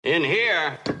In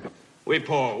here, we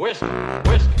pour whisk, whisk,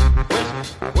 whisk,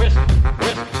 whisk,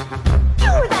 whisk.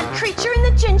 You're that creature in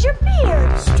the ginger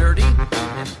beard. Sturdy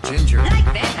and ginger. Like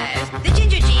vampires, the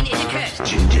ginger gene is a curse.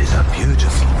 Gingers are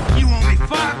beautiful. You owe me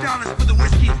 $5 for the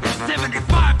whiskey and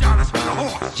 $75 for the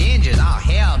horse. Gingers? Oh,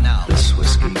 hell no. This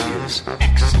whiskey is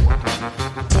excellent.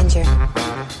 Ginger.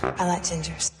 I like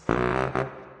gingers.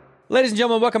 Ladies and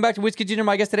gentlemen, welcome back to Whiskey Ginger.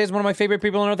 My guest today is one of my favorite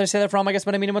people on earth. I say that for all my guests,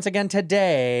 but I mean it once again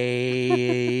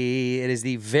today. It is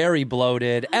the very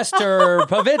bloated Esther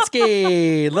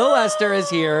Povitsky. Little Esther is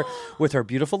here with her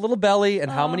beautiful little belly.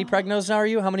 And how many pregnos are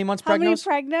you? How many months pregnos?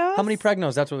 How many pregnos? How many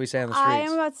pregnos? That's what we say on the streets. I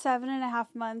am about 7.5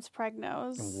 months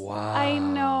pregnos. Wow. I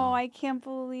know. I can't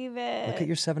believe it. Look at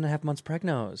your 7.5 months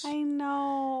pregnos. I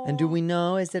know. And do we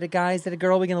know? Is it a guy? Is it a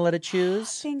girl? Are we going to let it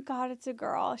choose? Thank God it's a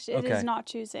girl. It Okay. is not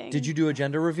choosing. Did you do a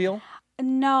gender reveal?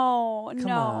 No.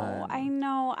 on. I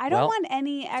know. I don't want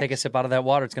any Take a sip out of that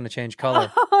water. It's going to change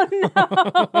color. Oh,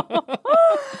 no.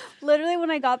 Literally, when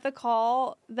I got the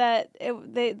call that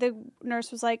the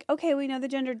nurse was like, okay, we know the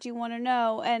gender. Do you want to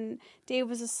know? And Dave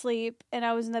was asleep, and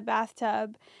I was in the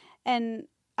bathtub, and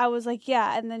I was like,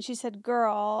 yeah. And then she said,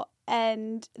 girl.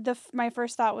 And my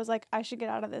first thought was like, I should get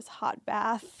out of this hot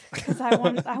bath because I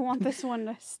want this one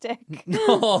to stick.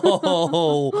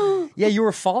 No. Yeah, you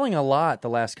were falling a lot the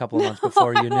last couple of months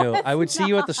before you knew. I would see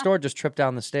you at the store just trip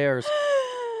down the stairs.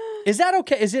 Is that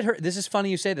okay? Is it her? This is funny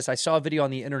you say this. I saw a video on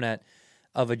the internet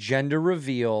of a gender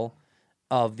reveal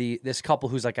of this couple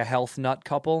who's like a health nut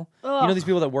couple. Ugh. You know these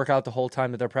people that work out the whole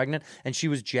time that they're pregnant? And she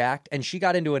was jacked, and she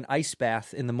got into an ice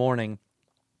bath in the morning.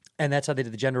 And that's how they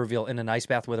did the gender reveal, in an ice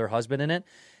bath with her husband in it.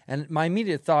 And my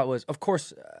immediate thought was, of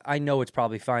course, I know it's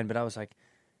probably fine, but I was like,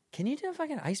 can you do a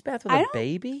fucking ice bath with a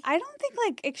baby? I don't think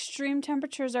like extreme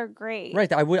temperatures are great.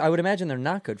 Right. I would imagine they're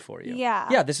not good for you. Yeah.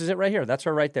 Yeah, this is it right here. That's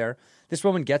her right there. This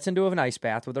woman gets into an ice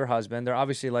bath with her husband. They're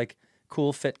obviously like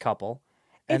cool, fit couple.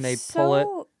 And they pull it.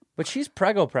 But she's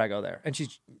prego there. And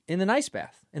she's in an ice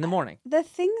bath in the morning. The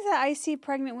things that I see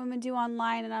pregnant women do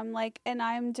online, and I'm like, and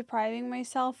I'm depriving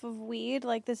myself of weed,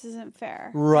 like this isn't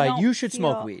fair. Right. You should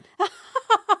smoke weed.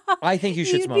 I think you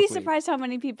should smoke weed. You'd be surprised how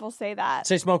many people say that.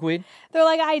 Say smoke weed? They're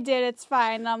like, I did, it's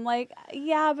fine. And I'm like,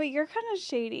 yeah, but you're kind of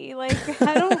shady. Like,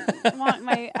 I don't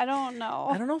I don't know.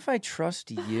 I don't know if I trust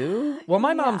you. Well,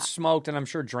 my mom smoked and I'm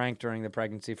sure drank during the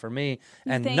pregnancy for me,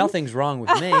 and nothing's wrong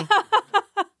with me.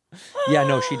 Yeah,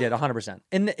 no, she did, 100%.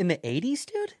 In the 80s,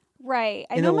 dude? Right.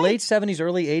 In the late 70s,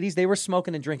 early 80s, they were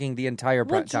smoking and drinking the entire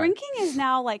time. Drinking is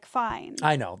now, like, fine.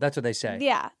 I know. That's what they say.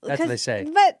 Yeah. That's what they say.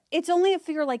 But it's only if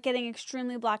you're, like, getting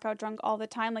extremely blackout drunk all the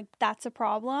time. Like, that's a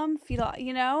problem. If you don't,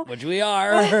 you know? Which we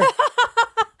are.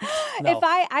 No. If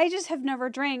I just have never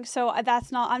drank, so I'm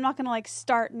not going to, like,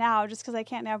 start now just because I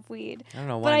can't have weed. I don't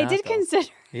know why But not, I did consider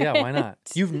Yeah, it. why not?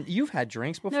 You've had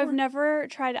drinks before? No, I've never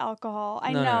tried alcohol.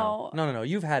 I know. No.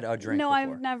 You've had a drink before. No,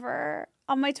 I've never.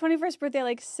 On my 21st birthday, I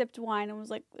like sipped wine and was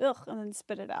like, ugh, and then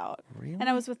spit it out. Really? And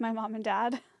I was with my mom and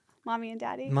dad. Mommy and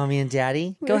daddy. Mommy and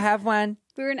daddy? Go have one.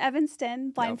 We were in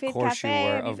Evanston, Blind Faith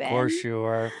Cafe. Of course you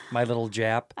were. My little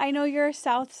Jap. I know you're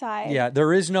South Side. Yeah,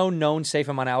 there is no known safe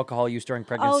amount of alcohol use during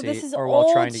pregnancy this is or old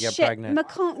while trying to get shit. pregnant.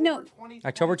 No.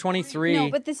 October 23. No,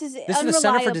 but this is This is the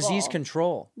Center for Disease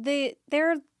Control.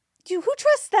 Dude, who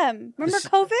trusts them? Remember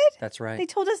COVID? That's right. They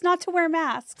told us not to wear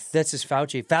masks. This is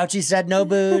Fauci. Fauci said no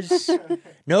booze.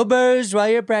 No booze while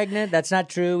you're pregnant. That's not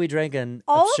true. We drank an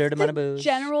absurd amount of booze.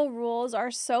 General rules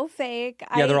are so fake.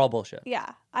 Yeah, they're all bullshit.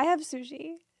 Yeah. I have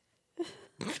sushi.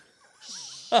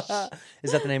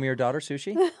 Is that the name of your daughter,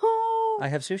 Sushi? No. I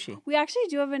have sushi. We actually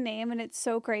do have a name, and it's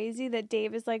so crazy that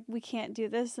Dave is like, we can't do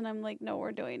this. And I'm like, no,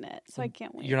 we're doing it. So I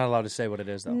can't wait. You're not allowed to say what it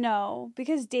is, though. No,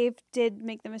 because Dave did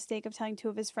make the mistake of telling two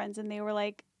of his friends, and they were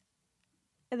like,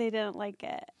 they didn't like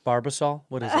it. Barbasol?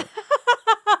 What is it?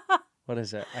 What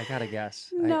is it? I gotta guess.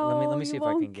 No, let me see if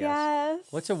I can guess.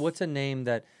 What's a name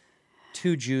that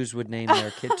two Jews would name their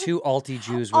kid? Two alti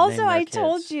Jews would name their kids. Also, I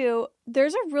told you,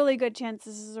 there's a really good chance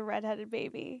this is a redheaded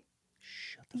baby.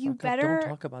 Shut the fuck up. Don't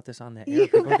talk about this on the air.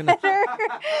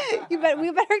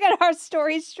 We better get our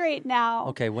story straight now.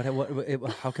 Okay,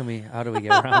 how do we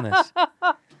get around this?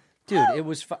 Dude, it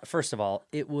was first of all,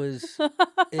 it was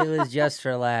just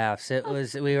for laughs.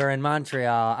 We were in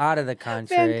Montreal, out of the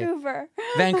country.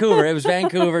 Vancouver. It was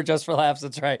Vancouver just for laughs.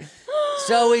 That's right.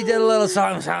 So we did a little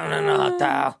something in the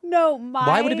hotel. No,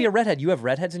 why would it be a redhead? You have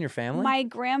redheads in your family? My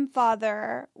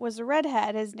grandfather was a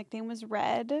redhead. His nickname was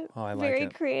Red. Oh, I like Very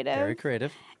it. creative. Very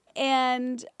creative.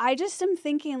 And I just am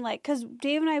thinking, like, because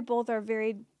Dave and I both are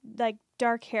very, like,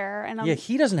 dark hair. And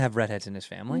he doesn't have redheads in his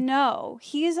family. No,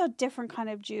 he is a different kind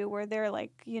of Jew where they're,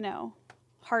 like, you know,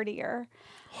 hardier.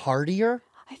 Hardier?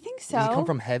 I think so. Does he come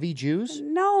from heavy Jews?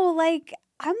 No, like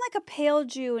I'm like a pale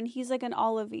Jew and he's like an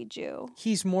olivey Jew.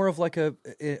 He's more of like a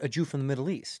Jew from the Middle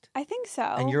East. I think so.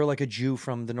 And you're like a Jew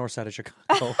from the north side of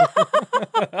Chicago.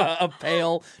 A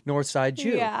pale north side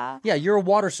Jew. Yeah. Yeah, you're a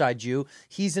waterside Jew.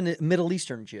 He's a Middle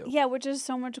Eastern Jew. Yeah, which is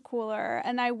so much cooler.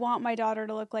 And I want my daughter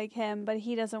to look like him, but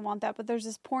he doesn't want that. But there's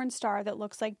this porn star that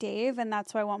looks like Dave, and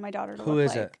that's who I want my daughter to Who look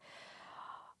is like.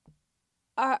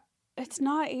 it? It's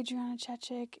not Adriana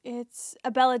Chechik. It's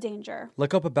Abella Danger.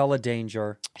 Look up Abella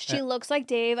Danger. She looks like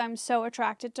Dave. I'm so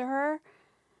attracted to her.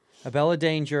 Abella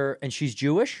Danger, and she's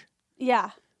Jewish?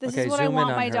 Okay, is what I zoom in want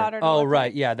on my her. daughter to Oh, look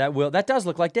right. like. Yeah, that does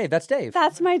look like Dave. That's Dave.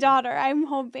 That's my daughter. I'm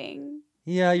hoping.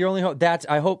 Yeah, you're only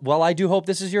I do hope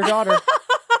this is your daughter.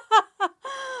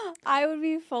 I would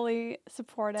be fully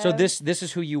supportive. So this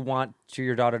is who you want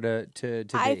your daughter to be.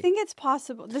 I think it's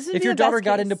possible. This would if be your the daughter best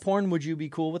got case. into porn, would you be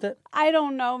cool with it? I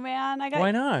don't know, man.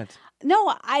 Why not?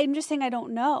 No, I'm just saying I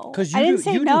don't know. Because I didn't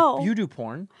say no. You do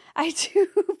porn. I do.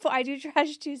 I do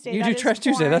Trash Tuesday. You That do is Trash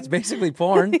Tuesday. porn. That's basically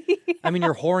porn. I mean,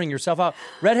 you're whoring yourself out.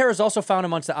 Red hair is also found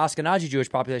amongst the Ashkenazi Jewish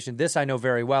population. This I know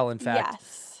very well. In fact,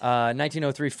 Yes.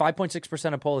 1903,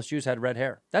 5.6% of Polish Jews had red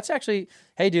hair. That's actually,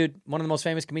 hey, dude, one of the most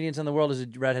famous comedians in the world is a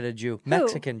redheaded Jew,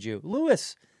 Mexican Jew, Louis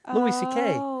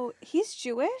C.K. Oh, he's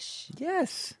Jewish?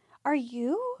 Yes. Are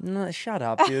you? No, shut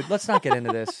up, dude. Let's not get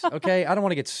into this, okay? I don't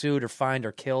want to get sued or fined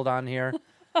or killed on here.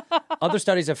 Other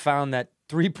studies have found that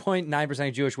 3.9%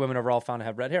 of Jewish women overall found to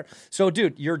have red hair. So,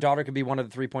 dude, your daughter could be one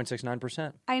of the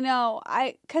 3.69%. I know.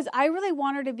 Because I really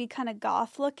want her to be kind of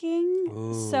goth looking.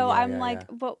 Ooh, so yeah, I'm yeah, like,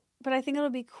 yeah. but I think it'll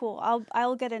be cool.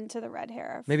 I'll get into the red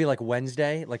hair. Maybe like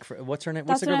Wednesday. Like, what's her name?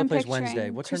 What's That's the what girl I'm that plays picturing. Wednesday?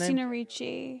 What's her Christina name?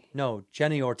 Ricci. No,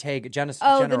 Jenny Ortega. Jenna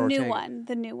Oh, Ortega. the new one.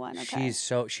 The new one. Okay.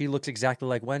 She looks exactly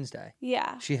like Wednesday.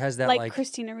 Yeah. She has that like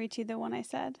Christina Ricci, the one I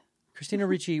said. Christina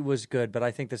Ricci was good, but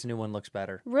I think this new one looks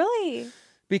better. Really?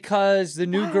 Because the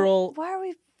new girl. Why are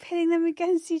we pitting them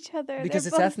against each other? Because They're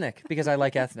it's both- ethnic. Because I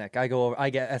like ethnic. I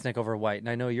get ethnic over white, and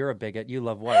I know you're a bigot. You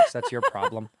love whites. That's your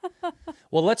problem.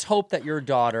 Well, let's hope that your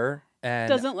daughter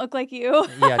doesn't look like you.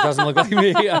 Yeah, it doesn't look like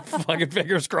me. Fucking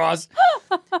fingers crossed.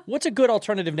 What's a good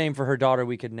alternative name for her daughter?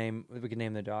 We could name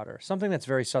the daughter something that's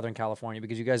very Southern California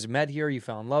because you guys met here, you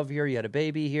fell in love here, you had a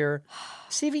baby here.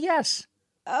 CVS.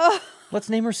 Let's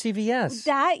name her CVS.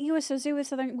 That you associate with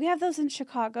Southern. We have those in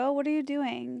Chicago. What are you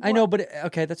doing? I know, but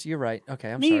okay, you're right.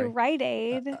 Okay, I'm Maybe sorry. Rite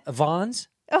Aid. Vons.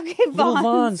 Okay, Little Vons.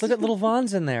 Vons. Look at Little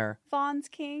Vons in there. Vons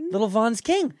King. Little Vons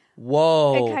King.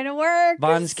 Whoa. It kind of works.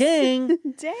 Vons King.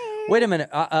 Dang. Wait a minute.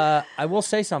 I will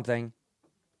say something.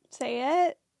 Say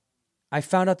it. I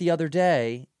found out the other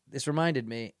day. This reminded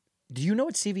me. Do you know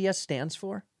what CVS stands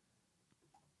for?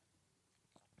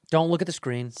 Don't look at the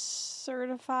screen.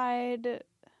 Certified.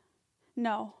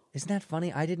 No. Isn't that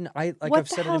funny? I've What the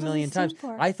said it hell a does million it stand times.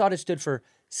 for? I thought it stood for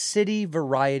City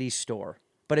Variety Store,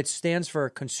 but it stands for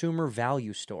Consumer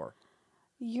Value Store.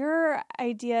 Your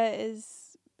idea is.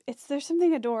 There's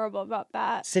something adorable about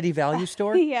that. City Value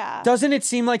Store? Yeah. Doesn't it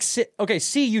seem like okay?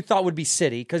 C you thought would be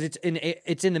city because it's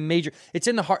in the major. It's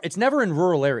in the heart. It's never in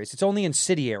rural areas. It's only in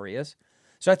city areas.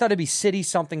 So I thought it'd be city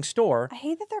something store. I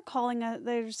hate that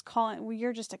they're just calling. Well,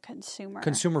 you're just a consumer.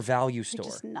 Consumer Value You're Store.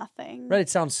 just nothing. Right, it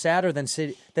sounds sadder than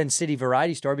City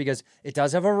Variety Store because it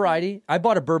does have a variety. I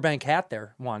bought a Burbank hat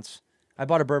there once. I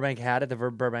bought a Burbank hat at the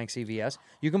Burbank CVS.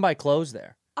 You can buy clothes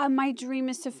there. My dream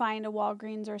is to find a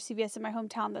Walgreens or a CVS in my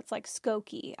hometown that's like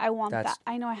Skokie. I want that.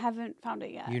 I know I haven't found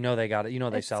it yet. You know they got it. You know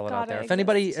they It's sell it out gotta there. If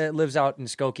anybody exist. lives out in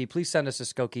Skokie, please send us a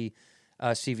Skokie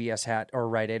CVS hat or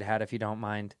Rite Aid hat if you don't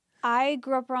mind. I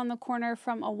grew up around the corner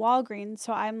from a Walgreens,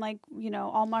 so I'm like,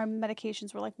 all my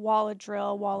medications were like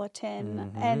Walladrill, Wallatin,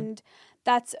 Mm-hmm. and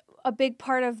that's a big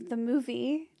part of the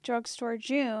movie Drugstore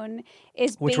June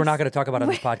is Which we're not going to talk about on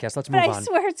this podcast. Let's move but on. I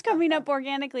swear it's coming up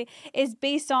organically, is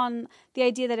based on the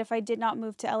idea that if I did not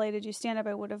move to LA to do stand-up,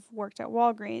 I would have worked at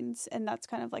Walgreens, and that's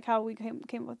kind of like how we came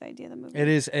up with the idea of the movie.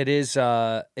 It is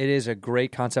a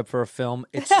great concept for a film.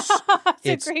 It's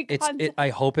It's a great concept. I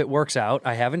hope it works out.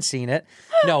 I haven't seen it.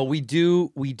 No, we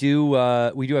do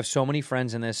have so many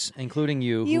friends in this, including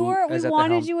you. We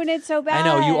wanted you in it so bad.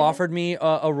 I know you offered me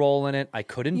a role in it. I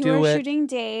couldn't You do were it. shooting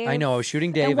Dave. I know I was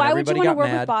shooting Dave, And why would you everybody want to got work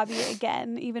mad. with Bobby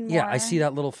again? Even more. Yeah, I see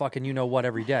that little fucking you know what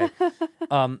every day.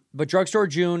 But Drugstore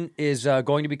June is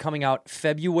going to be coming out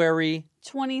February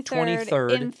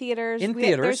 23rd in theaters. In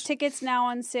theaters. There's tickets now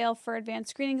on sale for advanced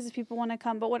screenings if people want to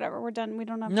come. But whatever, we're done. We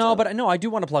don't have No, to. but no, I do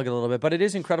want to plug it a little bit. But it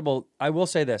is incredible. I will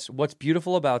say this: what's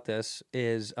beautiful about this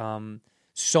is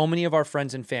so many of our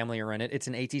friends and family are in it. It's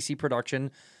an ATC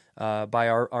production. by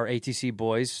our ATC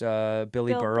boys,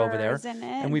 Billy Bill Burr over Burr there. is in it,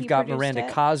 and and we've he got produced Miranda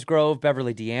it. Cosgrove,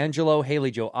 Beverly D'Angelo, Haley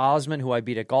Joe Osment, who I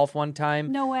beat at golf one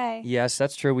time. No way. Yes,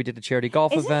 that's true. We did a charity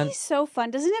golf Isn't event. he so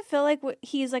fun? Doesn't it feel like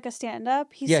he's like a stand-up?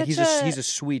 Yeah, he's a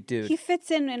sweet dude. He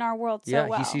fits in our world so yeah,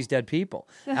 well. he sees dead people.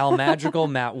 Al Madrigal,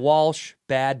 Matt Walsh,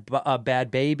 Bad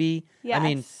Baby. I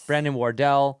mean, Yes. Brandon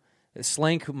Wardell,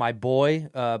 Slink, my boy,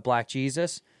 Black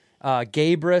Jesus,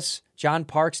 Gabris, John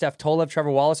Park, Steph Tolev, Trevor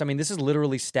Wallace. I mean, this is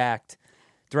literally stacked.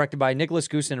 Directed by Nicholas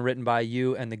Goosen, written by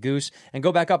you and the Goose. And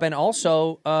go back up. And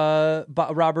also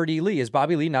Robert E. Lee. Is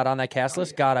Bobby Lee not on that cast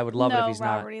list? God, I would love it if he's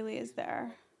Robert not. E. Lee is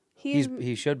there.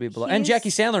 He should be below. And he's- Jackie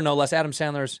Sandler, no less. Adam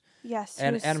Sandler's Yes,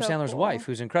 and who's Adam so Sandler's cool. wife,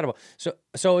 who's incredible.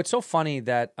 So it's so funny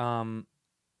that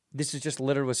this is just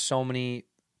littered with so many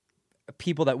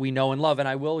people that we know and love. And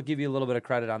I will give you a little bit of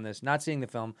credit on this. Not seeing the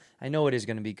film, I know it is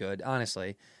going to be good,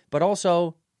 honestly. But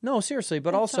also, no, seriously.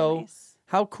 But That's so also, nice.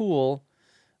 how cool.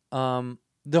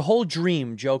 The whole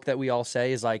dream joke that we all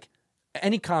say is like,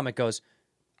 any comic goes,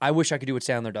 I wish I could do what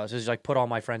Sandler does. Is like put all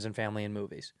my friends and family in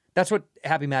movies. That's what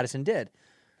Happy Madison did.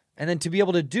 And then to be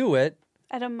able to do it,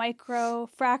 At a micro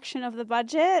fraction of the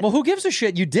budget. well, who gives a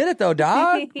shit? You did it though,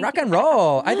 dog. Rock and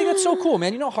roll. I think that's so cool,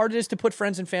 man. You know how hard it is to put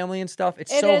friends and family and stuff?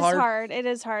 It's It so is hard. hard. It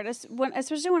is hard.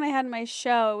 Especially when I had my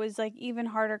show, it was like even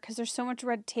harder because there's so much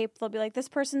red tape. They'll be like, "This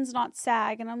person's not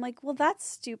SAG," and I'm like, "Well, that's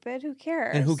stupid. Who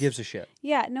cares?" And who gives a shit?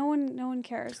 Yeah, no one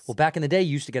cares. Well, back in the day,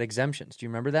 you used to get exemptions. Do you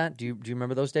remember that? Do you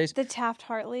remember those days? The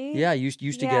Taft-Hartley. Yeah, you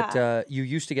used to Yeah. get you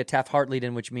used to get Taft-Hartleyed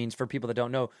in, which means for people that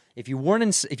don't know, if you weren't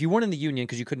in the union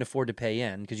because you couldn't afford to pay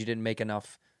in because you didn't make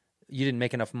enough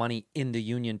money in the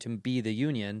union to be the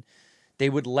union,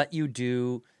 they would let you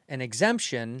do an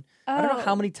exemption. I don't know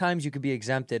how many times you could be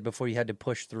exempted before you had to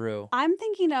push through. I'm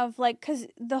thinking of like, because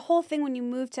the whole thing when you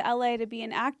move to LA to be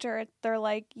an actor, they're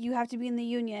like, you have to be in the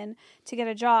union to get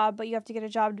a job, but you have to get a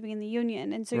job to be in the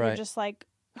union. And so you're Right. just like,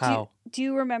 How? Do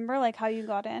you remember like how you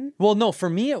got in? Well, no, for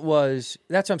me it was,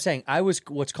 that's what I'm saying. I was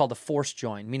what's called a forced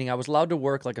join, meaning I was allowed to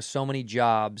work like so many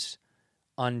jobs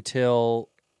until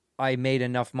I made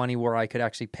enough money where I could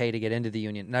actually pay to get into the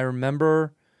union. And I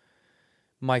remember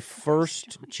my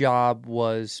first job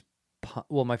was,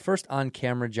 my first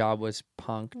on-camera job was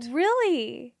Punked.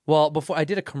 Really? Well, before I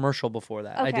did a commercial before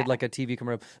that. I Okay. did like a TV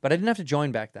commercial, but I didn't have to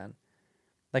join back then.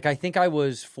 Like I think I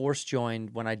was forced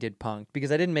joined when I did Punked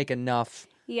because I didn't make enough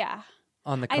Yeah.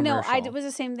 on the I commercial. know. It was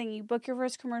the same thing. You book your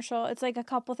first commercial. It's like a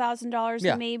couple $1,000s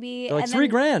Yeah. maybe. They're like and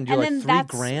 $3,000. You're and like then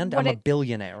that's $3,000. what I'm a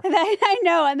billionaire. I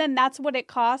know. And then that's what it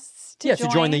costs to To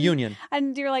join the union.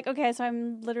 And you're like, okay, so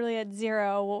I'm literally at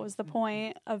zero. What was the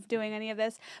point of doing any of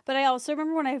this? But I also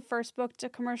remember when I first booked a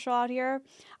commercial out here,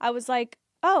 I was like,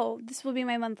 oh, this will be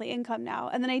my monthly income now.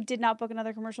 And then I did not book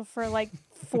another commercial for like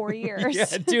 4 years.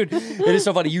 Yeah, dude, it is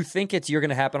so funny. You think you're going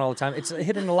to happen all the time. It's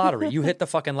hitting the lottery. You hit the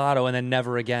fucking lotto and then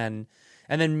never again.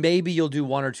 And then maybe you'll do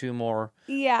one or two more.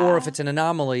 Yeah. Or if it's an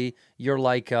anomaly, you're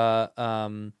like, what's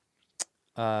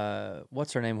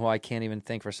her name? Who I can't even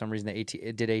think for some reason.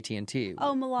 It did AT&T.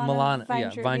 Oh, Milana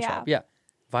Weintraub, Weintraub. yeah.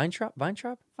 Weintraub?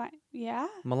 Fine. Yeah.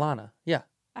 Milana. Yeah.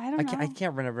 I don't know. I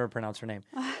can't never pronounce her name.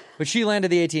 But she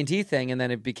landed the AT&T thing, and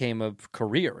then it became a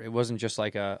career. It wasn't just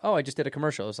like I just did a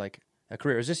commercial. It was like a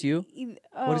career. Is this you?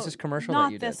 What is this commercial not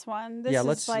that you did? this one. This Yeah, is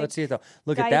let's like see it though.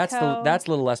 Look Geico. at that's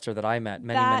little Esther that I met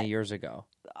many years ago.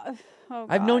 Oh,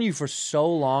 I've God. known you for so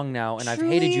long now, and I've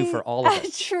hated you for all of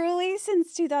it. Truly,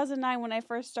 since 2009 when I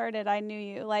first started, I knew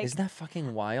you. Like, Isn't that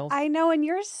fucking wild? I know, and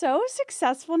you're so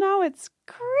successful now. It's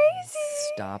crazy.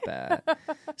 Stop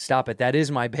it. That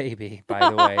is my baby, by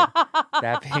the way.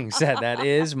 That being said, that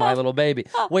is my little baby.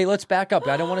 Wait, let's back up.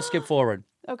 I don't want to skip forward.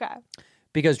 Okay.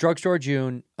 Because Drugstore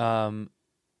June,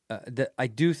 I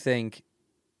do think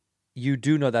you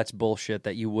do know that's bullshit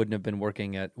that you wouldn't have been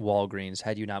working at Walgreens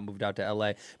had you not moved out to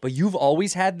LA. But you've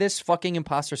always had this fucking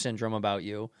imposter syndrome about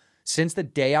you since the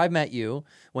day I met you,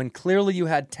 when clearly you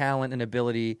had talent and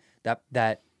ability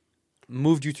that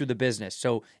moved you through the business.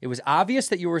 So it was obvious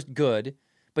that you were good,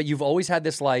 but you've always had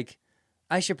this like,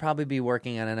 I should probably be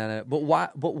working on it. But why?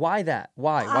 But why that?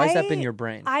 Why? Why has that been your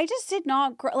brain? I just did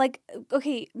not grow. Like,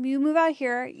 okay, you move out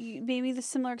here, maybe the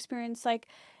similar experience. Like,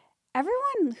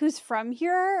 everyone who's from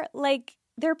here, like,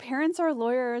 their parents are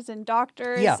lawyers and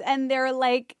doctors, Yeah. and they're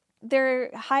like,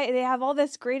 they're high. They have all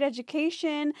this great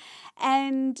education,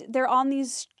 and they're on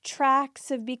these tracks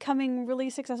of becoming really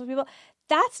successful people.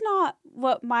 That's not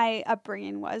what my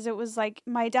upbringing was. It was like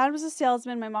my dad was a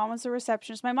salesman, my mom was a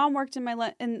receptionist. My mom worked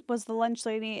and was the lunch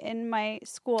lady in my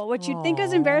school, which you'd think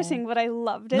is embarrassing, but I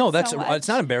loved it. No, so much. it's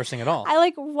not embarrassing at all. I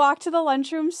like walked to the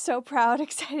lunchroom so proud,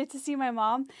 excited to see my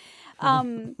mom.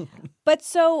 But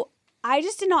so I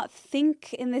just did not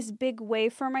think in this big way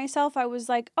for myself. I was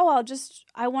like, oh,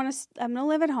 I'm going to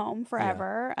live at home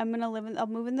forever. Yeah. I'll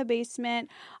move in the basement.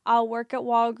 I'll work at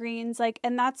Walgreens. Like,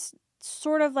 and that's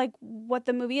sort of like what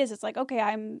the movie is. It's like, okay,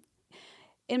 I'm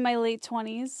in my late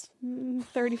 20s,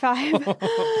 35.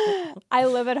 I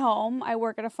live at home. I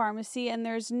work at a pharmacy, and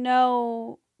there's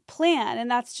no plan. And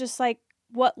that's just like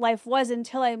what life was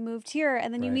until I moved here.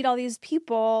 And then you meet all these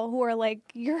people who are like,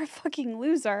 you're a fucking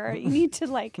loser. You need to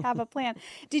like have a plan.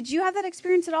 Did you have that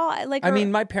experience at all? Like, I mean,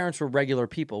 my parents were regular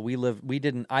people.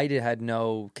 I had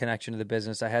no connection to the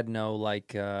business. I had no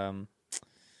like, I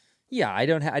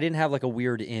didn't have like a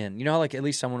weird in. You know how like at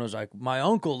least someone was like, my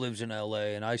uncle lives in LA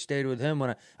and I stayed with him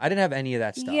when I didn't have any of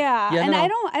that stuff. Yeah. And I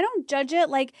don't judge it.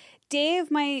 Like Dave,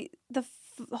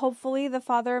 hopefully the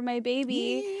father of my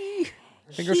baby.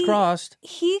 Fingers crossed.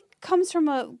 He comes from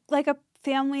a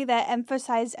family that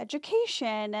emphasized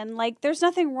education, and like there's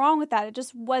nothing wrong with that. It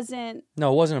just wasn't.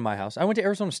 No, it wasn't in my house. I went to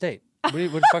Arizona State. What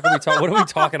the fuck are we talking? What are we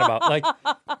talking about? Like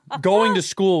going to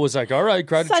school was like, all right,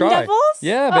 try. Devils?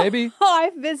 Yeah, baby. Oh,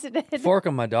 I visited. Fork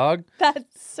 'em, my dog.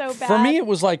 That's so bad. For me, it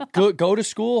was like go to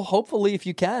school. Hopefully, if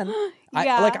you can.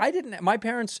 Yeah. I didn't. My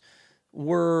parents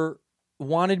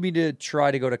wanted me to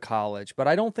try to go to college, but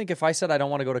I don't think if I said I don't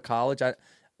want to go to college,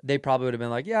 they probably would have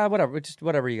been like, yeah, whatever, just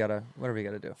whatever you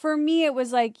gotta do. For me, it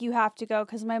was like, you have to go,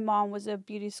 because my mom was a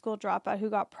beauty school dropout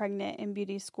who got pregnant in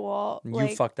beauty school.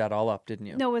 You fucked that all up, didn't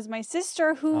you? No, it was my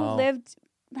sister who lived,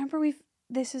 remember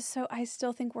I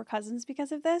still think we're cousins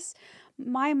because of this.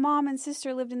 My mom and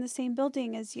sister lived in the same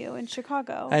building as you in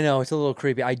Chicago. I know, it's a little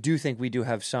creepy. I do think we do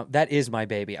have that is my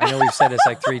baby. I know we've said this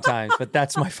like 3 times, but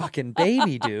that's my fucking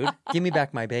baby, dude. Give me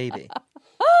back my baby.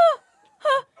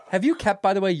 Have you kept,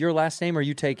 by the way, your last name, or are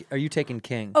you taking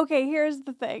King? Okay, here's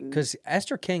the thing. Because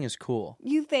Esther King is cool.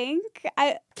 You think?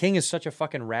 King is such a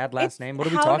fucking rad last name. What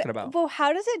are we talking about? Well,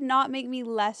 how does it not make me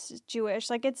less Jewish?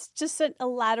 Like, it's just a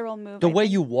lateral move. The way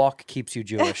you walk keeps you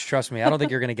Jewish. Trust me. I don't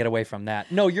think you're going to get away from that.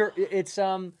 No,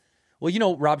 well, you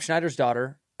know, Rob Schneider's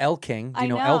daughter, Elle King. Do you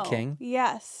know Elle King?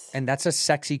 Yes. And that's a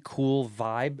sexy, cool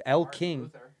vibe. Elle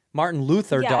King. Martin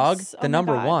Luther, yes. dog, the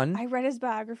number God. one. I read his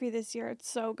biography this year.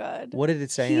 It's so good. What did it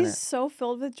say in it? He's so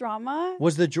filled with drama.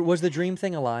 Was the dream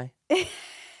thing a lie?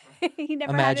 He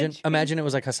never Imagine it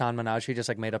was like Hassan Minaj. He just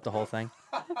like made up the whole thing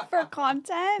for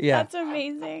content. Yeah, that's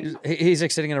amazing. He's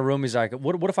like sitting in a room. He's like,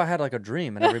 "What if I had like a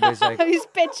dream?" And everybody's like, "He's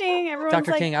pitching." Everyone's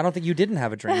Dr. like, King, I don't think you didn't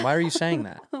have a dream. Why are you saying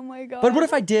that? Oh my god! But what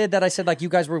if I did that? I said like you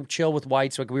guys were chill with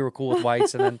whites, like we were cool with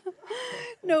whites, and then.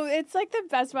 No, it's like the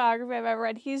best biography I've ever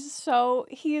read. He's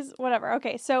whatever.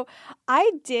 Okay, so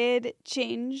I did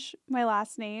change my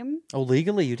last name. Oh,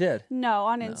 legally you did? No,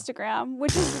 on Instagram,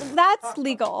 that's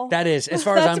legal. That is, as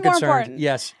far as I'm concerned, important.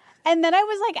 yes. And then I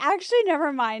was like, actually,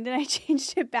 never mind. And I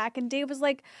changed it back. And Dave was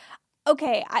like,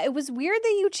 okay, it was weird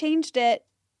that you changed it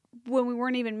when we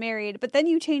weren't even married, but then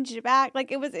you changed it back.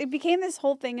 Like it became this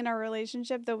whole thing in our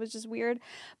relationship that was just weird.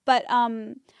 But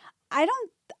I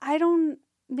don't.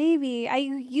 Maybe I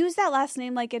use that last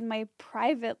name like in my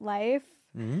private life.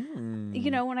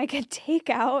 You know, when I get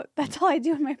takeout, that's all I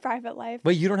do in my private life.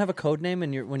 But you don't have a code name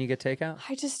when you get takeout?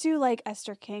 I just do like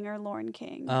Esther King or Lauren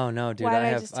King. Oh no, dude! I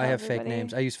have fake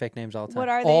names. I use fake names all the time. What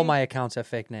are they? All my accounts have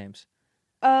fake names.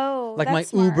 Oh, like that's my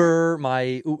smart. Uber,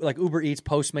 like Uber Eats,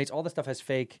 Postmates, all this stuff has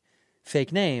fake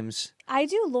names. I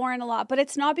do Lauren a lot, but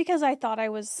it's not because I thought I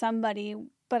was somebody.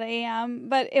 But I am.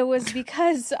 But it was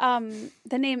because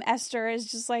the name Esther is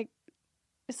just like,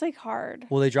 it's like hard.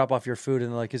 Well, they drop off your food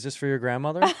and they're like, is this for your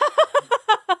grandmother?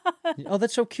 Oh,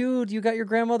 that's so cute. You got your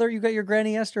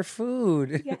Granny Esther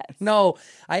food. Yes. No,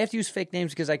 I have to use fake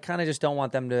names because I kind of just don't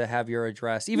want them to have your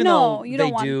address. Even no, though you they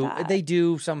don't want do. that. They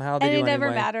do somehow. They and do it never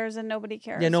anyway. matters and nobody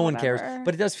cares. Yeah, no one whatever. cares.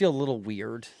 But it does feel a little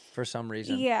weird for some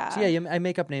reason. Yeah. So yeah, I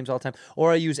make up names all the time.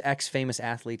 Or I use ex-famous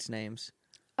athletes' names.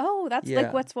 Oh, that's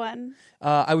like what's one?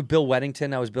 I would Bill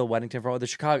Weddington. I was Bill Weddington for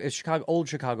the old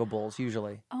Chicago Bulls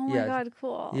usually. Oh my god,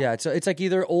 cool. Yeah, it's like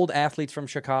either old athletes from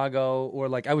Chicago or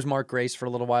like I was Mark Grace for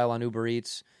a little while on Uber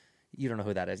Eats. You don't know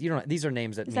who that is. You don't. These are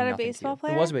names that is mean that a nothing baseball to you.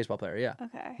 player? It was a baseball player. Yeah.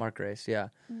 Okay. Mark Grace. Yeah.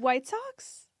 White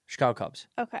Sox. Chicago Cubs.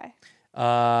 Okay.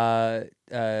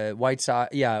 White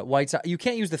Sox. Yeah, White Sox. You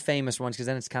can't use the famous ones because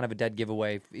then it's kind of a dead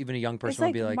giveaway. Even a young person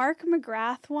would be like, Mark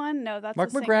McGrath one. No, that's Mark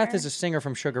a McGrath singer. is a singer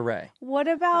from Sugar Ray. What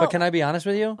about? But can I be honest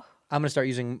with you? I'm gonna start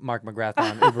using Mark McGrath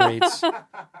on Uber Eats.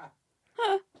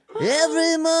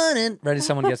 Every morning, right as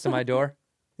someone gets to my door.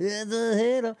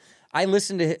 I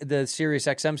listen to the Sirius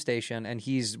XM station, and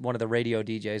he's one of the radio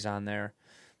DJs on there.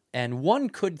 And one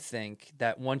could think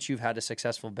that once you've had a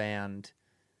successful band,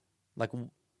 like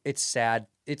it's sad.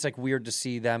 It's like weird to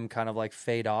see them kind of like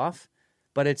fade off.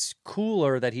 But it's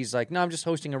cooler that he's like, no, I'm just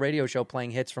hosting a radio show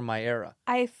playing hits from my era.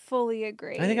 I fully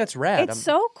agree. I think that's rad. It's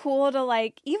so cool to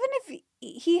like, even if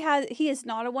he is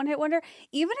not a one-hit wonder,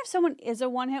 even if someone is a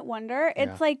one-hit wonder,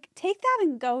 it's like, take that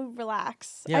and go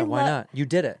relax. Yeah, why not? You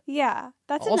did it. Yeah,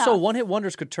 that's also, enough. one-hit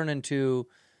wonders could turn into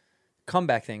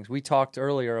comeback things. We talked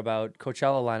earlier about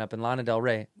Coachella lineup and Lana Del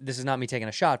Rey. This is not me taking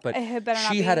a shot, but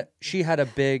she had a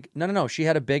big she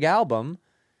had a big album,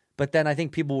 but then I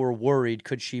think people were worried,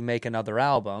 could she make another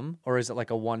album or is it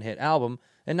like a one-hit album?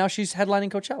 And now she's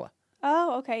headlining Coachella.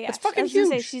 Oh, okay, yeah. It's fucking I was gonna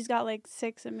huge. say she's got like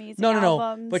 6 amazing No.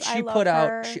 albums. But she I put love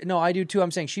out. her. I do too. I'm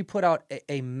saying she put out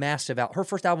a massive album. Her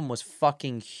first album was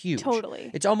fucking huge. Totally.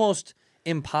 It's almost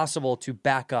impossible to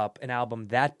back up an album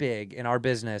that big in our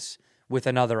business with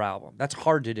another album. That's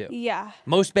hard to do. Yeah.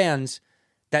 Most bands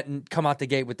that come out the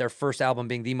gate with their first album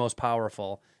being the most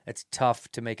powerful, it's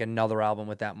tough to make another album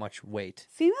with that much weight.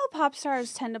 Female pop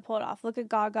stars tend to pull it off. Look at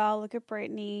Gaga. Look at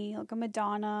Britney. Look at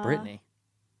Madonna. Britney.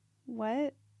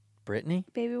 What? Britney?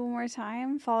 Baby One More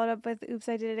Time, followed up with Oops,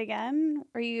 I Did It Again.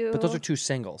 Are you? But those are 2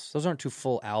 singles. Those aren't 2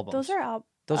 full albums.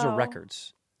 Those are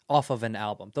records off of an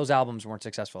album. Those albums weren't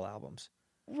successful albums.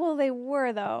 Well, they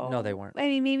were though. No, they weren't. I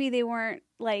mean, maybe they weren't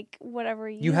like whatever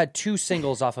You had 2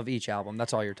 singles off of each album.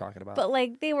 That's all you're talking about. But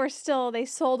like they sold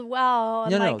well.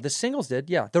 And No, the singles did.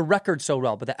 Yeah, the records sold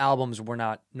well, but the albums were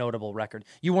not notable record.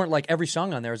 You weren't like every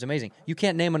song on there is amazing. You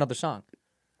can't name another song.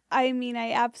 I mean,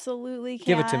 I absolutely can.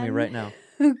 Give it to me right now.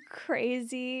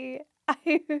 Crazy.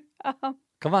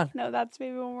 Come on. No, that's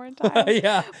Baby One More Time.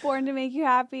 Yeah. Born to Make You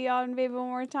Happy on Baby One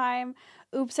More Time.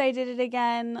 Oops, I Did It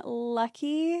Again.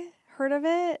 Lucky. Heard of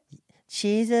it?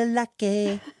 She's a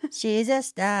lucky. She's a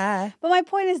star. But my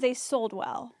point is they sold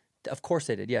well. Of course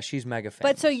they did. Yeah, she's mega famous.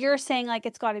 But so you're saying like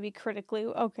it's got to be critically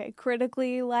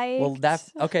liked. Well,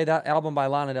 that album by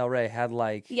Lana Del Rey had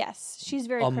like yes, she's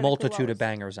very a multitude of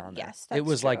bangers on there. Yes, that's it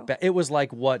was true. it was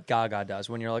like what Gaga does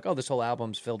when you're like, oh, this whole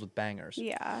album's filled with bangers.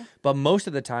 Yeah. But most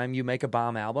of the time, you make a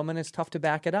bomb album and it's tough to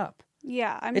back it up.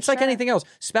 Yeah, It's like anything else.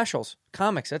 Specials,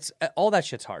 comics. That's all that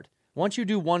shit's hard. Once you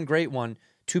do one great one,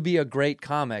 to be a great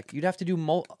comic, you'd have to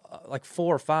do like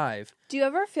 4 or 5. Do you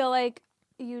ever feel like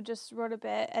you just wrote a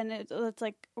bit and it's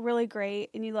like really great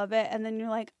and you love it and then you're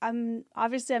like, I'm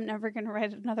never going to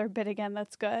write another bit again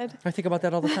that's good? I think about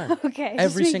that all the time. Okay.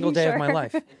 Every single day of my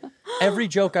life. Every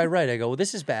joke I write, I go, well,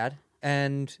 this is bad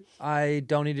and I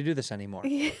don't need to do this anymore.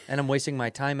 And I'm wasting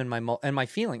my time and my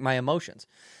feeling, my emotions.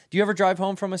 Do you ever drive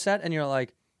home from a set and you're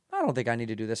like, I don't think I need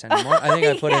to do this anymore. I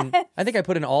think I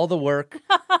put in all the work.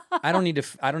 I don't need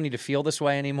to feel this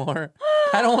way anymore.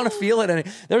 I don't want to feel it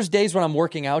There's days when I'm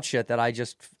working out shit that I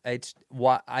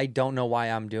don't know why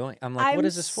I'm doing. I'm like, what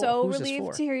is this for? I'm Who's so this relieved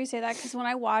for? to hear you say that because when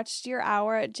I watched your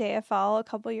hour at JFL a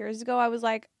couple years ago, I was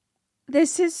like,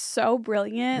 this is so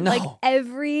brilliant. No. Like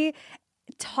every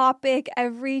topic,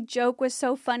 every joke was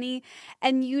so funny,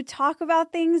 and you talk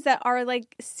about things that are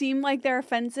like seem like they're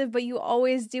offensive, but you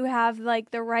always do have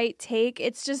like the right take.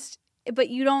 It's just, but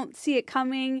you don't see it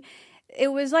coming. It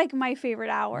was like my favorite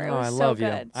hour. It was I so love you.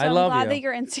 good. So I love I'm glad you. that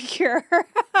you're insecure.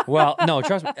 Well, no,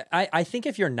 trust me. I think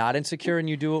if you're not insecure and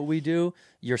you do what we do,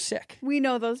 you're sick. We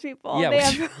know those people. Yeah, They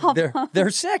have problems. they're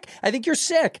sick. I think you're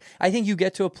sick. I think you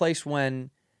get to a place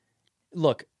when,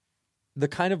 look, the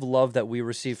kind of love that we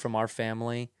received from our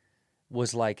family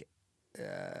was like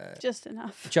just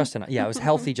enough. just enough. Yeah, it was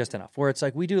healthy just enough. Where it's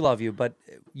like, we do love you, but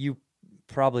you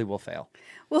probably will fail.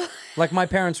 Well, like my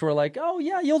parents were like, oh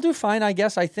yeah, you'll do fine, I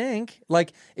guess, I think.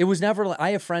 Like it was never like, I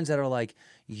have friends that are like,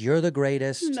 you're the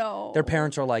greatest. No. Their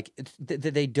parents are like,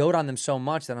 they dote on them so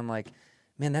much that I'm like,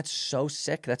 man, that's so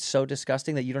sick. That's so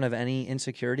disgusting that you don't have any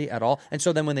insecurity at all. And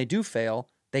so then when they do fail,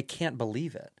 they can't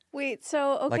believe it. wait,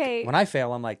 so okay. Like when I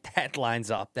fail, I'm like, that lines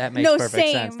up. That makes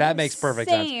perfect sense. That makes perfect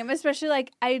sense. Same, especially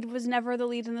like I was never the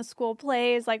lead in the school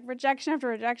plays, like rejection after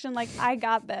rejection, like I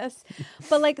got this.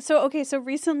 But like, so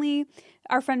recently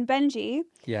our friend Benji,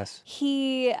 Yes.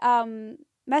 he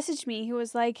messaged me. He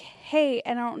was like, hey,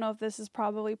 and I don't know if this is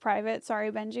probably private.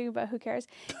 Sorry, Benji, but who cares?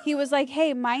 He was like,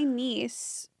 hey, my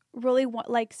niece really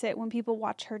likes it when people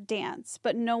watch her dance,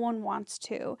 but no one wants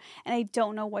to, and I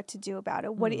don't know what to do about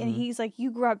it. And he's like, you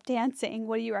grew up dancing,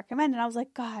 what do you recommend? And I was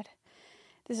like, God,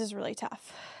 this is really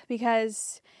tough,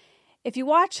 because if you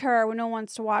watch her when no one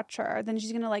wants to watch her, then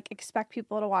she's gonna like expect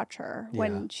people to watch her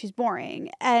when she's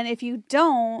boring, and if you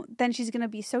don't, then she's gonna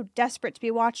be so desperate to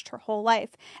be watched her whole life.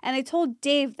 And I told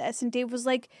Dave this, and Dave was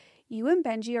like, you and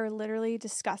Benji are literally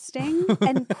disgusting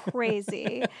and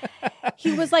crazy.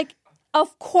 He was like,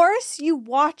 of course you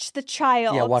watch the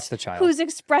child. Yeah, watch the child. Who's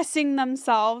expressing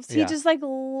themselves. He Yeah. just like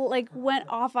went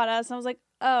off on us. And I was like,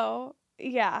 oh,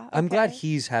 yeah. I'm okay. glad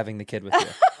he's having the kid with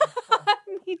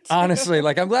you. Me too. Honestly,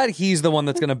 like I'm glad he's the one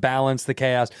that's going to balance the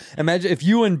chaos. Imagine if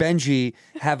you and Benji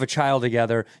have a child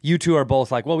together, you two are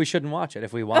both like, well, we shouldn't watch it.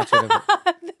 If we watch it,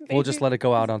 we'll just let it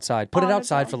go out outside. Put it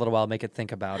outside for a little while, make it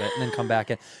think about it, and then come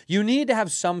back in. You need to have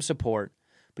some support,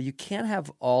 but you can't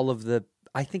have all of the.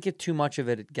 I think if too much of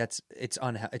it, it's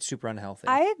super unhealthy.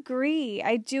 I agree.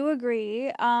 I do agree.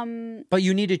 But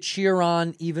you need to cheer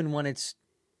on even when it's.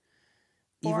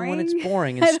 Boring? Even when it's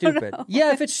boring and stupid.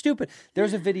 Yeah, if it's stupid.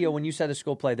 There's a video when you said a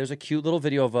school play. There's a cute little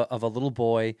video of a little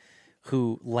boy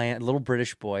who little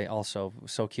British boy, also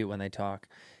so cute when they talk.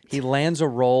 He lands a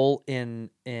role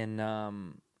in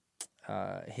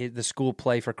the school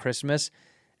play for Christmas,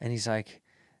 and he's like,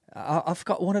 "I've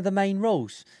got one of the main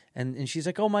roles." And she's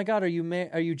like, "Oh my God, are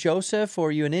you Joseph or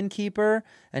are you an innkeeper?"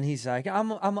 And he's like,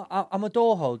 "I'm a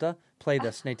door holder." Play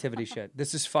this nativity shit.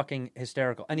 This is fucking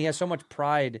hysterical, and he has so much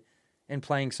pride.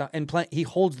 He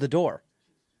holds the door.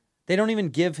 They don't even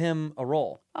give him a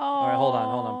role. Oh, all right, hold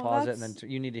on, pause it, and then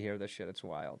you need to hear this shit. It's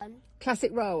wild. Classic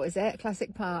role, is it?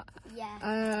 Classic part.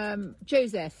 Yeah.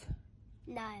 Joseph.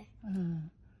 No.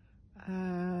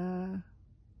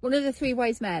 One of the three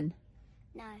wise men.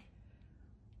 No.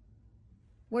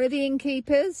 One of the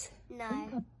innkeepers.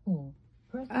 No.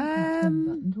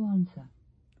 Button to answer.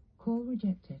 Call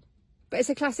rejected. But it's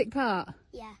a classic part.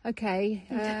 Yeah. Okay.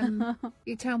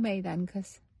 You tell me then,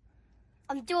 because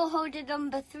I'm door holder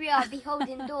number 3. I'll be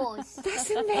holding doors. that's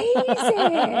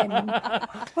amazing.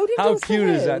 Holding How doors cute for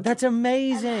is who? that? That's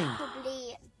amazing.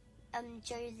 Probably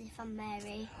Joseph and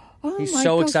Mary. Oh He's my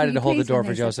so gosh, excited will to you hold the please door when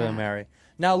for they said Joseph that? and Mary.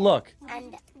 Now look.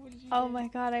 And Oh my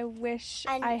God, I wish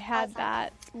And I had as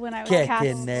that when I was Get cast.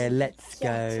 in there, let's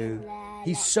Get in go. there,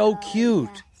 He's let's so go, cute.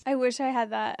 yes. I wish I had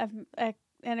that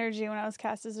energy when I was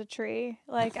cast as a tree.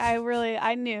 Like I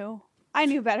knew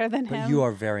better than him. But you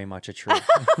are very much a tree.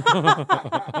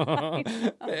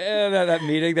 that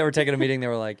meeting, they were taking a meeting. They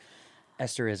were like,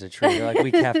 Esther is a tree. They're like,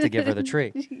 we have to give her the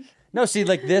tree. No, see,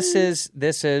 like this is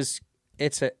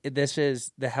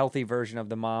the healthy version of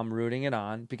the mom rooting it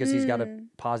on because he's got a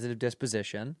positive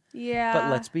disposition. Yeah.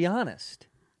 But let's be honest.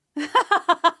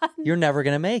 You're never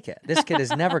going to make it. This kid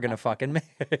is never going to fucking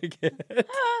make it.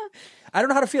 I don't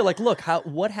know how to feel. Like, look,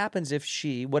 what happens if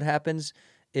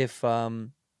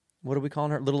what are we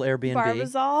calling her? Little Airbnb?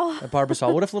 Barbasol.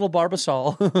 Barbasol. What if little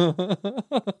Barbasol?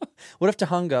 What if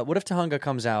Tahunga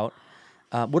comes out?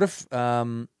 What if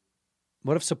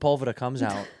Sepulveda comes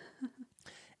out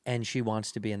and she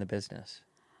wants to be in the business?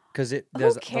 Because the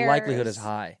likelihood is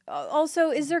high. Also,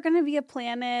 is there going to be a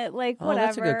planet? Like, Oh, whatever.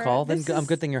 that's a good call. Then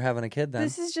good thing you're having a kid then.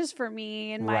 This is just for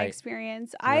me and my Right.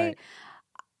 experience. Right.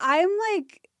 I'm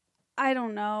like, I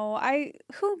don't know.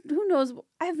 Who knows?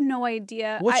 I have no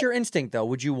idea. What's your instinct though?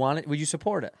 Would you want it? Would you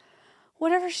support it?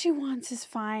 Whatever she wants is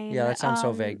fine. Yeah, that sounds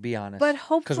so vague. Be honest. But because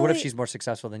what if hopefully- she's more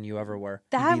successful than you ever were?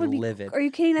 That You'd would be livid. Are you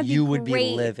kidding? That'd You be would great.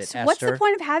 be livid, Esther. What's the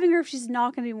point of having her if she's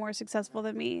not going to be more successful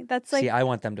than me? That's like, See, I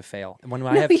want them to fail. When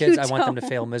I No, have kids, you I want them to don't.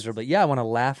 fail miserably. Yeah, I want to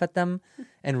laugh at them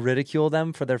and ridicule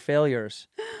them for their failures.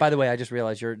 By the way, I just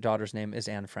realized your daughter's name is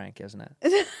Anne Frank, isn't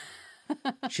it?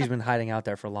 She's been hiding out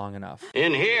there for long enough.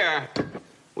 In here,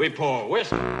 we pour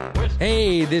whiskey.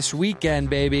 Hey, this weekend,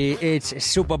 baby, it's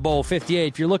Super Bowl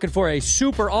 58. If you're looking for a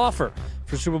super offer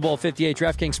for Super Bowl 58,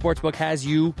 DraftKings Sportsbook has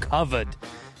you covered.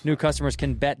 New customers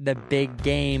can bet the big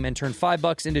game and turn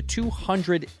 $5 into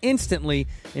 $200 instantly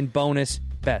in bonus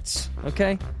bets.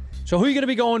 Okay? So who are you going to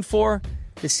be going for?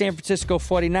 The San Francisco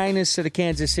 49ers to the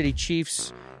Kansas City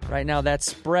Chiefs. Right now, that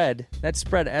spread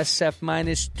SF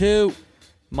 -2.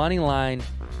 Money line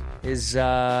is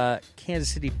Kansas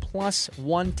City plus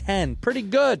 110. Pretty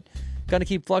good. Going to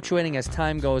keep fluctuating as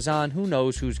time goes on. Who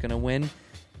knows who's going to win?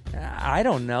 I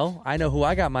don't know. I know who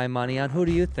I got my money on. Who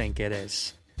do you think it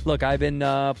is? Look, I've been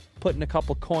putting a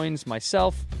couple coins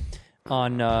myself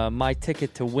on my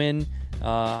ticket to win.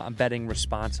 I'm betting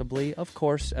responsibly, of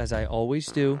course, as I always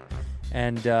do.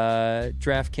 And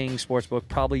DraftKings Sportsbook,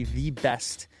 probably the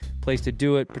best place to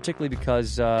do it, particularly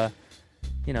because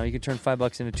you can turn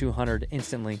 $5 into $200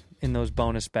 instantly in those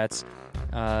bonus bets.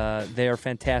 They are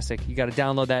fantastic. You got to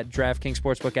download that DraftKings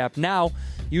Sportsbook app now.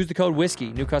 Use the code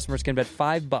WHISKEY. New customers can bet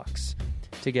 $5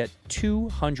 to get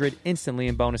 $200 instantly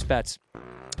in bonus bets.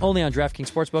 Only on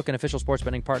DraftKings Sportsbook, an official sports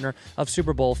betting partner of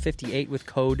Super Bowl 58 with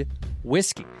code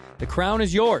WHISKEY. The crown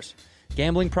is yours.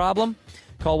 Gambling problem?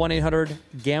 Call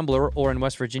 1-800-GAMBLER, or in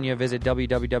West Virginia, visit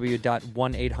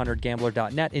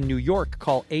www.1800gambler.net. In New York,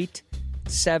 call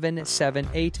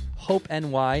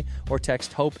 888-778-HOPE-NY or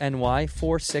text HOPE-NY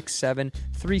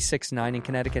 467-369. In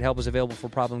Connecticut, help is available for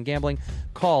problem gambling.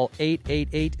 Call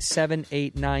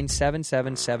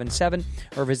 888-789-7777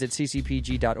 or visit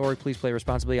ccpg.org. Please play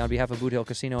responsibly on behalf of Boot Hill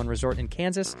Casino and Resort in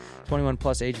Kansas. 21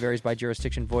 plus, age varies by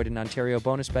jurisdiction, void in Ontario.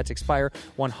 Bonus bets expire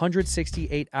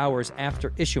 168 hours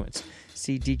after issuance.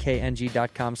 See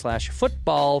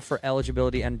dkng.com/football for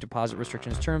eligibility and deposit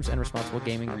restrictions, terms, and responsible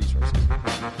gaming resources.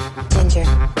 Ginger.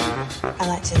 I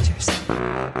like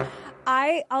gingers.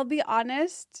 I'll be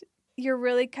honest, you're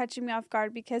really catching me off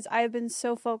guard because I have been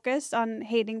so focused on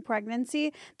hating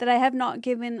pregnancy that I have not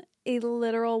given a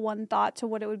literal one thought to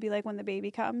what it would be like when the baby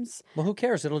comes. Well, who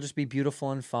cares? It'll just be beautiful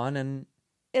and fun, and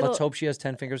let's hope she has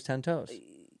 10 fingers, 10 toes.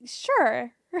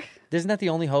 Sure. Isn't that the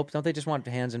only hope? Don't they just want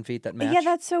hands and feet that match? Yeah,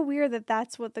 that's so weird that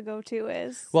that's what the go-to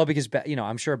is. Well, because,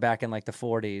 I'm sure back in like the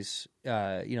 40s,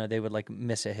 they would like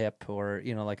miss a hip or,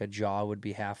 like a jaw would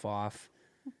be half off.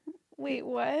 Wait,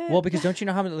 what? Well, because don't you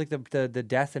know how many, like the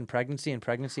death in pregnancy and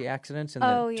pregnancy accidents in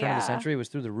the turn of the century was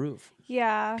through the roof?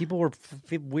 Yeah.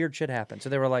 Weird shit happened. So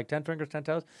they were like 10 fingers, 10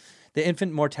 toes. The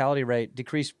infant mortality rate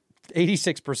decreased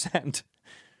 86%.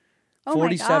 Oh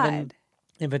 47 my God.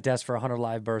 infant deaths for 100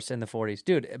 live births in the 40s.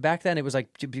 Dude, back then it was like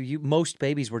most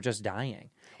babies were just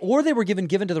dying. Or they were given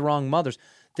to the wrong mothers.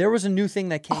 There was a new thing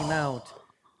that came out.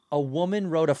 A woman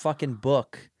wrote a fucking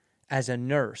book as a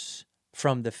nurse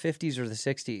from the 50s or the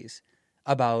 60s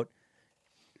about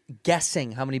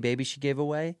guessing how many babies she gave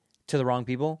away to the wrong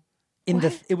people.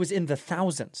 It was in the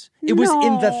thousands. It was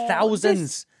in the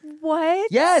thousands.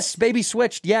 What? Yes, baby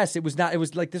switched. Yes, it was not. It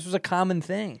was like this was a common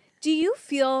thing. Do you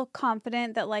feel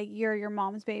confident that like you're your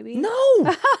mom's baby?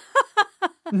 No.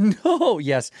 No.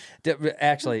 Yes.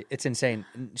 Actually, it's insane.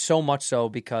 So much so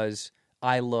because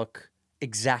I look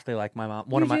exactly like my mom.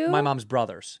 One of my mom's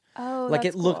brothers. Oh, like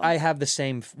that's cool. cool. I have the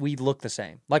same. We look the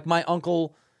same. Like my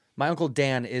uncle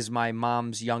Dan is my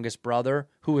mom's youngest brother,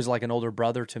 who is like an older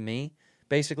brother to me,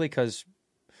 basically, because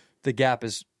the gap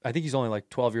is. I think he's only like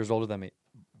 12 years older than me.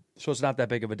 So it's not that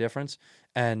big of a difference.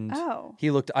 And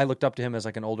I looked up to him as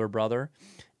like an older brother.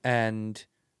 And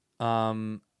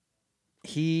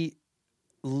he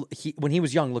when he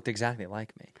was young looked exactly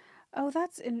like me. Oh,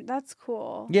 that's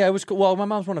cool. Yeah, it was cool. Well, my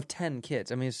mom's one of 10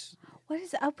 kids. I mean, What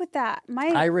is up with that?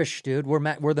 Irish, dude.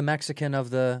 We're the Mexican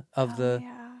of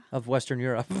Western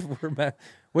Europe.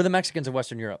 We're the Mexicans of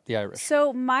Western Europe, the Irish.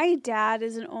 So my dad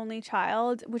is an only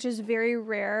child, which is very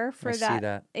rare for that. I see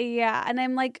that. Yeah, and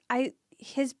I'm like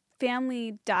his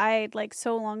family died like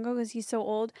so long ago because he's so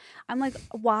old. I'm like,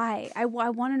 why? I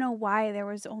want to know why there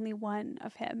was only one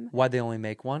of him. Why'd they only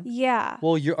make one? Yeah.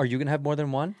 Well, are you gonna have more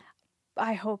than one?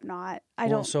 I hope not. I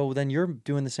Well, don't. so then you're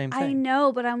doing the same thing. I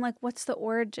know, but I'm like, what's the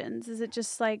origins? Is it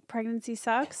just like pregnancy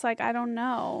sucks? Like, I don't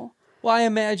know. Well, I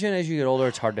imagine as you get older,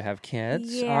 it's hard to have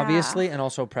kids, Yeah. obviously, and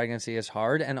also pregnancy is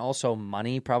hard, and also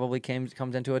money probably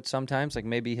comes into it sometimes. Like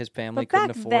maybe his family But couldn't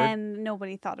back afford then,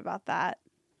 nobody thought about that.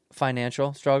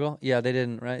 financial struggle. Yeah, they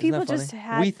didn't. Right? People Isn't that just funny?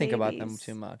 had We think about them babies.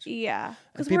 too much. Yeah,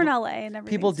 because And we're in people- LA and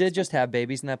everything. People did just have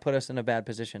babies, and that put us in a bad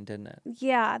position, didn't it?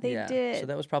 Yeah, they Yeah. did. So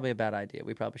that was probably a bad idea.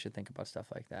 We probably should think about stuff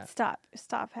like that.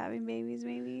 Stop having babies,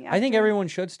 maybe. I think after- everyone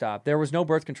should stop. There was no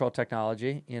birth control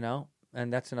technology,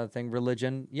 and that's another thing.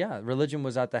 Religion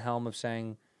was at the helm of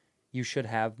saying you should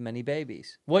have many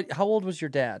babies. How old was your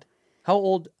dad? How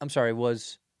old,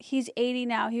 was... He's 80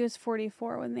 now. He was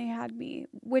 44 when they had me,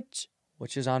 which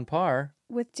is on par.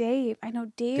 with Dave. I know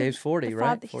Dave. Dave's 40, the right?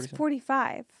 father- He's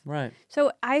 45. Right.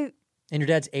 So And your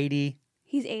dad's 80.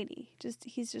 he's 80.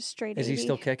 He's just straight 80. Is he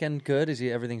still kicking? Good?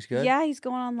 Everything's good? Yeah, he's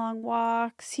going on long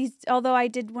walks. Although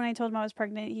when I told him I was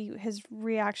pregnant, his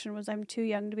reaction was, "I'm too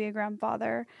young to be a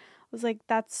grandfather." I was like,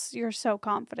 you're so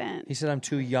confident. He said, I'm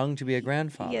too young to be a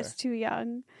grandfather. Yes, too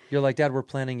young. You're like, Dad, we're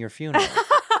planning your funeral.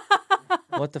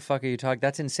 What the fuck are you talking?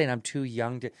 That's insane. I'm too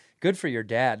young to... Good for your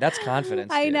dad. That's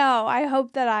confidence. I dude. know. I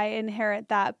hope that I inherit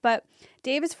that. But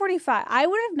Dave is 45. I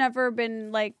would have never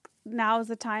been like, now's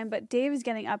the time, but Dave is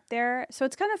getting up there. So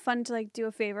it's kind of fun to like do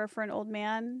a favor for an old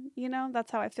man.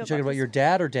 That's how I feel. You're talking about your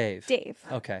dad or Dave? Dave.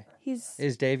 Okay.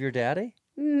 Is Dave your daddy?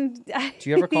 Do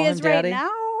you ever call him daddy? Right now?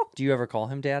 Do you ever call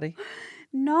him daddy?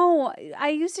 No. I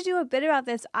used to do a bit about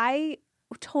this. I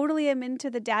totally am into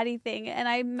the daddy thing, and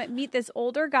I meet this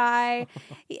older guy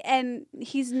and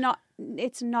it's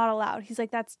not allowed. He's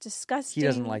like, that's disgusting. He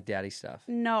doesn't like daddy stuff.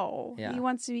 No. Yeah. He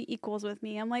wants to be equals with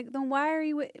me. I'm like, then why are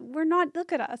you... We're not...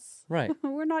 Look at us. Right.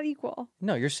 We're not equal.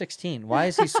 No, you're 16. Why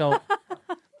is he so...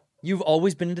 You've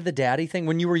always been into the daddy thing?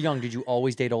 When you were young, did you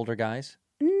always date older guys?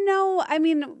 I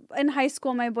mean, in high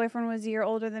school, my boyfriend was a year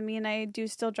older than me, and I do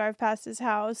still drive past his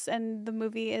house, and the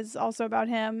movie is also about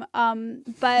him.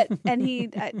 But and he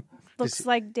looks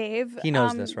like Dave. He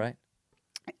knows this, right?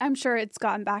 I'm sure it's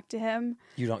gotten back to him.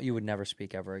 You would never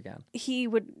speak ever again.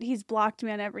 He's blocked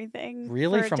me on everything.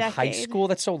 Really? for a From high decade. school?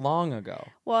 That's so long ago.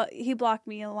 Well, he blocked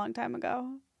me a long time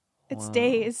ago. It's Wow.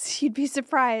 days. You'd be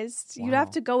surprised. You'd Wow.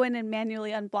 have to go in and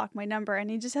manually unblock my number, and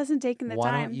he just hasn't taken the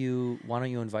Why time. don't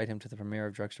you invite him to the premiere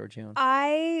of Drugstore June?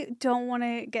 I don't want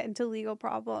to get into legal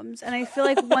problems, and I feel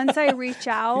like once I reach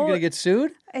out, You're gonna get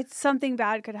sued? it's something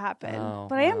bad could happen. Oh,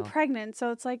 but I am wow. pregnant,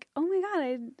 so it's like, oh my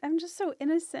god, I'm just so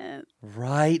innocent.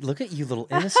 Right. Look at you, little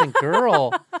innocent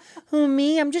girl. Who,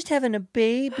 me? I'm just having a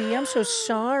baby. I'm so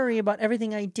sorry about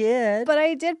everything I did. But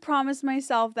I did promise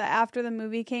myself that after the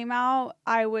movie came out,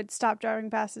 I would stop driving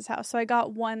past his house. So I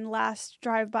got one last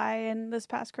drive by in this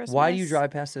past Christmas. Why do you drive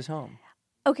past his home?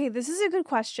 Okay, this is a good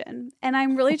question. And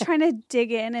I'm really trying to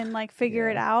dig in and like figure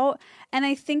it out. And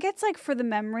I think it's like for the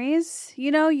memories.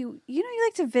 You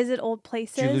like to visit old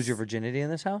places. Did you lose your virginity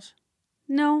in this house?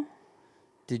 No.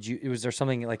 Was there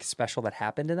something like special that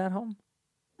happened in that home?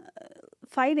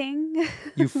 Fighting.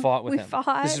 You fought with We him.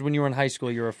 fought. This is when you were in high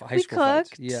school. You were high We school fights.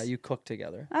 cooked. Yeah, you cooked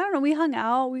together. I don't know. We hung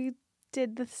out. We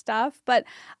did the stuff. But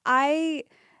I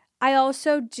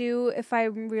also do, if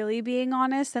I'm really being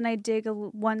honest, and I dig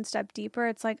one step deeper.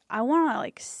 It's like I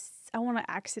want to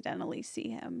accidentally see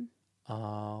him.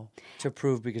 Oh, to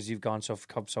prove because you've come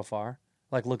so far.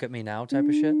 Like, look at me now, type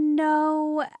of shit.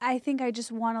 No, I think I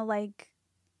just want to like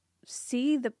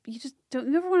see don't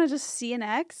you ever want to just see an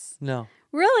ex? No,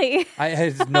 Really? I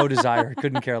had no desire.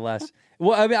 Couldn't care less.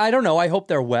 Well, I mean, I don't know. I hope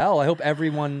they're well. I hope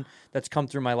everyone that's come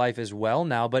through my life is well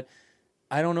now. But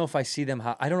I don't know if I see them.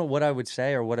 I don't know what I would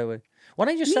say or what I would. Why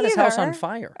don't you just set his house on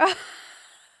fire?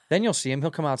 Then you'll see him.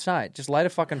 He'll come outside. Just light a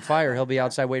fucking fire. He'll be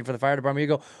outside waiting for the fire department.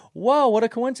 You go, whoa, what a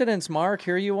coincidence, Mark.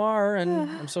 Here you are, and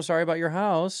I'm so sorry about your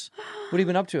house. What have you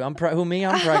been up to? I'm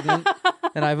pregnant,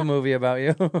 and I have a movie about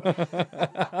you.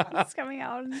 It's coming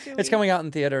out in 2 weeks. It's coming out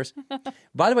in theaters.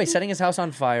 By the way, setting his house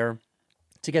on fire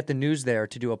to get the news there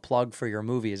to do a plug for your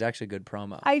movie is actually good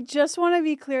promo. I just want to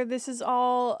be clear. This is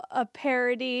all a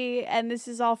parody, and this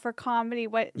is all for comedy.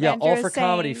 What Yeah, Andrew all is for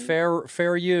comedy, saying.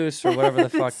 fair use, or whatever the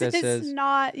fuck this is.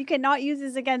 Not. You cannot use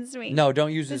this against me. No,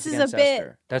 don't use this is against a bit.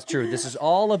 Esther. That's true. This is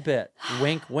all a bit.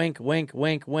 Wink, wink, wink,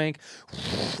 wink, wink.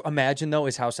 Imagine, though,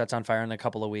 his house sets on fire in a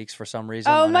couple of weeks for some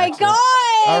reason. Oh on my accident. god!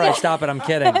 All right, stop it. I'm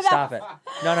kidding. Stop it.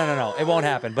 No. It won't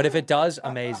happen. But if it does,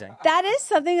 amazing. That is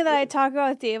something that I talk about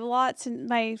with Dave a lot. Since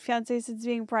my fiance, since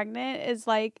being pregnant, is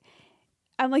like,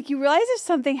 I'm like, you realize if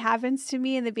something happens to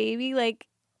me and the baby, like,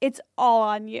 it's all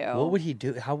on you. What would he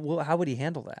do? How would he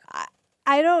handle that?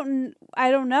 I don't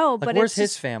know. Like, but where's it's his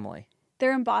just- family?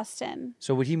 They're in Boston.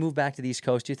 So would he move back to the East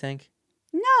Coast, do you think?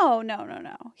 No.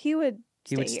 He would.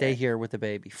 He would stay here with the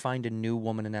baby, find a new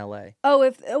woman in L.A.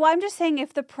 Oh, I'm just saying,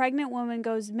 if the pregnant woman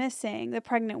goes missing, the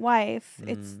pregnant wife,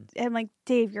 I'm like,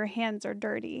 Dave, your hands are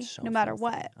dirty, So no matter filthy.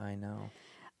 what. I know.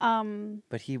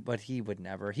 But he would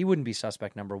never. He wouldn't be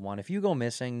suspect number one. If you go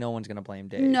missing, no one's gonna blame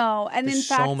Dave. No, and There's in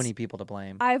fact, so many people to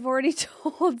blame. I've always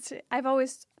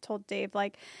told Dave,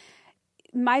 like,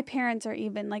 my parents are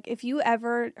even, like, if you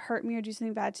ever hurt me or do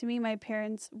something bad to me, my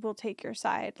parents will take your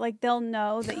side. Like, they'll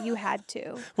know that you had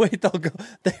to. Wait, they'll go.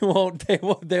 They won't.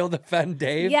 They'll defend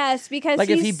Dave. Yes, because like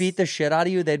if he beat the shit out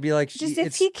of you, they'd be like, just if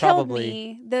it's he killed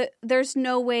probably... me, there's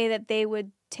no way that they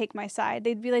would take my side.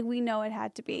 They'd be like, we know it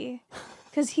had to be,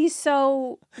 because he's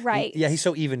so right. Yeah, he's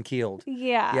so even keeled.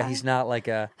 Yeah. Yeah, he's not like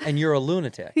a. And you're a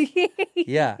lunatic.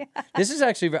 Yeah. This is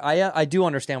actually. I do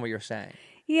understand what you're saying.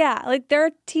 Yeah, like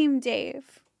they're Team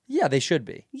Dave. Yeah, they should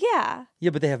be. Yeah.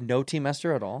 Yeah, but they have no Team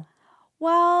Esther at all.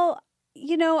 Well,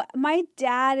 my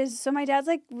dad's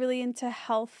like really into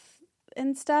health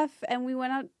and stuff, and we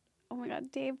went out. Oh my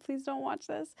God, Dave, please don't watch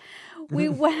this. We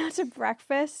went out to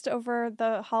breakfast over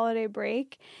the holiday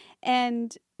break,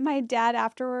 and my dad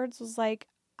afterwards was like,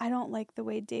 I don't like the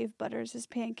way Dave butters his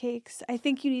pancakes. I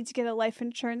think you need to get a life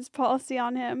insurance policy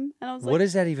on him. And I was like, what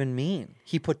does that even mean?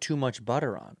 He put too much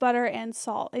butter on. Butter and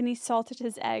salt. And he salted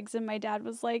his eggs. And my dad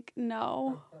was like,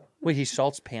 no. Wait, he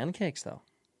salts pancakes, though?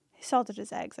 He salted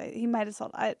his eggs. He might have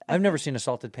salted. I've never seen a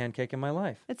salted pancake in my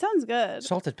life. It sounds good.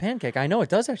 Salted pancake. I know, it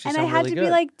does actually and sound I had really to good. be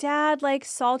like, Dad, like,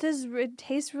 salt it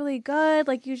tastes really good.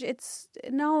 Like, it's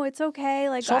okay.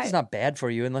 Like, Salt is not bad for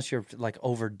you unless you're like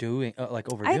overdoing I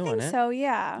think it. so,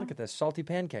 yeah. Look at this, salty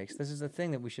pancakes. This is the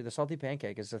thing that the salty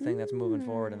pancake is the thing that's moving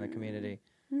forward in the community.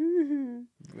 Mm-hmm.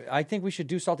 I think we should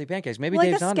do salty pancakes. Maybe Well,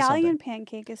 Dave's like a onto scallion something.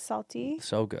 pancake is salty.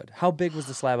 So good. How big was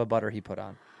the slab of butter he put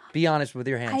on? Be honest with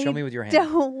your hand. Show me with your hand.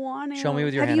 Don't want to. Show me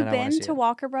with your Have hand. you and I wanna been see to it.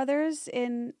 Walker Brothers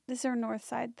these are North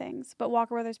Side things, but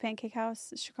Walker Brothers Pancake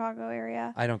House, Chicago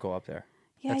area? I don't go up there.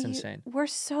 Yeah, That's insane. We're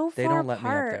so far They don't let me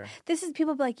up apart. there. This is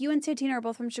people be like, you and Santina are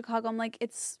both from Chicago. I'm like,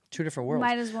 it's Two different worlds.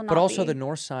 might as well not But also be. the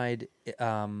North Side,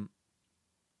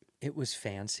 it was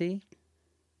fancy.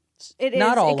 It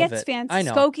Not is. all It of gets it. fancy. I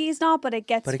know. Skokie not, but it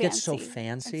gets But it fancy. gets so And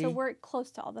fancy. so we're close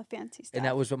to all the fancy stuff. And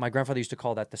that was what my grandfather used to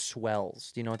call that the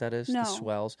swells. Do you know what that is? No. The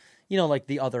swells. You know, like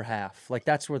the other half. Like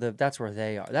that's where they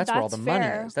are. That's where all That's the fair.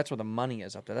 money is. That's where the money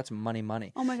is up there. That's money.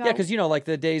 Oh my God. Yeah, because you know, like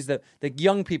the days that the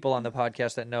young people on the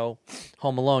podcast that know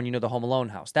Home Alone, you know, the Home Alone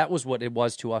house. That was what it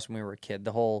was to us when we were a kid.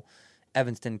 The whole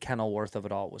Evanston, Kenilworth of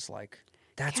it all was like.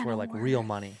 That's where like real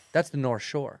money. That's the North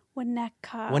Shore.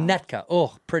 Winnetka.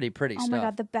 Oh, pretty Oh stuff. my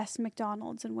God, the best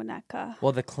McDonald's in Winnetka.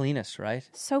 Well, the cleanest, right?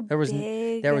 So There was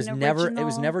big. there was and never it was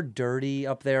original. never dirty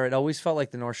up there. It always felt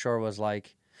like the North Shore was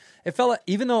like it felt like,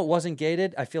 even though it wasn't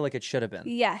gated, I feel like it should have been.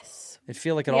 Yes. It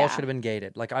feel like it all should have been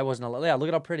gated. Like I wasn't allowed. Yeah, look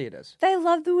at how pretty it is. I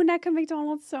love the Winnetka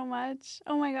McDonald's so much.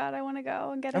 Oh my God, I want to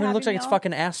go and get. I mean, it looks like it's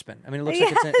fucking Aspen. I mean, it looks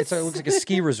like it looks like a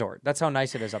ski resort. That's how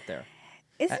nice it is up there.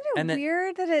 Isn't it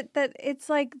weird that it's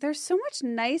like there's so much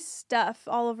nice stuff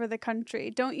all over the country?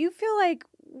 Don't you feel like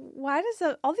where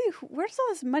does all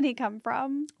this money come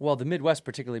from? Well, the Midwest,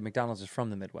 particularly McDonald's, is from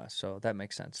the Midwest, so that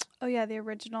makes sense. Oh yeah, the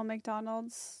original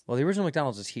McDonald's. Well, the original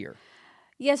McDonald's is here.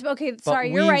 Yes, but okay, But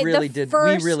sorry, you're right. We really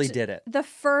First, did it. The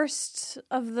first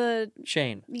of the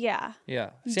Shane. Yeah.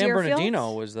 Yeah. San Deerfield?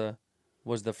 Bernardino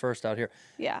was the first out here.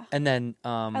 Yeah. And then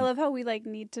I love how we like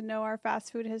need to know our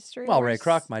fast food history. well, Ray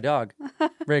Kroc, my dog.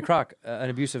 Ray Kroc, an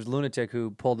abusive lunatic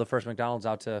who pulled the first McDonald's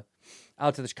out to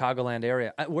the Chicagoland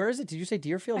area. Where is it? Did you say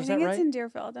Deerfield? I Is think that it's right? in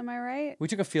Deerfield. Am I right? We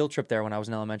took a field trip there when I was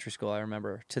in elementary school, I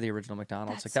remember, to the original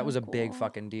McDonald's. That's That so was a big cool.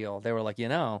 fucking deal. They were like,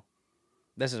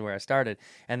 this is where I started.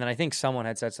 And then I think someone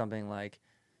had said something like,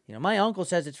 my uncle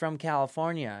says it's from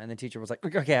California. And the teacher was like,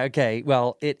 okay,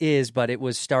 well, it is, but it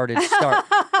was start.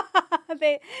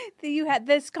 You had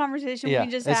this conversation Yeah,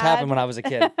 we just this had. happened when I was a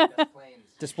kid.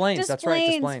 Des Plaines, that's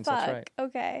right, Des Plaines, fuck. that's right.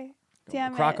 Okay.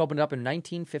 Damn Kroc it. opened up in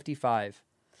 1955.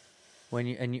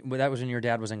 That was when your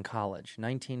dad was in college.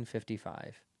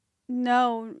 1955.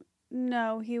 No,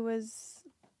 he was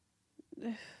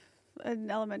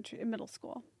in middle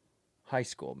school. High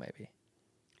school, maybe.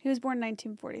 He was born in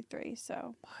 1943,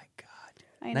 so. My God.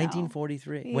 I know.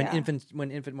 1943, Yeah.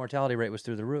 when infant mortality rate was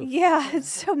through the roof. Yeah,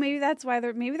 so maybe that's why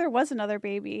there was another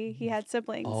baby. He had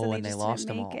siblings, Oh, and they just lost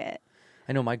didn't them make all. it.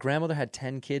 I know my grandmother had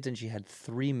 10 kids and she had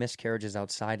 3 miscarriages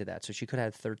outside of that, so she could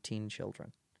have had 13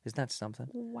 children. Isn't that something?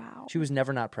 Wow. She was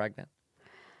never not pregnant.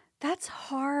 That's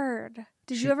hard.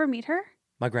 Did you ever meet her?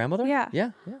 My grandmother? Yeah.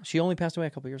 Yeah. She only passed away a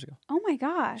couple years ago. Oh my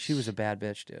gosh. She was a bad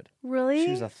bitch, dude. Really?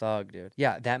 She was a thug, dude.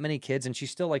 Yeah, that many kids, and she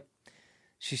still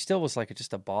was like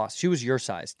just a boss. She was your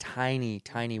size, tiny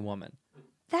woman.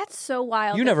 That's so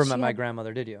wild. You that never she met my had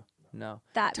grandmother, did you? No.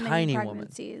 That tiny many woman.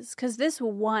 pregnancies. Because this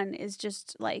one is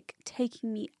just like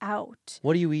taking me out.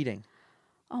 What are you eating?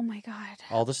 Oh my God.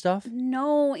 All the stuff?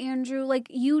 No, Andrew. Like,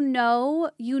 you know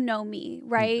me,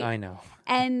 right? I know.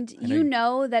 And I know you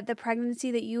know that the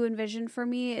pregnancy that you envisioned for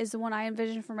me is the one I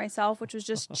envisioned for myself, which was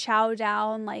just chow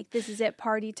down, like, this is it,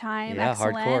 party time, Yeah,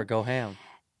 excellent. hardcore, go ham.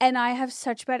 And I have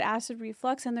such bad acid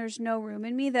reflux, and there's no room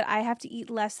in me that I have to eat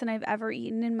less than I've ever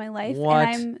eaten in my life. What?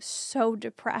 And I'm so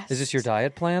depressed. Is this your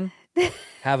diet plan?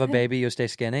 Have a baby, you stay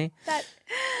skinny?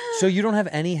 So you don't have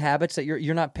any habits that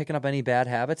you're not picking up any bad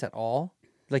habits at all?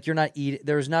 Like you're not eating,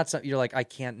 there's not something, you're like, I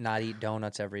can't not eat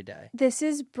donuts every day. This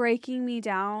is breaking me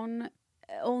down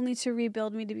only to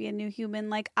rebuild me to be a new human.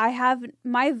 Like, I have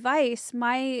my vice,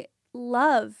 my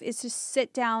love is to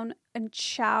sit down and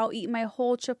eat my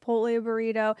whole Chipotle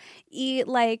burrito, eat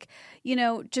like,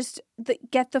 just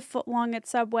get the foot long at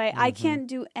Subway. Mm-hmm. I can't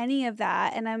do any of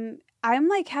that. And I'm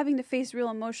like having to face real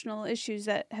emotional issues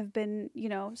that have been,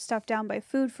 stuffed down by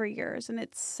food for years, and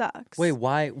it sucks. Wait,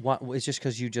 why? It's just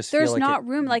because you just There's feel like not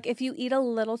room. Like, if you eat a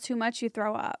little too much, you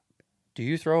throw up. Do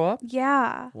you throw up?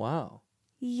 Yeah. Wow.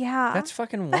 Yeah. That's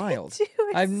fucking wild. I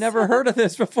do. I've never heard of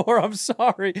this before. I'm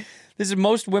sorry. This is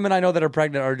most women I know that are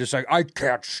pregnant are just like, I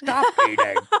can't stop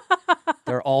eating.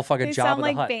 They're all fucking They Job sound of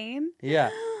like the Hut. Bane. Yeah.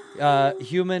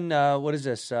 Human, what is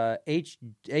this?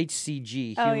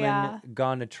 HCG, Oh, human yeah.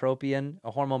 gonatropion, a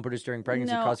hormone produced during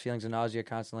pregnancy, No. causes feelings of nausea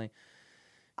constantly.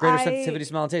 Greater I- sensitivity to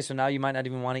smell and taste, so now you might not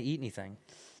even want to eat anything.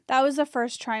 That was the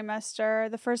first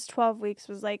trimester. The first 12 weeks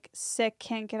was like sick,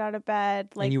 can't get out of bed.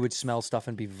 Like, And you would smell stuff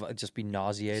and just be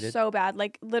nauseated. so bad.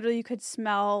 Like, literally you could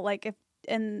smell, like, if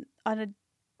on a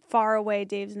far away,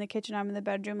 Dave's in the kitchen, I'm in the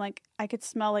bedroom, like, I could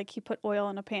smell like he put oil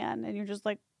in a pan, and you're just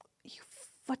like,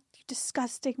 you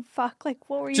disgusting fuck. Like,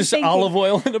 what were you Just thinking? olive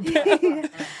oil in a pan.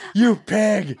 You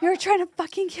pig. You're trying to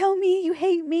fucking kill me. You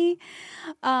hate me.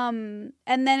 And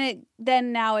then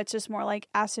now it's just more like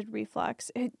acid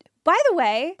reflux. By the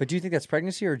way, But do you think that's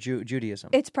pregnancy or Judaism?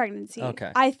 it's pregnancy.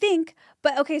 Okay. I think,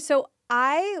 but okay, so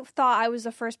I thought I was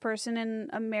the first person in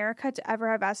America to ever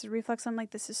have acid reflux. I'm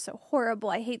like, this is so horrible.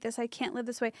 I hate this. I can't live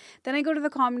this way. Then I go to the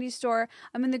Comedy Store.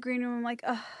 I'm in the green room. I'm like,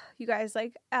 ugh, you guys,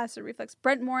 like, acid reflux.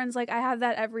 Brent Morin's like, I have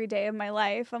that every day of my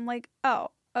life. I'm like,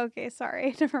 oh, okay,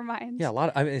 sorry. Never mind. Yeah,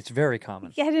 it's very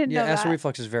common. Yeah, I didn't know acid that.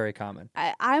 reflux is very common.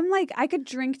 I'm like, I could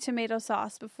drink tomato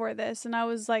sauce before this, and I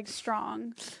was like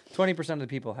strong. 20% of the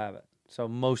people have it. So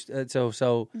most, I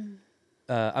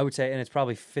would say, and it's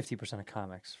probably 50% of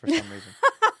comics for some reason.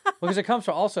 Because it comes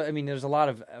from also, I mean, there's a lot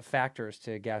of factors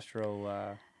to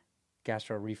gastro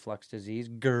reflux disease.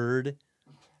 GERD.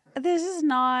 This is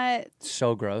not.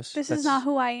 So gross. This is not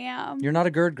who I am. You're not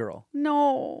a GERD girl.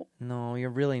 No. No, you're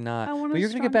really not. I want but a you're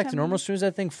gonna get strong back to normal tummy. as soon as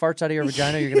that thing farts out of your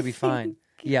vagina. You're gonna be fine.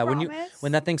 Yeah, promise?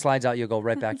 when that thing slides out, you'll go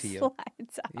right back to you.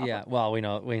 Slides out. Yeah. Well, we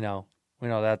know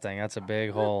that thing. That's a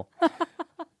big hole.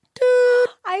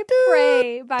 I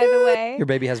pray, by the way. Your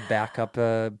baby has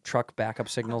truck backup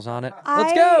signals on it. I,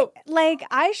 Let's go. Like,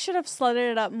 I should have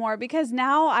slutted it up more because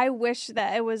now I wish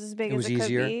that it was as big It was as it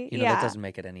easier. could be. You know, that doesn't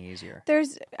make it any easier.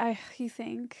 You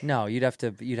think? No, you'd have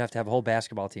to have a whole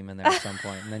basketball team in there at some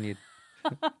point, and then you'd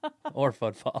or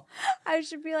football. I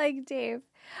should be like, Dave,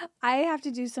 I have to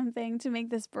do something to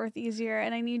make this birth easier,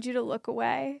 and I need you to look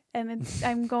away. And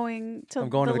I'm going to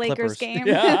the Lakers Clippers. game.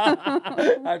 Yeah.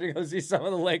 I have to go see some of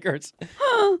the Lakers.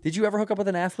 Did you ever hook up with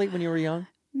an athlete when you were young?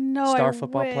 No, Star I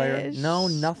football player? wish. No,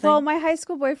 nothing? Well, my high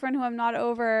school boyfriend, who I'm not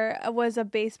over, was a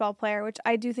baseball player, which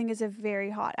I do think is a very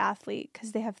hot athlete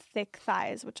because they have thick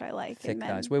thighs, which I like. Thick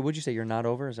thighs. Wait, what'd you say? You're not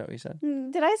over? Is that what you said?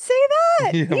 Did I say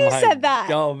that? Yeah, You said that.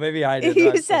 Oh, maybe I did. You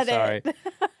I'm said so sorry. it.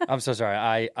 I'm so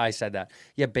sorry. I said that.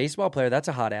 Yeah, baseball player. That's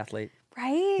a hot athlete.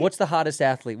 Right? What's the hottest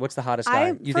athlete? What's the hottest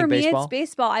guy? You for think me, baseball? it's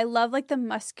baseball. I love like the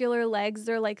muscular legs.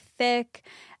 They're like thick.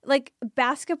 Like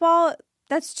basketball,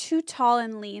 that's too tall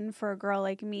and lean for a girl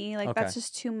like me. Like that's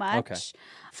just too much. Okay.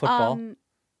 Football?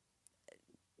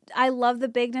 I love the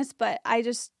bigness, but I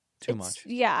just Too much.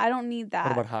 Yeah, I don't need that.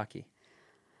 What about hockey?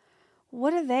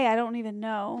 What are they? I don't even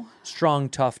know. Strong,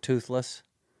 tough, toothless.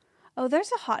 Oh,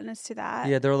 there's a hotness to that.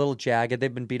 Yeah, they're a little jagged.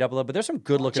 They've been beat up a little, but there's some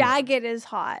good looking. Jagged is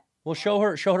hot. Well, show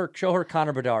her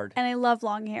Connor Bedard. And I love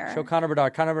long hair. Show Connor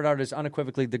Bedard. Connor Bedard is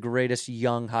unequivocally the greatest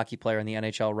young hockey player in the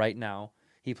NHL right now.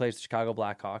 He plays the Chicago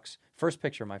Blackhawks. First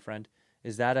picture, my friend.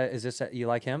 Is this you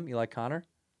like him? You like Connor?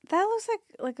 That looks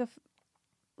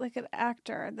like an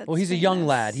actor. That's Well, he's a young famous.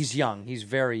 lad. He's young. He's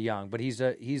very young, but he's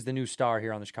the new star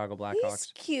here on the Chicago Blackhawks.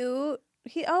 He's cute.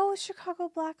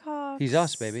 Chicago Blackhawks. He's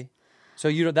us, baby. So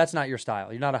that's not your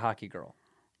style. You're not a hockey girl.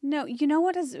 No, you know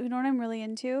what I'm really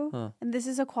into? Huh. And this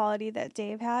is a quality that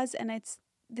Dave has, and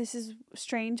this is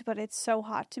strange, but it's so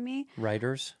hot to me.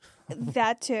 Writers.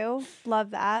 That too. Love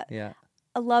that. Yeah.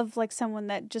 I love like someone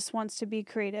that just wants to be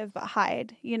creative but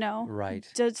hide, Right.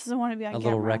 Just doesn't want to be on A camera.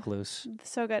 little recluse.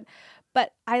 So good.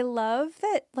 But I love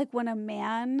that like when a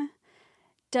man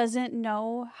doesn't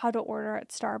know how to order at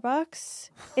Starbucks,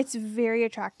 it's very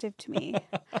attractive to me.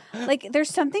 Like there's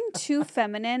something too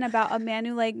feminine about a man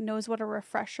who like knows what a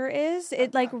refresher is.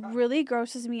 It like really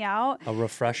grosses me out. A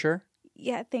refresher?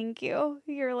 Yeah, thank you.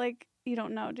 You're like, you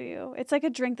don't know, do you? It's like a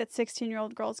drink that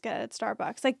 16-year-old girls get at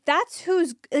Starbucks. Like that's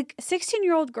who's like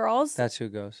 16-year-old girls. That's who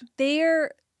goes.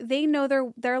 They know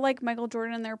they're like Michael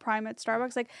Jordan in their prime at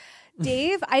Starbucks. Like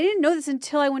Dave, I didn't know this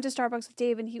until I went to Starbucks with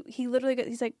Dave, and he literally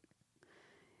he's like,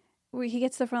 he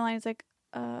gets to the front line.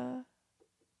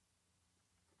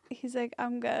 He's like,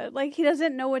 I'm good. Like he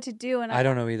doesn't know what to do, and I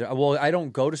don't know either. Well, I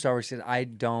don't go to Starbucks because I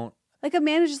don't. Like a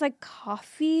man who's just like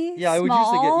coffee. Yeah, I would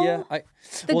small. usually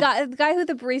get. The guy who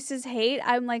the baristas hate.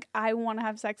 I'm like, I want to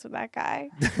have sex with that guy.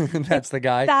 That's the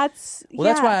guy. That's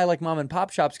why I like mom and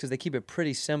pop shops because they keep it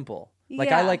pretty simple. Like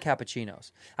I Yeah. like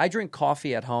cappuccinos. I drink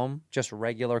coffee at home, just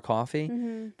regular coffee.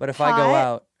 Mm-hmm. But if I go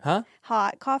out,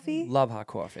 hot coffee. love hot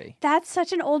coffee. That's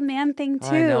such an old man thing too.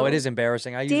 I know it is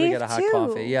embarrassing. I usually Dave, get a hot too.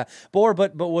 coffee. Yeah,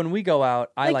 but when we go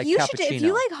out, I like you cappuccino. should, if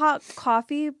you like hot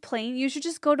coffee plain, you should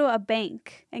just go to a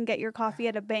bank and get your coffee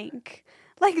at a bank.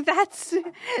 Like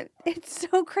it's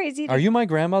so crazy. Are you my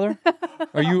grandmother?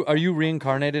 Are you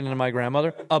reincarnated into my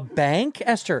grandmother? A bank,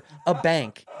 Esther? A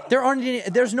bank?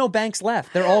 There's no banks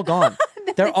left. They're all gone.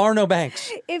 There are no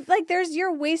banks. If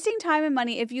you're wasting time and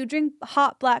money if you drink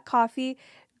hot black coffee,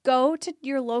 Go to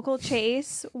your local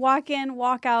Chase, walk in,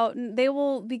 walk out, and they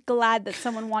will be glad that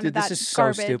someone wanted Dude, that this is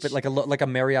garbage. so stupid. Like a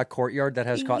Marriott Courtyard that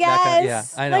has Yes. that kind of, yeah,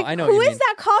 I know. Like, I know who what you is mean.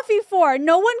 that coffee for?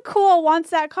 No one cool wants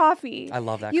that coffee. I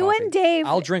love that You coffee. and Dave.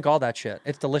 I'll drink all that shit.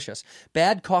 It's delicious.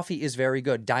 Bad coffee is very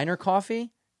good. Diner coffee,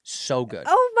 so good.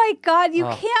 Oh my God, you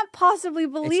can't possibly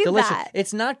It's believe delicious. that.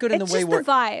 It's not good in It's the way just we're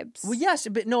the vibes. Well, yes,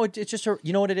 but no, it's just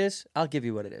you know what it is? I'll give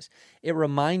you what it is. It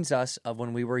reminds us of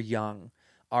when we were young.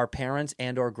 Our parents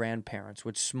and or grandparents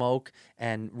would smoke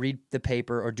and read the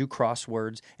paper or do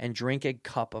crosswords and drink a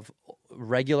cup of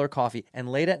regular coffee. And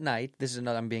late at night, this is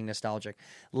another, I'm being nostalgic.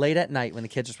 Late at night when the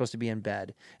kids are supposed to be in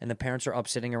bed and the parents are up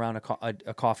sitting around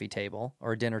a coffee table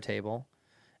or a dinner table,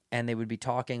 and they would be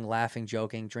talking, laughing,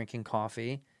 joking, drinking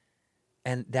coffee,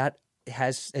 and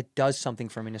it does something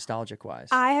for me nostalgic wise.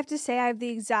 I have to say, I have the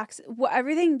exact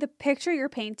everything. The picture you're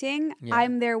painting, Yeah.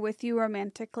 I'm there with you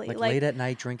romantically. Like late at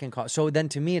night drinking coffee. So then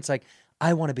to me, it's like,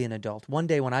 I want to be an adult. One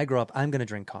day when I grow up, I'm going to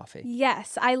drink coffee.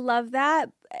 Yes, I love that.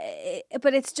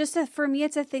 But it's just for me,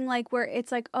 it's a thing like where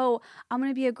it's like, oh, I'm going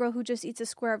to be a girl who just eats a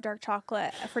square of dark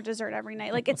chocolate for dessert every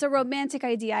night. Like, it's a romantic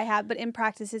idea I have, but in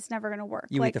practice, it's never going to work.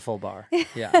 You like, eat the full bar.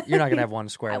 Yeah. You're not going to have one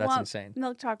square. I That's want insane.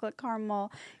 milk chocolate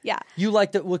caramel. Yeah. You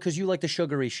like because you like the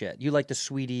sugary shit. You like the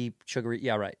sweetie, sugary.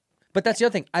 Yeah, right. But that's the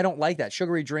other thing. I don't like that.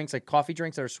 Sugary drinks, like coffee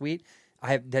drinks that are sweet,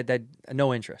 I have that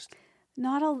no interest.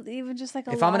 Not even just like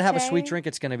a If I'm going to have a latte. sweet drink,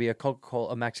 it's going to be a Coca-Cola,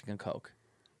 a Mexican Coke.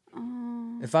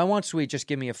 If I want sweet, just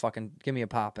give me a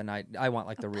pop, and I want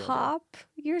like the real deal. Pop?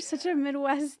 You're such a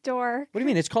Midwest dork. What do you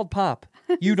mean? It's called pop.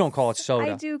 You don't call it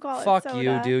soda. I do call it Fuck soda.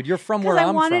 you, dude. You're from where I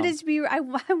I'm wanted from. it to be. I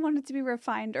wanted it to be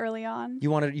refined early on.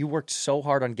 You worked so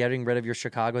hard on getting rid of your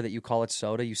Chicago that you call it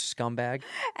soda, you scumbag.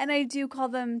 And I do call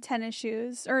them tennis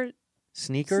shoes or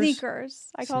Sneakers? Sneakers.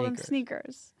 I call them Sneakers.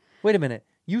 sneakers. Wait a minute.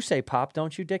 You say pop,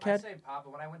 don't you, I dickhead? say pop,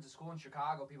 but when I went to school in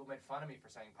Chicago, people made fun of me for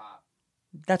saying pop.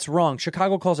 That's wrong.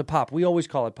 Chicago calls it pop. We always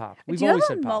call it pop. We've do you always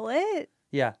have a said pop. mullet?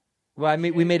 Yeah. Well,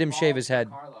 we made him shave his head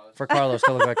for Carlos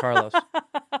to look like Carlos.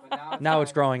 Now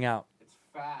it's growing out. It's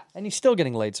fat. And he's still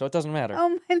getting laid, so it doesn't matter.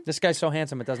 Oh my! This guy's so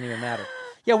handsome, it doesn't even matter.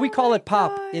 Yeah, we call it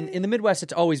pop. In the Midwest,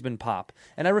 it's always been pop.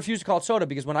 And I refuse to call it soda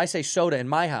because when I say soda in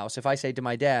my house, if I say to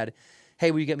my dad,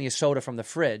 hey, will you get me a soda from the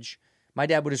fridge? My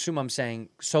dad would assume I'm saying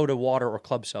soda water or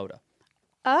club soda.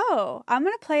 Oh, I'm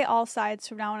gonna play all sides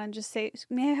from now on and just say,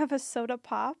 "May I have a soda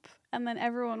pop?" And then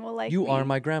everyone will like. You me. are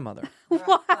my grandmother.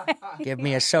 Why? Give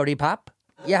me a sody pop.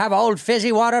 You have old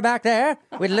fizzy water back there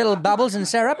with little bubbles and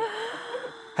syrup.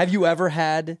 Have you ever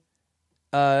had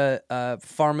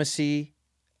pharmacy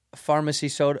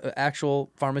soda,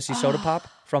 actual pharmacy soda pop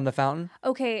from the fountain?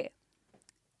 Okay,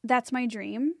 that's my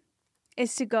dream.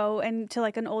 Is to go and to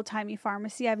like an old timey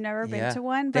pharmacy. I've never been to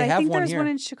one, but They I have think one there's here. one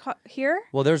in Chicago. Here?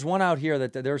 Well, there's one out here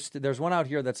there's one out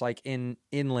here that's like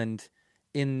inland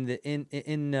in the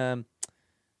in the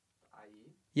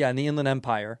Inland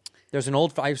Empire. There's an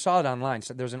old I saw it online.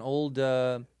 So there's an old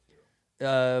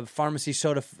pharmacy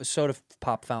soda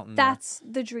pop fountain. That's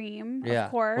the dream, there. Yeah,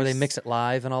 of course. where they mix it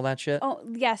live and all that shit. Oh,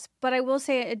 yes. But I will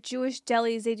say at Jewish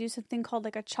delis, they do something called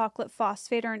like a chocolate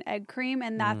phosphate or an egg cream.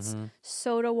 And that's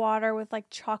soda water with like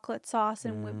chocolate sauce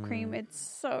and whipped cream. It's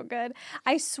so good.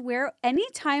 I swear,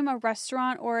 anytime a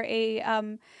restaurant or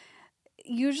a,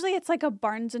 usually it's like a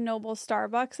Barnes & Noble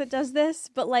Starbucks that does this.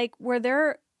 But like where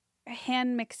they're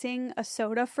hand mixing a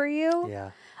soda for you.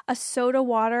 Yeah. A soda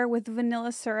water with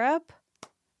vanilla syrup.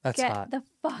 That's Get hot. the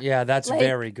fuck. Yeah, that's like,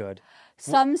 very good.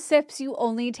 Some sips you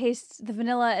only taste the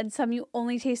vanilla, and some you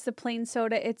only taste the plain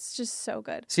soda. It's just so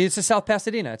good. See, it's in South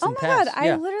Pasadena. It's Oh in my Pass. God,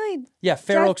 Yeah. I literally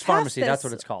Fair drive Oaks past Pharmacy. That's this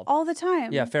what it's called. all the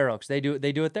time. Yeah, Fair Oaks. They do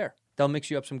it there. They'll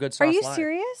mix you up some good sauce. Are you live.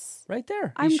 serious? Right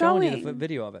there. I'm He's showing you going. the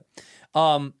video of it.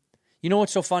 You know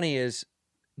what's so funny is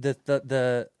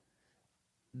the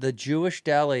Jewish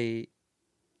deli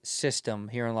system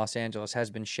here in Los Angeles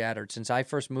has been shattered since I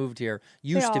first moved here.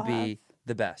 Used to all be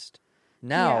the best.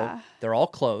 Now Yeah. they're all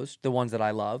closed. The ones that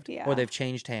I loved, Yeah. or they've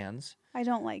changed hands. I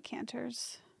don't like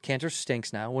Cantors. Cantor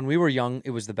stinks now. When we were young, it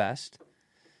was the best.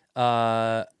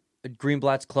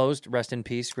 Greenblatt's closed. Rest in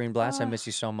peace, Greenblatt's. I miss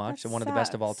you so much. that One of the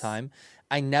best of all sucks. time.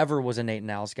 I never was a Nate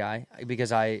and Al's guy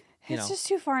because It's just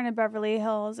too far into Beverly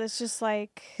Hills. It's just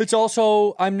like It's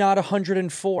also, I'm not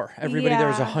 104. Everybody there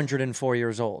is Yeah. 104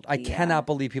 years old. I Yeah. cannot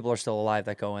believe people are still alive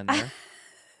that go in there.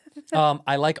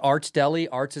 I like Arts Deli.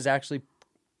 Arts is actually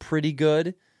pretty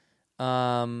good.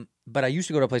 But I used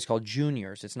to go to a place called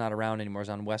Junior's. It's not around anymore. It's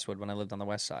on Westwood when I lived on the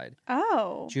west side.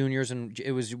 oh, Junior's, and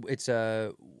it's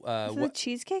a is it a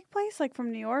cheesecake place like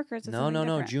from New York or is it something no.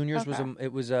 different? Junior's Okay.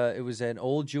 it was an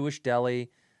old Jewish deli.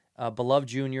 Beloved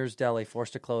Junior's Deli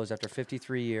forced to close after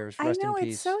 53 years. Rest I know, in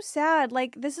peace. it's so sad.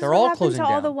 Like, this is They're what all happened closing to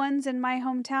all the down. ones in my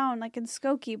hometown, like in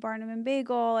Skokie, Barnum and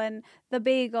Bagel and the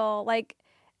Bagel. Like,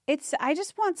 I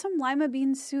just want some lima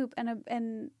bean soup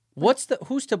and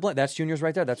Who's to blame? That's Junior's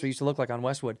right there. That's what it used to look like on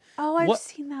Westwood. oh, I've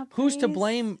seen that place. Who's to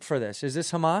blame for this? Is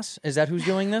this Hamas? Is that who's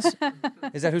doing this?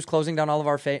 Is that who's closing down all of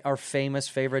our famous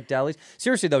favorite delis?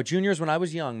 Seriously though, Junior's when I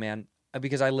was young, man,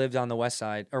 because I lived on the west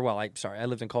side, I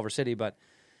lived in Culver City, but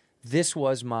this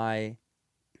was like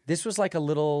a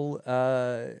little,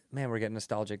 man, we're getting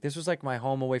nostalgic. This was like my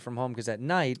home away from home because at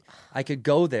night I could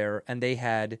go there and they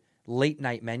had late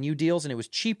night menu deals and it was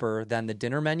cheaper than the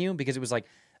dinner menu because it was like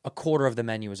a quarter of the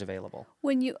menu was available.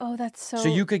 That's so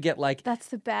you could get like, that's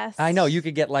the best. I know, you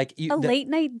could get like a late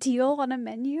night deal on a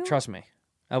menu. Trust me,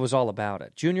 I was all about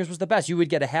it. Junior's was the best. You would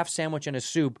get a half sandwich and a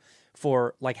soup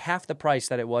for like half the price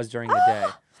that it was during the day.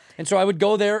 And so I would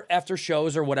go there after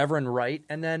shows or whatever and write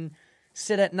and then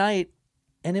sit at night.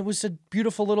 And it was a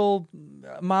beautiful little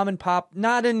mom and pop,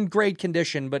 not in great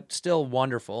condition, but still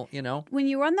wonderful, you know? When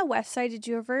you were on the west side, did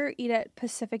you ever eat at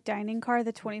Pacific Dining Car,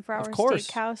 the 24-hour Of course.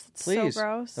 steakhouse? It's Please. so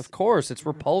gross. Of course. It's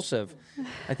repulsive.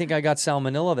 I think I got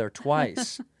salmonella there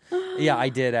twice. Yeah, I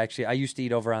did actually. I used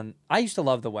to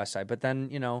love the west side, but then,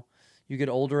 you know, you get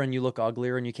older and you look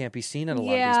uglier and you can't be seen at a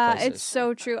lot of these places. Yeah, it's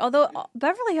so true. Although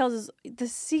Beverly Hills is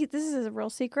this is a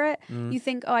real secret. You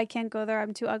think, oh, I can't go there,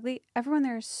 I'm too ugly. Everyone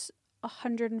there is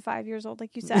 105 years old,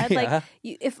 like you said. Yeah.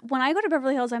 Like, when I go to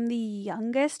Beverly Hills, I'm the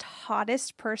youngest,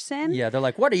 hottest person. Yeah, they're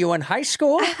like, what, are you in high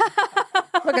school?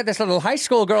 Look at this little high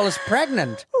school girl is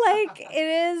pregnant. Like, it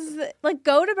is, like,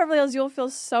 go to Beverly Hills, you'll feel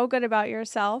so good about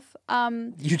yourself.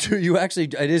 You do. You actually,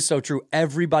 it is so true.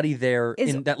 Everybody there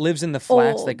that lives in the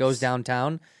flats old. that goes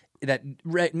downtown,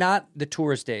 not the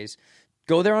tourist days,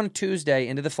 go there on a Tuesday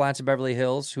into the flats of Beverly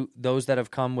Hills, those that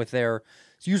have come with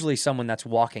it's usually someone that's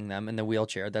walking them in the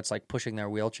wheelchair, that's like pushing their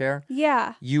wheelchair.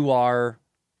 Yeah. You are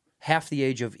half the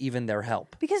age of even their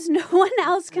help. Because no one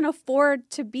else can afford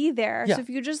to be there. Yeah. So if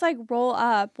you just like roll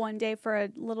up one day for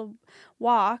a little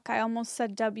walk, I almost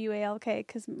said WALK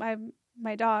because my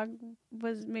dog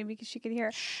was, maybe she could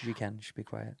hear. Shh, you can. You should be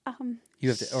quiet. You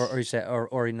have to, or you say,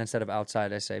 or instead of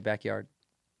outside, I say backyard.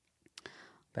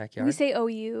 Backyard. We say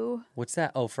OU. What's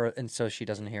that? Oh, and so she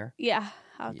doesn't hear. Yeah,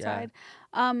 outside.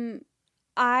 Yeah.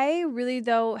 I really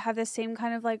though have the same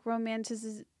kind of like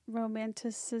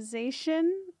romanticization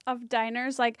of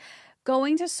diners, like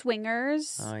going to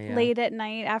swingers late at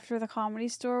night after the Comedy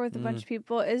Store with a bunch of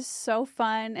people is so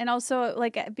fun, and also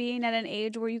like being at an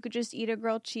age where you could just eat a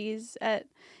grilled cheese at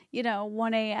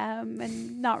 1 a.m.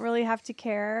 and not really have to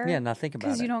care. Yeah, not think about it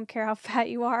because you don't care how fat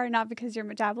you are, not because your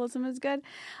metabolism is good.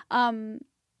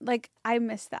 Like I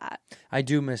miss that. I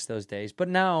do miss those days, but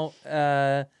now.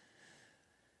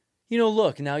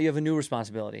 Look, now you have a new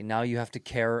responsibility. Now you have to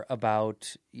care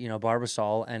about,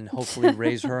 Barbasol and hopefully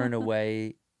raise her in a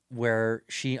way where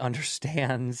she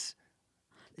understands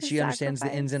the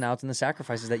ins and outs and the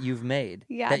sacrifices that you've made.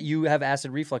 Yeah. That you have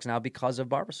acid reflux now because of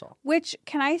Barbasol. Which,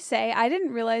 can I say, I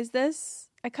didn't realize this.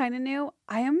 I kind of knew.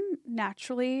 I am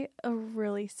naturally a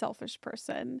really selfish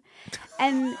person.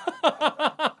 And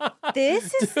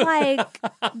this is like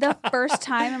the first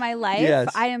time in my life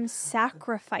I am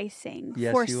sacrificing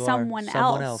for someone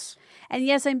else. And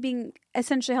yes, I'm being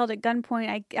essentially held at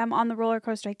gunpoint. I'm on the roller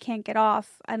coaster. I can't get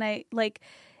off. And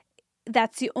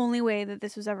that's the only way that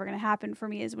this was ever going to happen for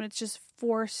me, is when it's just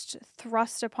thrust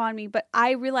upon me. But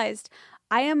I realized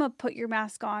I am a put your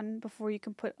mask on before you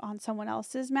can put on someone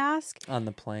else's mask. On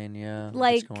the plane, yeah.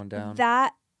 Like, it's going down.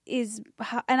 That is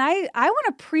how, and I want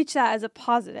to preach that as a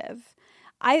positive.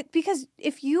 Because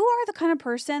if you are the kind of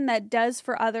person that does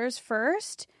for others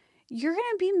first, you're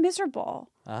going to be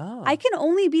miserable. Oh. I can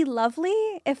only be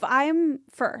lovely if I'm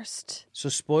first. So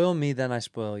spoil me, then I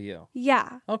spoil you.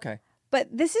 Yeah. Okay. But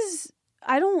this is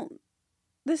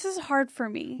hard for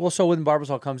me. Well, so when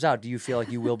Barbasol comes out, do you feel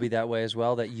like you will be that way as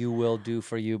well? That you will do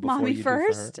for you before Mommy you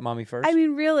first? do for her? Mommy first? I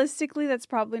mean, realistically, that's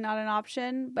probably not an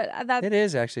option, but it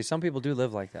is actually. Some people do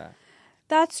live like that.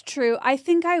 That's true. I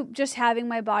think just having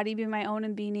my body be my own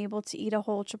and being able to eat a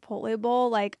whole Chipotle bowl,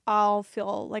 like I'll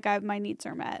feel like my needs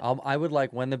are met. I would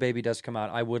like, when the baby does come out,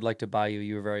 I would like to buy you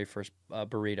your very first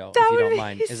burrito, if you don't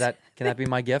mind. Can that be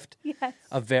my gift? Yes.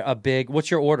 A big. What's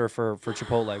your order for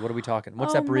Chipotle? What are we talking?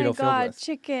 What's that burrito filled with?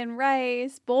 Chicken,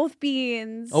 rice, both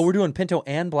beans. Oh, we're doing pinto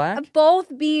and black?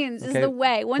 Both beans is the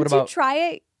way. Once you try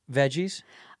it. Veggies?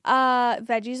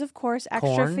 Veggies, of course. Extra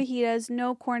Corn? fajitas.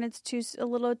 No corn. It's a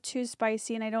little too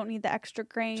spicy, and I don't need the extra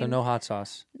grain. So no hot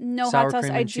sauce. No Sour hot sauce.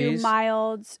 cream I and do cheese?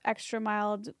 mild, extra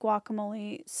mild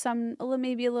guacamole.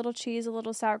 Maybe a little cheese, a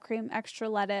little sour cream, extra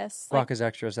lettuce. Guac is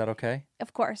extra. Is that okay?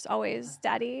 Of course, always,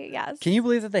 Daddy. Yes. Can you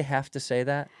believe that they have to say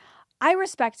that? I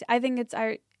respect it. I think it's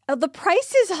the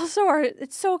prices also are.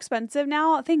 It's so expensive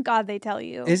now. Thank God they tell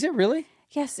you. Is it really?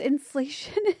 Yes,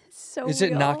 inflation is so. Is it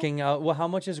real. knocking out? Well, how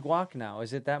much is guac now?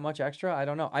 Is it that much extra? I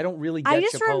don't know. I don't really get I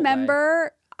just Chipotle.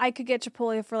 remember I could get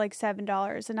Chipotle for like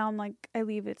 $7, and now I'm like, I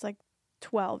leave it's like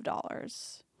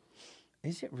 $12.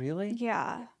 Is it really?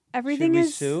 Yeah, everything Should we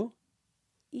is. sue?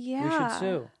 Yeah, We should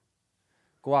sue.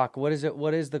 Guac. What is it?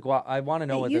 What is the guac? I want to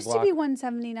know it what the used guac. to be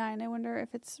 $1.79. I wonder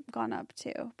if it's gone up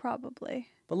too. Probably.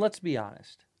 But let's be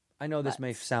honest. I know this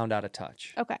may sound out of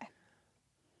touch. Okay.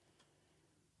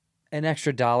 An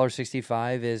extra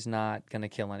 $1.65 is not going to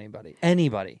kill anybody.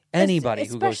 Anybody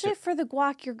who goes Especially to. for the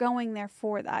guac, you're going there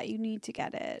for that. You need to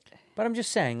get it. But I'm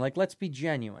just saying, like, let's be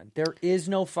genuine. There is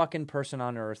no fucking person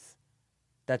on earth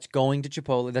that's going to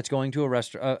Chipotle, that's going to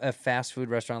a fast food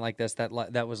restaurant like this that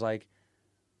was like,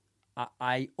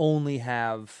 I only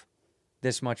have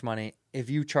this much money. If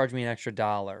you charge me an extra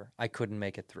 $1, I couldn't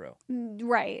make it through.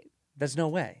 Right. There's no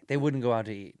way. They wouldn't go out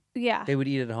to eat. Yeah. They would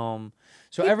eat at home.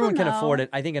 So People everyone can know. afford it.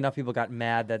 I think enough people got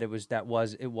mad that it was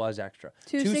extra.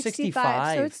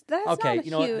 $2.65. So that's okay, not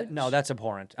you know what? huge. No, that's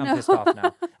abhorrent. I'm No. pissed off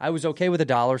now. I was okay with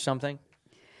 $1 something.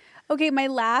 Okay, my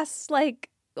last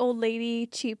old lady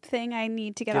cheap thing I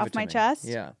need to get Give off it to my me. chest.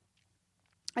 Yeah.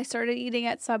 I started eating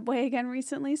at Subway again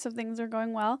recently, so things are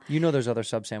going well. You know there's other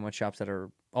sub sandwich shops that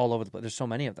are all over the place. There's so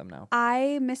many of them now.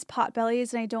 I miss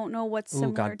Potbellies, and I don't know what's similar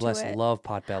Ooh, God bless. to it. Love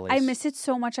Potbellies. I miss it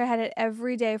so much. I had it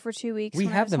every day for 2 weeks. We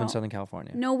when I have was them in home. Southern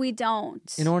California. No, we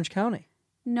don't. In Orange County.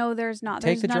 No, there's not.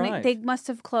 Take There's the none. drive. They must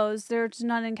have closed. There's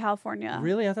none in California.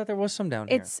 Really? I thought there was some down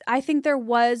here. I think there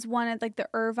was one at the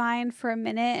Irvine for a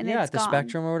minute, and yeah, it's at the gone.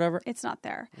 Spectrum or whatever. It's not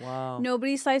there. Wow.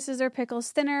 Nobody slices their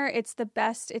pickles thinner. It's the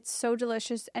best. It's so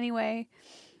delicious. Anyway,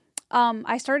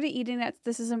 I started eating at.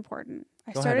 This is important.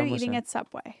 I Go ahead, started I'm eating listening. at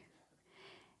Subway.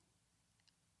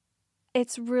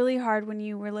 It's really hard when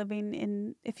you were living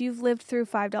in. If you've lived through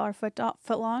 $5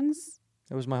 footlongs,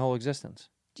 It was my whole existence.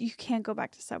 you can't go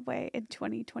back to Subway in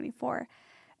 2024.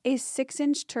 A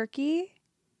 6-inch turkey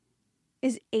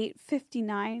is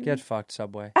 $8.59. Get fucked,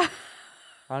 Subway.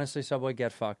 Honestly, Subway,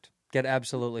 get fucked. Get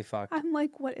absolutely fucked. I'm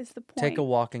like, what is the point? Take a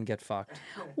walk and get fucked.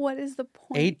 What is the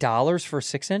point? $8 for a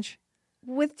 6-inch?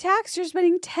 With tax, you're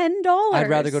spending $10. I'd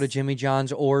rather go to Jimmy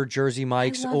John's or Jersey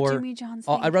Mike's love or Jimmy John's,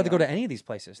 I'd thank rather you. go to any of these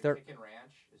places.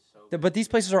 But these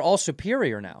places are all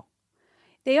superior now.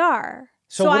 They are.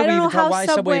 So what I are we don't know even how why is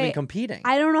Subway even competing?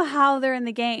 I don't know how they're in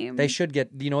the game. They should get,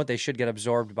 you know what, they should get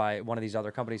absorbed by one of these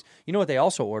other companies. You know what they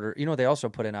also order? You know what they also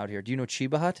put in out here? Do you know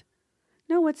Chiba Hut?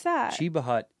 No, what's that? Chiba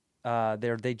Hut,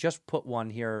 they just put one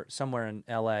here somewhere in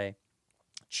L.A.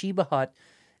 Chiba Hut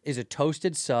is a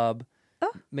toasted sub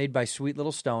made by Sweet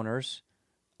Little Stoners,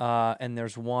 and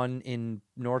there's one in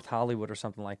North Hollywood or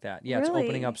something like that. Yeah, it's Really?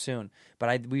 opening up soon.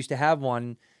 But we used to have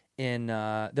one in,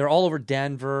 they're all over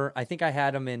Denver. I think I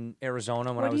had them in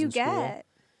Arizona when I What was do you in school. get?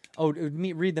 Oh,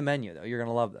 read the menu, though. You're going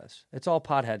to love this. It's all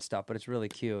pothead stuff, but it's really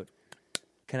cute.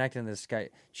 Connecting this guy.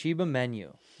 Chiba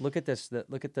menu. Look at this.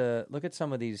 Look at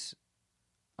some of these.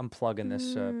 I'm plugging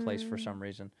this place for some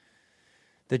reason.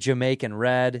 The Jamaican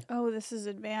Red. Oh, this is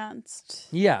advanced.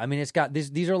 Yeah, I mean, it's got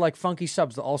these are like funky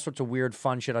subs, all sorts of weird,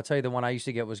 fun shit. I'll tell you, the one I used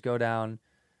to get was Go Down.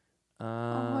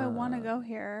 I want to go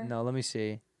here. No, let me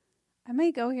see. I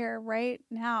might go here right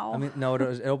now. I mean, no,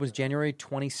 it opens January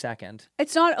 22nd.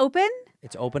 It's not open?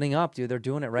 It's opening up, dude. They're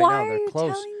doing it right Why now. are They're you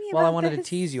close. telling me Well, I about wanted to this?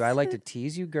 tease you. I like to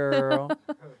tease you, girl.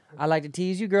 I like to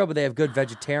tease you, girl, but they have good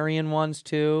vegetarian ones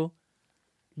too.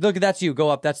 Look, that's you. Go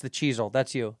up. That's the cheesel.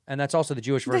 That's you. And that's also the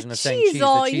Jewish version of saying cheese. The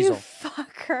Cheesel, you cheesel.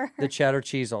 fucker. The cheddar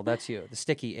cheesel. That's you. The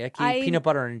sticky, icky. I- Peanut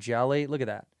butter and jelly. Look at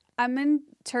that. I'm in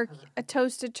a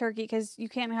toasted turkey because you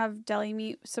can't have deli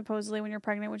meat supposedly when you're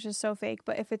pregnant, which is so fake.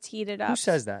 But if it's heated up, Who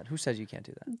says that? Who says you can't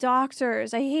do that?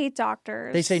 doctors? I hate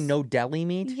doctors. They say no deli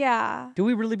meat? Yeah. Do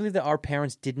we really believe that our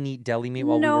parents didn't eat deli meat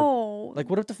while we No. were... Like,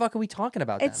 what the fuck are we talking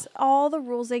about It's then? all the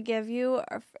rules they give you.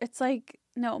 It's like,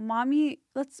 no, mommy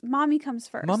comes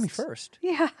first. Mommy first.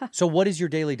 Yeah. So what is your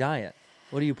daily diet?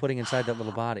 What are you putting inside that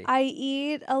little body? I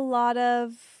eat a lot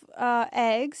of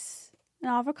eggs and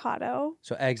avocado.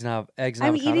 So eggs and I'm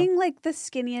avocado? eating like the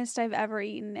skinniest I've ever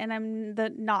eaten, and I'm the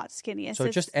not skinniest. So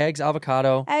It's just eggs,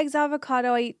 avocado. eggs,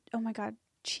 avocado. I eat, oh my God,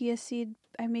 chia seed.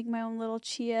 I make my own little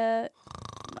chia.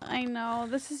 I know.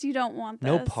 You don't want this.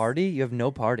 No party? You have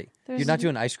no party. There's You're not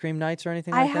doing ice cream nights or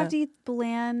anything I like that? have to eat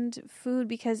bland food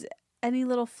because any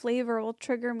little flavor will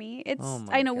trigger me. It's Oh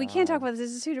my I know we can't talk God. about this.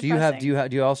 This is too Do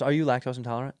depressing. you also are you lactose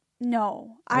intolerant?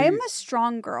 No, Are I am you- a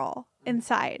strong girl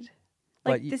inside.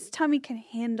 Like But this tummy can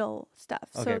handle stuff.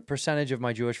 Okay, So percentage of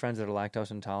my Jewish friends that are lactose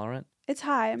intolerant, it's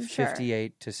high, I'm sure.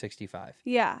 58 to 65.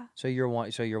 Yeah, So you're one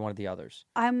of the others.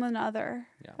 I'm another.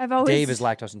 Yeah. I've always Dave is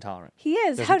lactose intolerant. He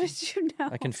is. Doesn't- How did you know?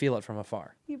 I can feel it from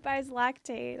afar. He buys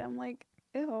lactate. I'm like,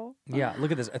 ew. Yeah, look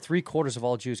at this. 3/4 of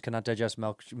all Jews cannot digest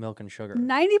milk and sugar.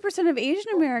 90% of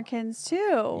Asian Americans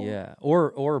too. Yeah,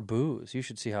 or booze. You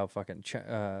should see how fucking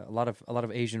a lot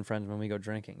of Asian friends when we go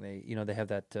drinking, they have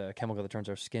that chemical that turns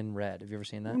our skin red. Have you ever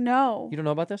seen that? No. You don't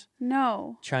know about this?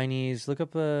 No. Chinese. Look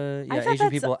up thought Asian that's-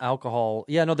 people alcohol.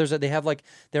 Yeah, no. There's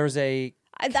a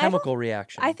I chemical don't-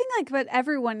 reaction. I think but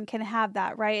everyone can have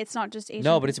that, right? It's not just Asian.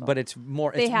 No, but people. it's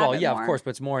more. They It's have well, it yeah, more. of course, but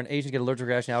it's more. And Asians get allergic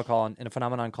reaction to alcohol and a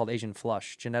phenomenon called Asian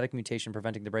flush, genetic mutation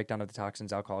preventing the breakdown of the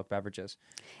toxins alcoholic beverages.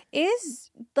 Is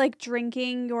like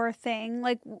drinking your thing?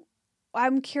 Like,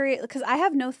 I'm curious because I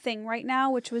have no thing right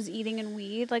now, which was eating and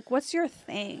weed. Like, what's your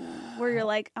thing where you're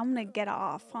like, I'm gonna get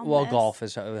off on Well, this? golf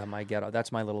is my get.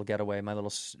 That's my little getaway. My little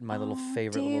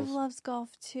favorite. Dave little. loves golf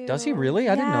too. Does he really?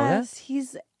 I didn't know that.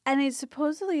 Yes, and it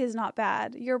supposedly is not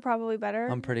bad. You're probably better.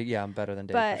 I'm better than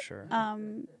Dave but for sure.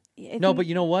 but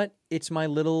you know what? It's my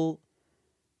little.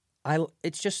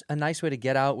 It's just a nice way to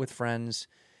get out with friends,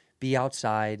 be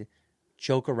outside,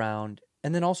 joke around,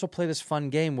 and then also play this fun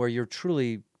game where you're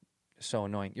truly so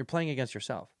annoying. You're playing against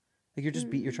yourself. Like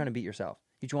you're trying to beat yourself.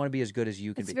 You want to be as good as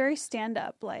you can it's be. very stand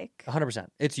up, like 100%.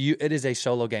 It is a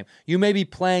solo game. You may be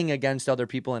playing against other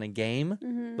people in a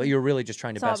game, but you're really just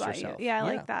trying to it's all best about yourself. you. Yeah, I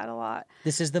like that a lot.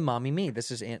 This is the mommy me. This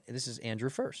is Andrew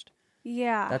first.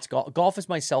 Yeah, That's golf. Golf is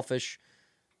my selfish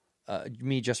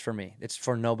me just for me. It's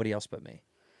for nobody else but me.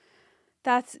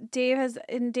 that's Dave has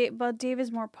in Dave. Well, Dave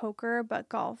is more poker, but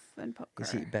golf and poker.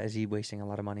 Is he wasting a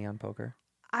lot of money on poker?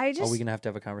 I just Are we gonna have to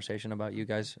have a conversation about you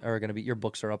guys are gonna be your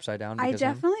books are upside down? I Because of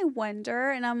him? definitely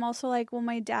wonder, and I'm also like, well,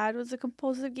 my dad was a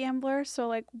compulsive gambler, so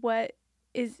like, what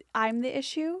is I'm the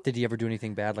issue? Did he ever do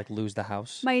anything bad, like lose the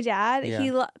house? My dad,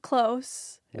 Yeah.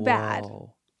 close, bad.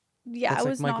 Whoa. Yeah, That's it like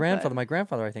was my not grandfather. good. My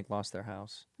grandfather, I think, lost their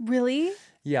house. Really?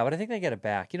 Yeah, but I think they get it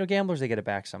back. You know, gamblers, they get it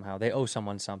back somehow. They owe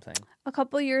someone something. A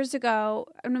couple of years ago,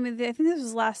 I think this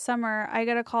was last summer. I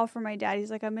got a call from my dad.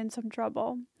 He's like, "I'm in some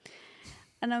trouble,"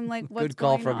 and I'm like, "What's Good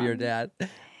call going from your on?" dad.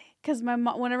 Because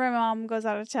whenever my mom goes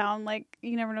out of town, like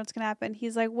you never know what's gonna happen.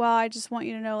 He's like, "Well, I just want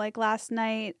you to know, like last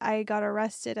night I got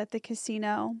arrested at the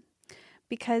casino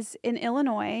because in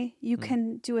Illinois you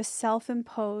can do a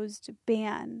self-imposed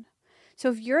ban. So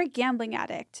if you're a gambling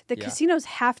addict, the Yeah. casinos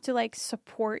have to like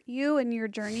support you in your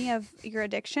journey of your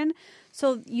addiction.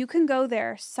 So you can go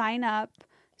there, sign up,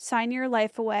 sign your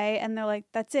life away, and they're like,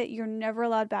 that's it. You're never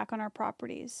allowed back on our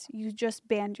properties. You just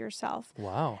banned yourself."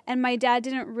 Wow. And my dad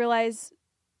didn't realize,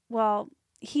 well,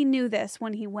 he knew this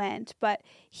when he went, but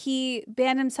he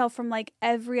banned himself from like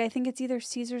I think it's either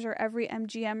Caesars or every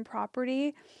MGM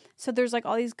property. So there's like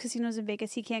all these casinos in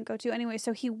Vegas he can't go to anyway.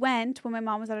 So he went when my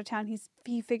mom was out of town.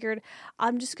 He figured,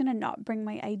 I'm just going to not bring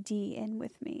my ID in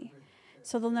with me,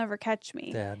 so they'll never catch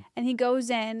me. Dad. And he goes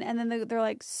in, and then they're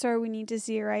like, "Sir, we need to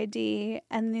see your ID."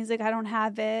 And then he's like, "I don't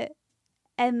have it."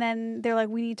 And then they're like,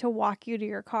 "We need to walk you to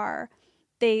your car."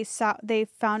 They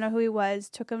found out who he was,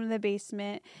 took him to the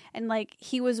basement, and like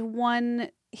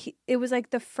it was like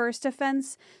the first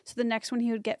offense. So the next one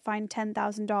he would get fined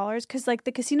 $10,000 because like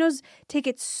the casinos take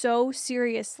it so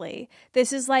seriously.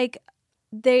 This is like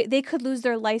they could lose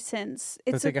their license.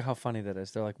 But It's think of how funny that is.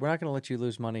 They're like, we're not going to let you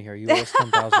lose money here. You owe us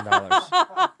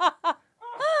 $10,000.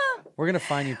 We're going to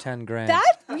fine you $10,000.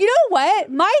 that you know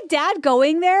what? My dad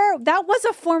going there, that was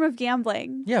a form of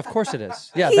gambling. Yeah, of course it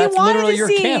is. Yeah, He that's wanted literally to you're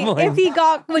see gambling. if he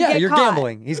would yeah, get you're caught.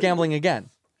 gambling. He's gambling again.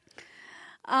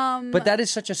 But that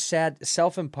is such a sad,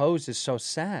 self-imposed is so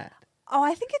sad. Oh,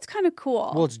 I think it's kind of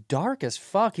cool. Well, it's dark as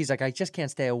fuck. He's like, I just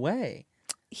can't stay away.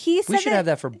 He said We should have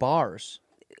that for bars.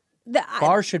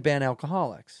 Bars should ban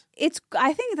alcoholics.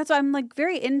 I think that's why I'm like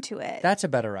very into it. That's a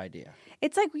better idea.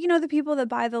 It's like, you know, the people that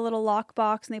buy the little lock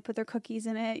box and they put their cookies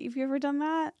in it. Have you ever done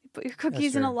that? You put your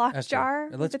cookies in a locked Esther, jar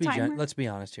with a timer? Let's be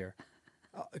honest here.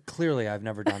 Clearly, I've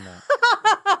never done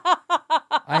that.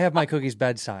 I have my cookies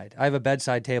bedside. I have a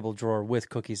bedside table drawer with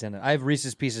cookies in it. I have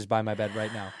Reese's Pieces by my bed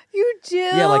right now. You do?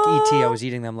 Yeah, like E.T. I was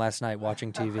eating them last night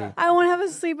watching TV. I want to have a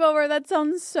sleepover. That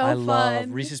sounds so I fun. love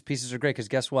Reese's Pieces are great because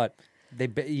guess what?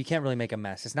 You can't really make a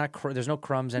mess. It's not. There's no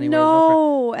crumbs anywhere.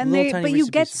 No, and Little tiny but you Reese's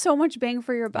get Pieces. so much bang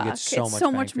for your buck. so It's much so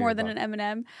bang much for more your than buck. an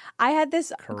M&M. I had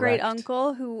this great Correct.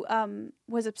 uncle who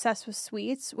was obsessed with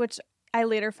sweets, which I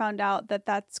later found out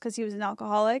that's because he was an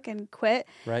alcoholic and quit.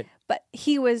 Right. But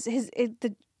he was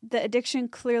the addiction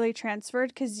clearly transferred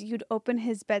because you'd open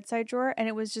his bedside drawer and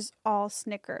it was just all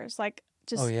Snickers, like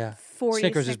just 40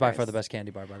 Snickers is by far the best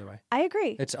candy bar, by the way. I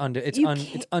agree. It's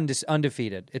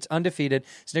undefeated. It's undefeated.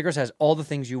 Snickers has all the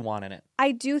things you want in it.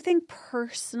 I do think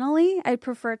personally I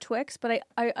prefer Twix, but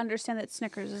I understand that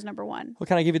Snickers is number one. Well,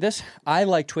 can I give you this? I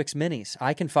like Twix Minis.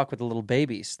 I can fuck with the little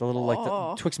babies. The little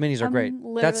the Twix Minis are great.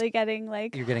 Literally getting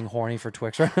like you're getting horny for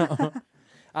Twix right now.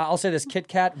 I'll say this: Kit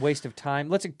Kat, waste of time.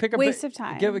 Let's pick a waste of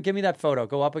time. Give me that photo.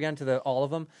 Go up again to all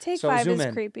of them. Take 5 zoom is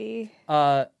in. creepy.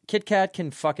 Kit Kat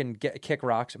can fucking kick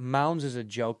rocks. Mounds is a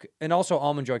joke, and also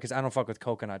Almond Joy because I don't fuck with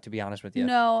coconut. To be honest with you,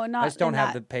 no, not. I just don't in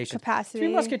have that the patience. Capacity.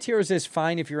 Three Musketeers is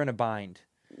fine if you're in a bind.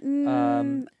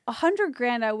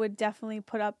 $100,000 I would definitely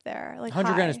put up there. Like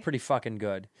 $100,000 is pretty fucking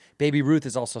good. Baby Ruth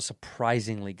is also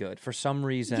surprisingly good for some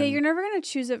reason. Yeah, you're never gonna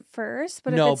choose it first,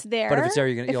 but No, if it's there, but if it's there,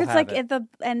 you'll if it's have like it. at the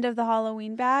end of the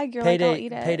Halloween bag, you're Payday, like, I'll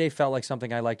eat it. Payday felt like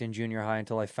something I liked in junior high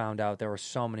until I found out there were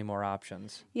so many more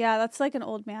options. Yeah, that's like an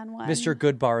old man one. Mr.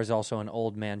 Good Bar is also an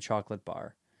old man chocolate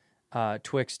bar.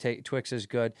 Twix is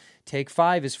good. Take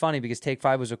 5 is funny because Take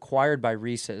 5 was acquired by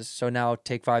Reese's, so now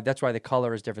Take 5. That's why the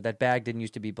color is different. That bag didn't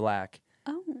used to be black.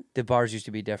 Oh, the bars used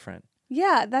to be different.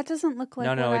 Yeah, that doesn't look like.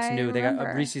 No, it's new. Remember. They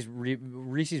got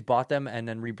Reese's bought them and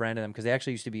then rebranded them because they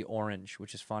actually used to be orange,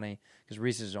 which is funny because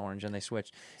Reese's is orange and they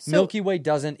switched. Milky Way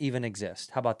doesn't even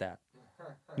exist. How about that?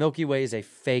 Milky Way is a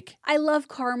fake. I love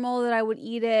caramel that I would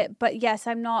eat it, but yes,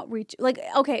 I'm not reaching. Like,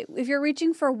 okay, if you're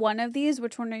reaching for one of these,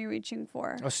 which one are you reaching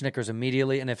for? Oh, Snickers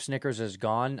immediately. And if Snickers is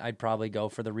gone, I'd probably go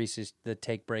for the Reese's, the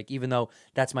take break, even though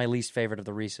that's my least favorite of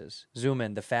the Reese's. Zoom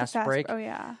in, the fast break. Oh,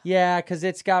 yeah. Yeah, because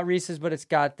it's got Reese's, but it's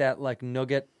got that like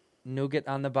nougat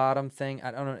on the bottom thing.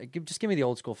 I don't know. Just give me the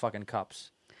old school fucking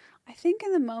cups. I think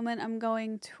in the moment I'm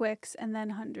going Twix and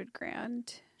then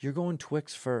 $100,000. You're going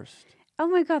Twix first. Oh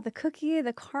my God, the cookie,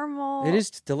 the caramel. It is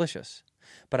delicious,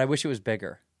 but I wish it was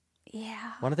bigger.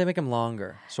 Yeah. Why don't they make them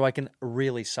longer so I can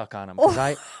really suck on them?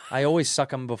 Because I always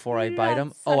suck them before I bite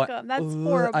them. That's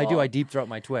horrible. I do. I deep throat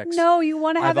my Twix. No, you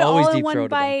want to have it all in one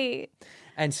bite.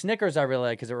 And Snickers I really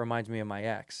like because it reminds me of my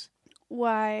ex.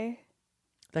 Why?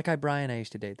 That guy Brian I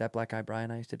used to date. That black guy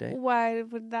Brian I used to date. Why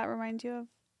would that remind you of?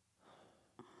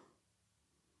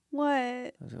 What?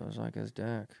 It was like his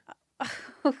dick.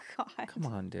 Oh, God. Come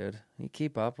on, dude. You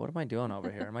keep up. What am I doing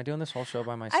over here? Am I doing this whole show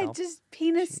by myself?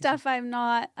 Penis stuff, I'm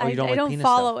not. Oh, you don't I like don't penis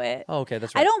follow stuff? it. Oh, okay,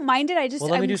 that's right. I don't mind it. I just,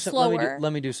 I'm slower.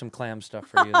 Let me do some clam stuff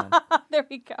for you then. There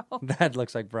we go. That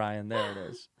looks like Brian. There it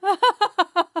is.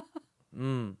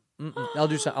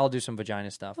 I'll do some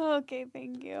vagina stuff. Okay,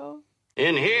 thank you.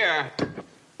 In here,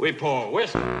 we pour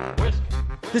whiskey.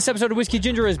 This episode of Whiskey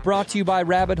Ginger is brought to you by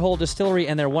Rabbit Hole Distillery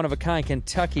and their one-of-a-kind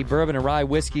Kentucky bourbon and rye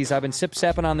whiskeys. I've been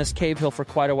sip-sapping on this Cave Hill for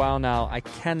quite a while now. I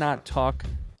cannot talk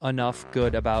enough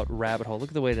good about Rabbit Hole. Look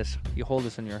at the way you hold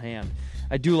this in your hand.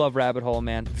 I do love Rabbit Hole,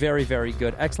 man. Very, very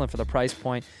good. Excellent for the price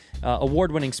point.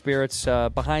 Award-winning spirits.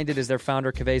 Behind it is their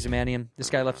founder, Kaveh Zamanian. This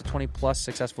guy left a 20-plus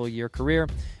successful year career.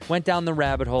 Went down the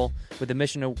rabbit hole with the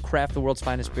mission to craft the world's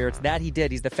finest spirits. That he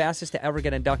did. He's the fastest to ever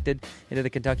get inducted into the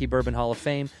Kentucky Bourbon Hall of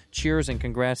Fame. Cheers and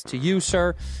congrats to you,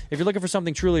 sir. If you're looking for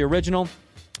something truly original,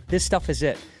 this stuff is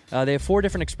it. They have 4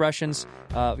 different expressions.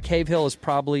 Cave Hill has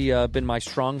probably been my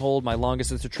stronghold, my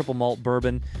longest. It's a triple malt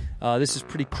bourbon. This is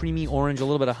pretty creamy orange, a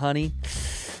little bit of honey,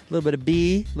 a little bit of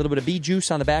bee juice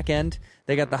on the back end.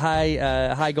 They got the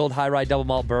high gold, high rye double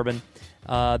malt bourbon.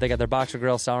 They got their Boxer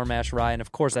Grill sour mash rye, and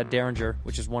of course that Derringer,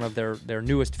 which is one of their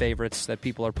newest favorites that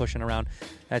people are pushing around.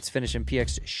 That's finished in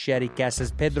PX Sherry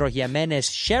Casks, Pedro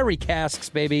Jimenez Sherry Casks,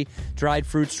 baby. Dried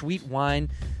fruit, sweet wine.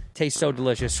 Tastes so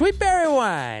delicious. Sweet berry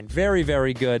wine. Very,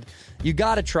 very good. You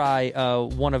got to try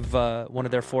one of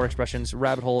their 4 expressions.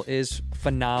 Rabbit Hole is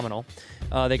phenomenal.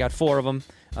 They got 4 of them.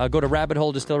 Go to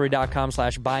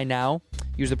rabbitholedistillery.com/buy now.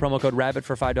 Use the promo code RABBIT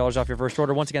for $5 off your first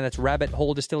order. Once again, that's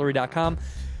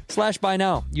rabbitholedistillery.com/buy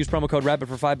now. Use promo code RABBIT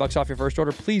for $5 off your first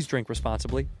order. Please drink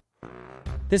responsibly.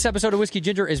 This episode of Whiskey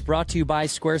Ginger is brought to you by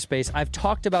Squarespace. I've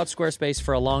talked about Squarespace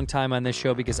for a long time on this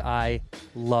show because I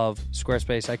love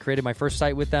Squarespace. I created my first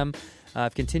site with them.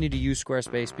 I've continued to use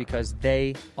Squarespace because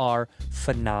they are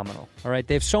phenomenal. All right,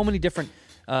 they have so many different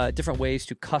ways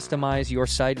to customize your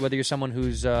site, whether you're someone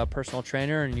who's a personal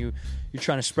trainer and you're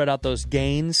trying to spread out those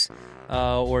gains,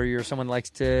 or you're someone who likes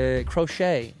to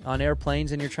crochet on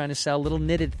airplanes and you're trying to sell little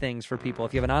knitted things for people.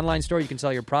 If you have an online store, you can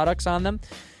sell your products on them.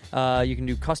 You can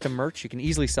do custom merch. You can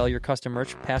easily sell your custom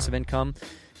merch, passive income,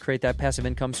 create that passive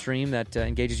income stream that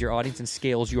engages your audience and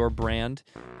scales your brand.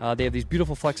 They have these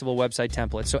beautiful, flexible website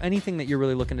templates. So anything that you're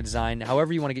really looking to design,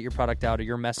 however you want to get your product out or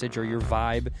your message or your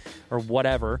vibe or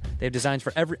whatever, they have designs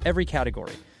for every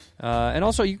category. And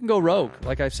also, you can go rogue.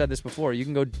 Like I've said this before, you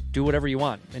can go do whatever you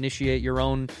want. Initiate your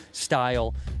own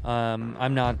style.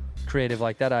 I'm not creative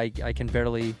like that. I can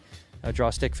barely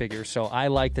draw stick figures, so I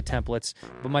like the templates.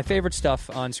 But my favorite stuff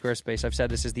on Squarespace, I've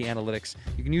said this, is the analytics.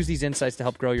 You can use these insights to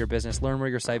help grow your business, learn where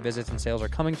your site visits and sales are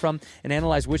coming from, and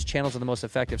analyze which channels are the most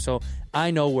effective. So I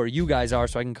know where you guys are,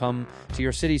 so I can come to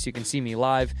your city so you can see me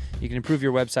live. You can improve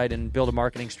your website and build a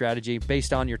marketing strategy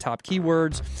based on your top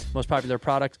keywords, most popular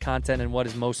product, content, and what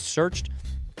is most searched.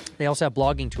 They also have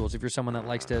blogging tools. If you're someone that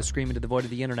likes to scream into the void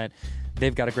of the internet,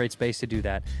 they've got a great space to do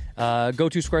that. Go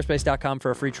to squarespace.com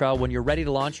for a free trial. When you're ready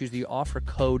to launch, use the offer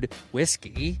code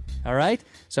WHISKEY. All right?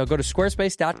 So go to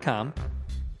squarespace.com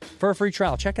for a free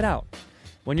trial. Check it out.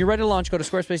 When you're ready to launch, go to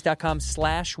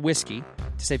squarespace.com/whiskey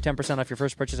to save 10% off your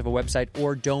first purchase of a website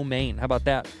or domain. How about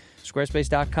that?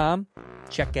 Squarespace.com.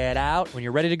 Check it out. When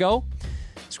you're ready to go,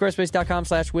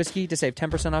 squarespace.com/whiskey to save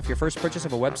 10% off your first purchase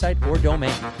of a website or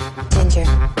domain. Ginger.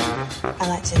 I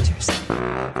like gingers.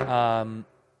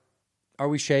 Are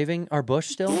we shaving our bush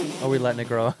still? Or are we letting it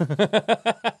grow?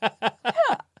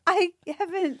 I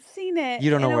haven't seen it.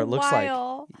 You don't know in what a it looks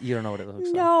while. like. You don't know what it looks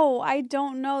like. No, I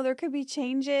don't know. There could be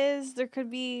changes. There could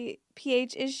be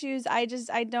pH issues. I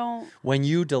don't. When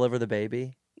you deliver the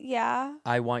baby, Yeah.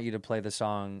 I want you to play the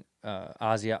song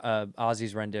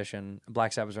Ozzy's rendition,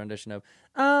 Black Sabbath's rendition of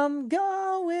 "I'm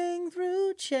going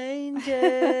through changes."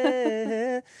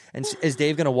 And is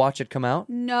Dave going to watch it come out?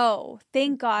 No,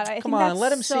 thank God. I Come think on, that's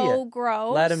let him see so it.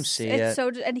 gross. Let him see it's it.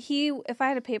 So, and if I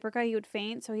had a paper cut, he would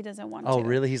faint, so he doesn't want to. Oh,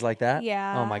 really? He's like that?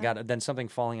 Yeah. Oh my God! Then something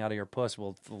falling out of your puss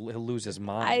he'll lose his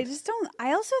mind. I just don't.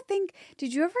 I also think.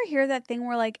 Did you ever hear that thing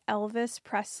where like Elvis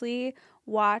Presley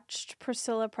watched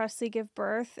Priscilla Presley give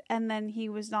birth, and then he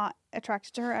was not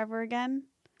attracted to her ever again?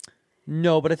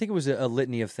 No, but I think it was a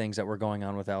litany of things that were going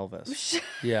on with Elvis.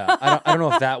 Yeah, I don't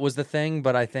know if that was the thing,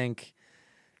 but I think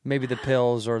maybe the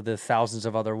pills or the thousands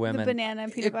of other women. The banana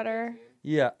and peanut butter.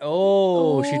 Yeah.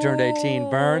 Oh, she turned 18.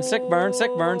 Burn, sick burn,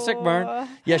 sick burn, sick burn.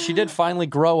 Yeah, she did finally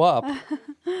grow up.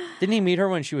 Didn't he meet her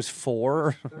when she was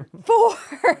 4? 4.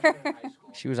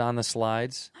 She was on the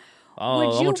slides. Oh,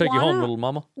 I'm you gonna take you home, wanna- little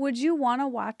mama. Would you want to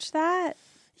watch that?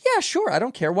 Yeah, sure. I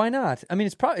don't care. Why not? I mean,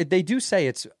 it's probably they do say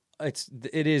it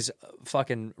is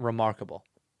fucking remarkable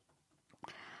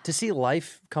to see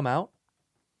life come out.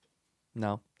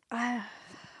 No.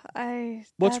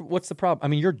 What's the problem? I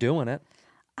mean, you're doing it.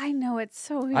 I know it's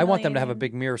so humiliating. I want them to have a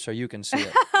big mirror so you can see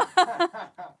it.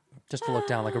 Just to look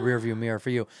down like a rear view mirror for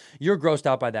you. You're grossed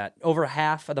out by that. Over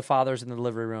half of the fathers in the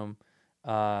delivery room.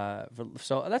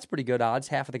 So that's pretty good odds.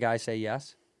 Half of the guys say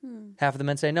yes. Half of the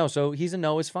men say no. So he's a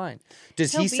no is fine.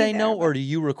 Does he say no, or do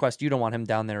you request you don't want him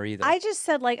down there either? I just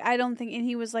said like I don't think, and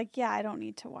he was like, yeah, I don't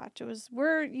need to watch.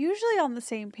 We're usually on the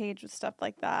same page with stuff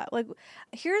like that. Like,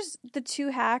 here's the 2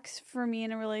 hacks for me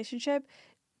in a relationship.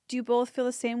 Do you both feel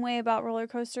the same way about roller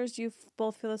coasters? Do you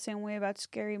both feel the same way about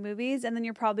scary movies? And then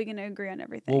you're probably going to agree on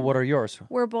everything. Well, what are yours?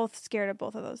 We're both scared of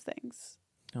both of those things.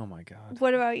 Oh my God.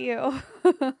 What about you?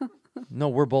 No,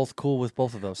 we're both cool with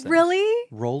both of those things. Really?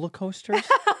 Roller coasters?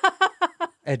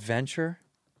 Adventure?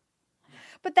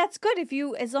 But that's good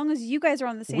as long as you guys are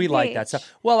on the same page. We like that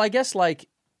stuff. Well, I guess like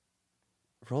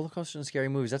roller coasters and scary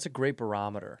movies, that's a great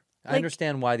barometer. I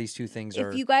understand why these two things are.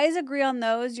 If you guys agree on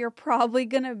those, you're probably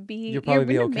gonna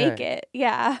okay. Make it.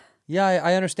 Yeah. Yeah,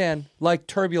 I understand. Like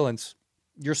turbulence.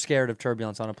 You're scared of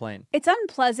turbulence on a plane. It's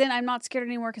unpleasant. I'm not scared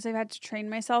anymore because I've had to train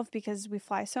myself because we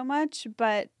fly so much.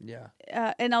 But yeah,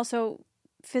 and also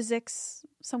physics.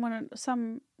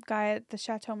 Some guy at the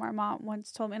Chateau Marmont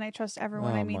once told me, and I trust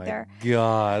everyone I meet there.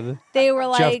 God, they were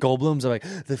like Jeff Goldblum's like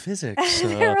the physics.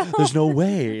 There's no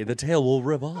way the tail will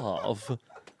revolve.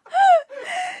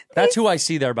 That's who I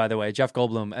see there, by the way. Jeff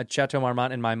Goldblum at Chateau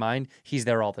Marmont. In my mind, he's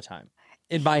there all the time.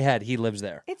 In my head, he lives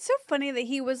there. It's so funny that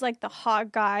he was like the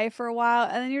hot guy for a while,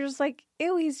 and then you're just like,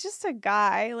 ew, he's just a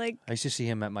guy. Like, I used to see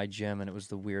him at my gym, and it was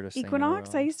the weirdest thing.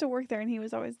 Equinox? I used to work there, and he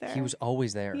was always there. He was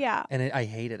always there. Yeah. And I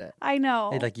hated it. I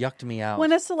know. It like yucked me out.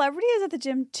 When a celebrity is at the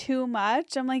gym too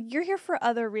much, I'm like, you're here for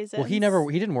other reasons. Well, he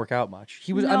didn't work out much.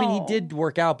 He was, I mean, he did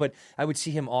work out, but I would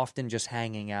see him often just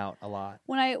hanging out a lot.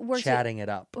 When I worked chatting it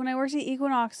up. When I worked at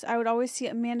Equinox, I would always see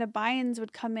Amanda Bynes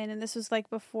would come in, and this was like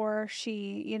before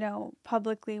she,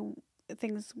 publicly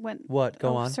things went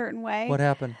a certain way. What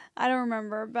happened? I don't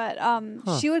remember, but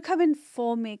she would come in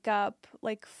full makeup,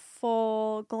 like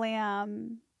full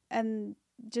glam, and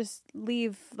just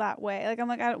leave that way. Like, I'm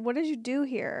like, what did you do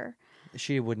here?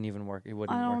 She wouldn't even work. It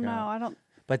wouldn't work out. I don't know. I don't.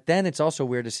 But then it's also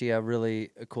weird to see a really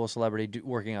cool celebrity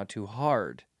working out too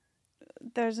hard.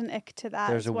 There's an ick to that.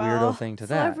 There's as a well. weirdo thing to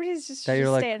that. Celebrities just you're stay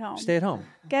like, at home. Stay at home.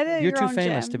 Get it. You're too own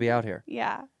famous gym. to be out here.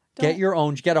 Yeah.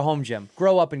 Get a home gym.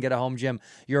 Grow up and get a home gym.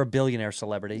 You're a billionaire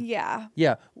celebrity. Yeah.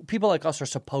 Yeah. People like us are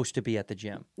supposed to be at the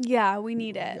gym. Yeah, we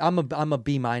need it. I'm a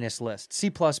B- list. C+,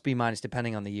 B-,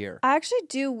 depending on the year. I actually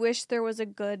do wish there was a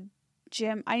good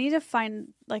gym. I need to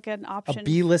find like an option. A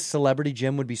B-list celebrity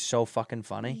gym would be so fucking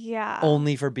funny. Yeah.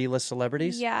 Only for B-list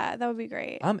celebrities? Yeah, that would be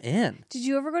great. I'm in. Did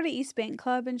you ever go to East Bank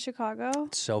Club in Chicago?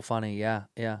 It's so funny. Yeah.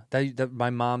 Yeah. My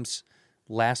mom's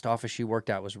last office she worked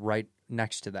at was right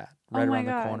next to that, right around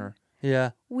the corner.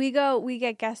 Yeah. We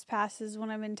get guest passes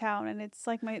when I'm in town, and it's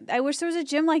like I wish there was a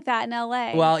gym like that in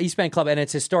LA. Well, East Bank Club, and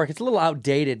it's historic. It's a little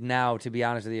outdated now, to be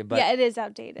honest with you. But yeah, it is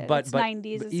outdated. It's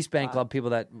 90s. But East Bank Club, people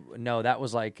that know, that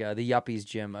was like the Yuppies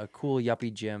gym, a cool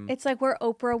yuppie gym. It's like where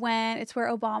Oprah went. It's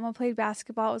where Obama played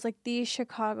basketball. It was like the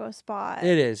Chicago spot.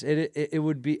 It is. It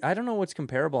would be. I don't know what's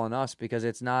comparable on us because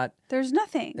it's not. There's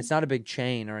nothing. It's not a big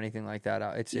chain or anything like that.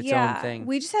 It's its own thing.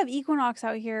 We just have Equinox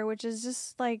out here, which is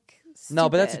just like. Stupid. No,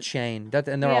 but that's a chain.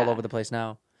 And they're all over the place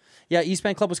now. Yeah, East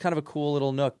Bank Club was kind of a cool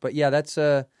little nook, but yeah, that's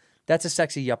a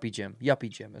sexy yuppie gym. Yuppie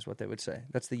gym is what they would say.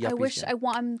 That's the yuppie gym.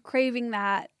 I'm craving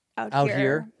that out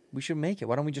here. We should make it.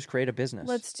 Why don't we just create a business?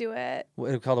 Let's do it.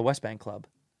 We'll call the West Bank Club.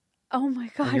 Oh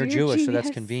my God, and you're Jewish, genius. so that's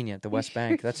convenient. The West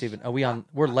Bank. That's even.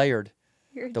 We're layered.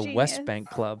 You're the genius. West Bank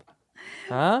Club.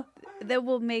 Huh? That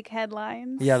will make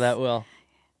headlines. Yeah, that will.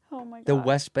 Oh my God. The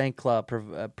West Bank Club,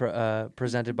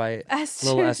 presented by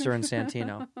little Esther and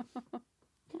Santino.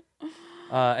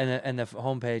 And the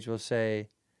homepage will say,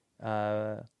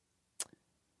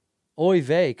 "Oy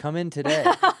vey, come in today."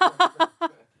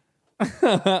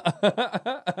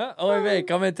 Oy vey,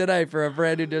 come in today for a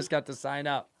brand new discount to sign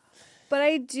up. But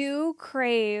I do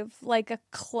crave like a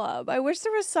club. I wish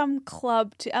there was some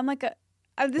club to. I'm like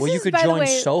you could join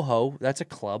Soho. That's a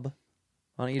club.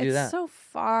 Why don't you do that? It's so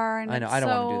far. And I know. I don't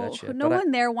want to do that shit. No one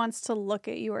there wants to look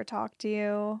at you or talk to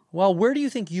you. Well, where do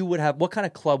you think you would have? What kind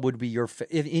of club would be your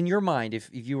in your mind? If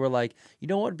you were like, you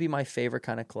know, what would be my favorite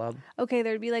kind of club? Okay,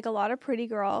 there'd be like a lot of pretty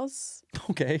girls.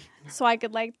 Okay. So I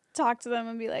could like talk to them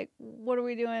and be like, "What are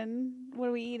we doing? What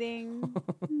are we eating?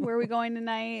 Where are we going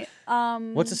tonight?"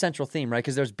 What's the central theme, right?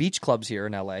 Because there's beach clubs here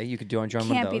in LA. You could join one of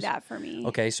those. Can't be that for me.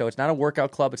 Okay, so it's not a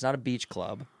workout club. It's not a beach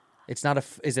club. It's not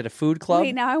is it a food club?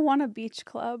 Wait, now I want a beach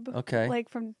club. Okay. Like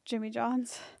from Jimmy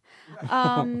John's.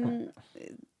 That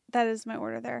is my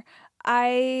order there.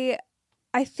 I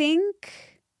think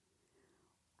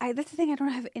that's the thing. I don't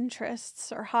have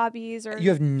interests or hobbies or. You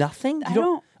have nothing? I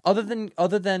don't. Other than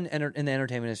in the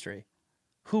entertainment industry.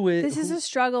 This is a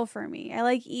struggle for me. I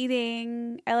like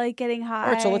eating. I like getting high.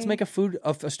 All right, so let's make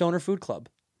a stoner food club.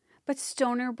 But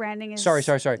stoner branding is... Sorry.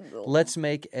 Let's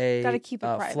make a gotta keep it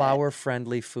private.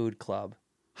 Flower-friendly food club.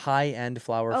 High-end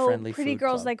flower-friendly food club. Pretty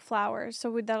girls like flowers,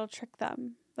 so that'll trick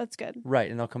them. That's good. Right,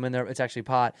 and they'll come in there. It's actually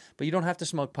pot. But you don't have to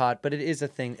smoke pot, but it is a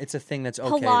thing. It's a thing that's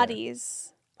okay.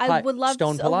 Pilates. I would love a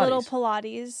little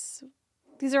Pilates.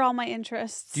 These are all my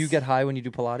interests. Do you get high when you do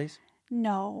Pilates?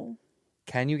 No.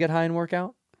 Can you get high and work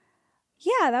out?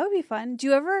 Yeah, that would be fun. Do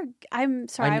you ever... I'm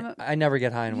sorry. I never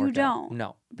get high and work out. You don't?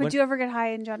 No. But do you ever get high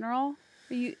in general?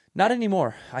 Not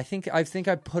anymore. I think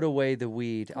I put away the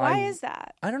weed. Why is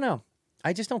that? I don't know.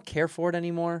 I just don't care for it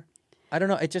anymore. I don't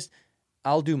know.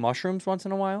 I'll do mushrooms once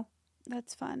in a while.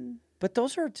 That's fun. But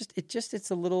those are it's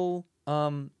a little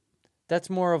that's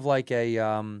more of like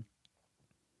a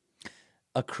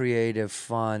creative,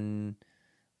 fun,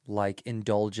 like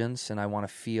indulgence, and I want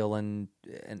to feel and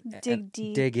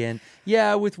dig in.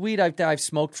 Yeah, with weed, I've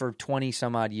smoked for 20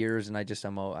 some odd years, and I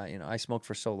smoked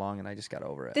for so long, and I just got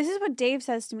over it. This is what Dave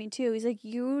says to me too. He's like,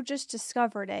 you just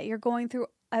discovered it. You're going through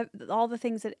all the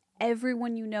things that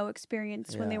everyone you know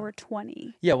experienced when they were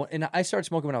 20. Yeah, well, and I started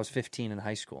smoking when I was 15 in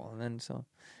high school, and then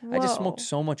I just smoked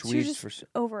so much weed. You're just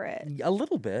over it. A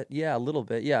little bit. Yeah,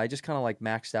 I just kind of like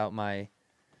maxed out my.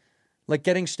 Like,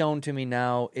 getting stoned to me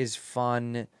now is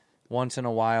fun once in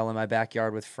a while in my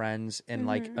backyard with friends and,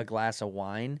 like, a glass of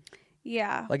wine.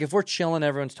 Yeah. Like, if we're chilling,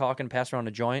 everyone's talking, pass around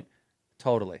a joint,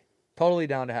 totally. Totally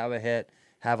down to have a hit,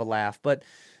 have a laugh. But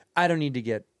I don't need to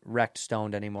get wrecked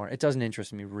stoned anymore. It doesn't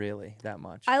interest me really that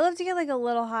much. I love to get, like, a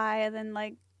little high and then,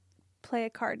 like, play a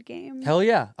card game. Hell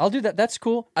yeah. I'll do that. That's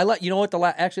cool. You know what?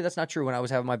 Actually, that's not true. When I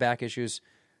was having my back issues,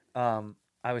 I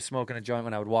was smoking a joint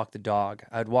when I would walk the dog.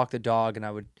 I would walk the dog and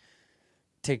I would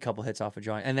take a couple hits off a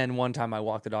joint. And then one time I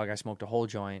walked the dog, I smoked a whole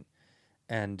joint.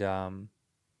 And I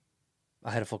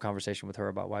had a full conversation with her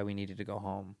about why we needed to go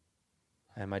home.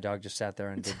 And my dog just sat there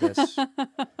and did this.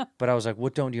 But I was like,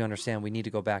 what don't you understand? We need to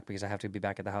go back because I have to be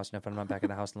back at the house. And if I'm not back at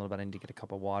the house in a little bit, I need to get a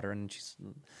cup of water. And she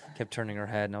kept turning her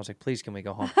head. And I was like, please, can we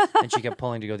go home? And she kept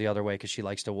pulling to go the other way because she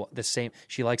likes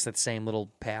she likes that same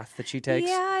little path that she takes.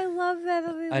 Yeah, I love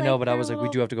that. I know, but I was like, we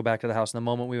do have to go back to the house. And the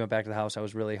moment we went back to the house, I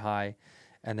was really high.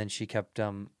 And then she kept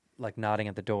like nodding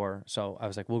at the door. So I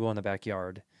was like, we'll go in the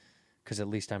backyard because at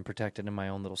least I'm protected in my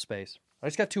own little space. I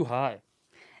just got too high.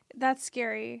 That's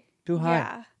scary. Too high.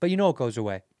 Yeah. But you know it goes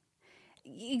away.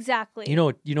 Exactly. You know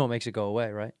what makes it go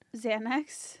away, right?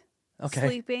 Xanax. Okay.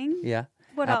 Sleeping. Yeah.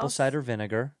 What Apple else? cider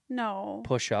vinegar. No.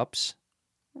 Push-ups.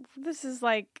 This is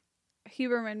like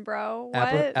Huberman, bro.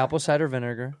 What? Apple cider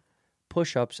vinegar,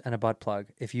 push-ups, and a butt plug.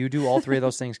 If you do all three of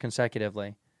those things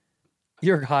consecutively,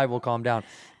 your high will calm down.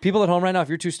 People at home right now, if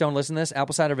you're too stoned, listen to this.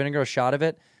 Apple cider vinegar, a shot of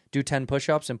it. Do 10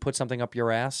 push-ups and put something up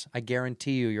your ass. I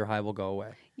guarantee you your high will go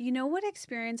away. You know what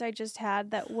experience I just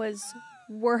had that was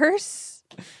worse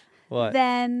What?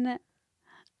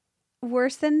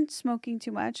 Worse than smoking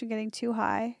too much and getting too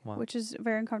high, What? which is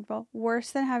very uncomfortable.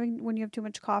 Worse than having when you have too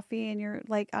much coffee and you're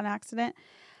like on accident.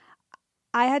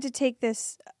 I had to take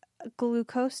this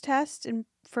glucose test and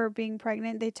for being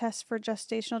pregnant. They test for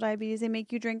gestational diabetes. They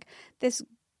make you drink this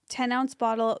 10-ounce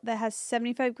bottle that has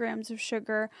 75 grams of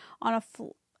sugar on a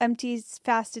empty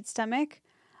fasted stomach.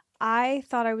 I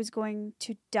thought I was going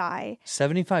to die.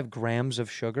 75 grams of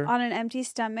sugar? On an empty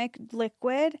stomach,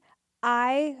 liquid.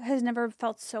 I has never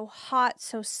felt so hot,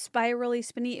 so spirally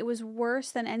spinny. It was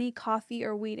worse than any coffee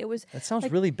or weed. It was. That sounds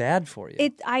like, really bad for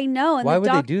you. I know. And why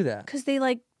would they do that? Because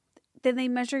then they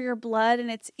measure your blood, and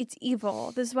it's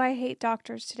evil. This is why I hate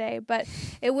doctors today. But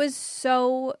it was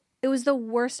the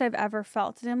worst I've ever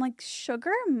felt. And I'm like,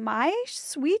 sugar, my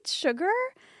sweet sugar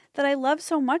that I love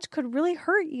so much could really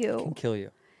hurt you. It can kill you.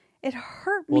 It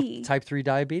hurt me. Well, type 3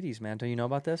 diabetes, man. Don't you know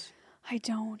about this? I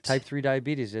don't. Type 3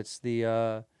 diabetes. It's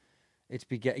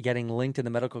getting linked in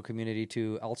the medical community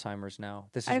to Alzheimer's now.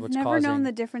 This is I've what's never causing. known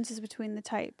the differences between the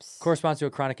types. Corresponds to a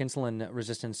chronic insulin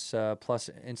resistance plus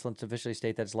insulin deficiency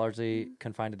state that's largely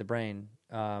confined to the brain.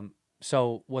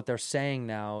 So what they're saying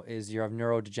now is you have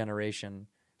neurodegeneration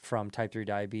from type 3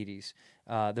 diabetes.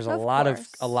 There's a lot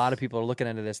of people are looking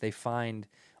into this. They find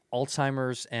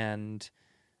Alzheimer's and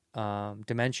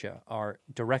dementia are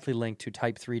directly linked to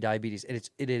type 3 diabetes. And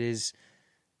it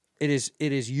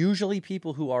is usually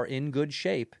people who are in good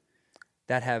shape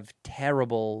that have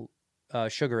terrible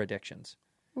sugar addictions.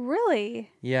 Really?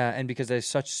 Yeah, and because there's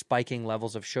such spiking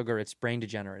levels of sugar, it's brain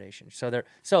degeneration. So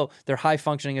they're high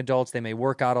functioning adults. They may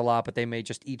work out a lot, but they may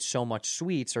just eat so much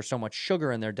sweets or so much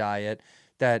sugar in their diet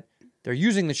that they're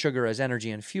using the sugar as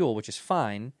energy and fuel, which is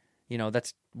fine. You know,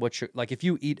 that's what like if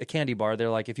you eat a candy bar, they're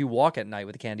like if you walk at night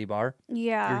with a candy bar,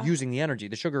 yeah, you're using the energy.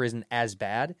 The sugar isn't as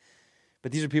bad,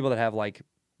 but these are people that have like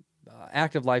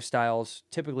active lifestyles,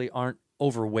 typically aren't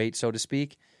overweight, so to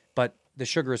speak, but the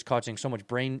sugar is causing so much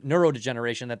brain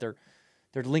neurodegeneration that they're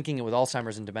linking it with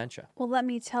Alzheimer's and dementia. Well, let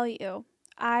me tell you,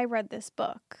 I read this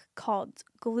book called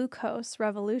Glucose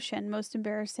Revolution, most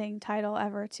embarrassing title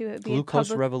ever to be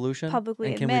Glucose Revolution? Publicly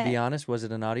and can admit. we be honest, was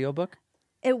it an audiobook?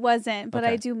 It wasn't, but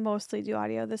Okay. I do mostly do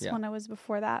audio. This one I was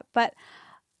before that. But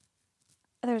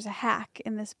there's a hack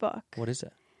in this book. What is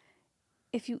it?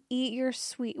 If you eat your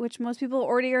sweet, which most people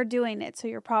already are doing it, so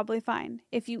you're probably fine.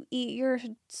 If you eat your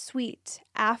sweet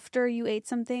after you ate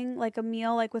something, like a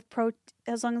meal, like with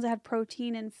as long as it had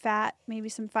protein and fat, maybe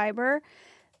some fiber,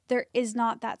 there is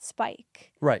not that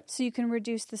spike. Right. So you can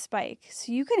reduce the spike.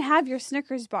 So you can have your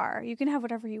Snickers bar. You can have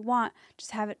whatever you want.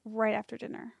 Just have it right after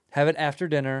dinner. Have it after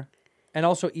dinner, and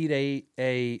also eat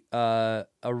a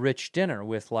rich dinner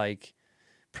with like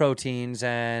proteins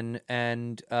and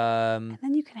then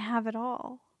you can have it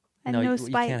all. And no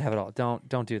spike. You can't have it all.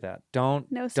 Don't do that. Don't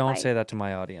say that to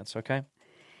my audience, okay?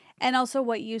 And also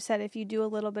what you said, if you do a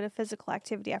little bit of physical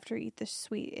activity after you eat the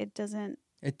sweet, it doesn't.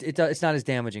 It's not as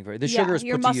damaging for you. The sugar is put to use.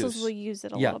 Your muscles will use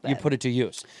it a little bit. Yeah, you put it to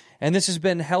use. And this has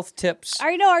been Health Tips.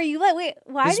 Are you like, wait,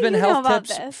 why do you know about this?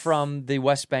 This has been Health Tips from the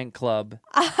West Bank Club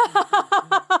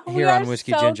here on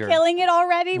Whiskey Ginger. We are killing it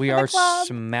already We for are the club.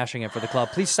 smashing it for the club.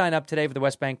 Please sign up today for the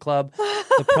West Bank Club.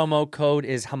 The promo code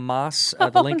is Hamas.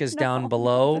 The link is down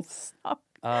below.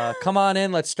 Come on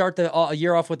in. Let's start the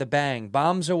year off with a bang.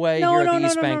 Bombs away here at the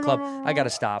East Bank Club. I got to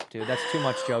stop, dude. That's too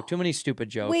much joke. Too many stupid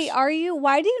jokes. Wait,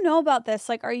 why do you know about this?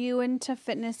 Like, are you into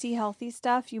fitnessy, healthy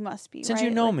stuff? You must be, Since right?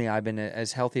 you know me, I've been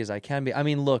as healthy as I can be. I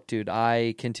mean, look, dude,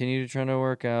 I continue to try to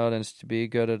work out and to be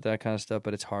good at that kind of stuff,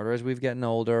 but it's harder as we've gotten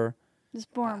older. It's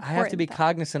more important. I have to be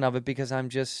cognizant of it because I'm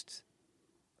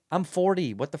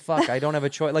 40. What the fuck? I don't have a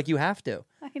choice. Like, you have to.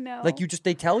 I know. Like,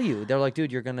 they tell you. They're like,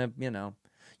 dude, you're going to,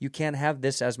 you can't have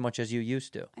this as much as you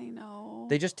used to. I know.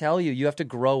 They just tell you. You have to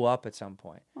grow up at some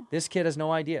point. This kid has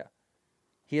no idea.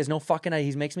 He has no fucking idea.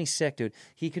 He makes me sick, dude.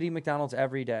 He could eat McDonald's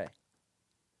every day.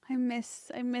 I miss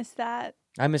that.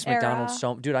 I miss era.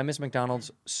 McDonald's dude, I miss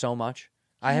McDonald's so much.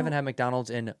 I haven't had McDonald's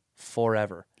in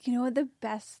forever. You know what the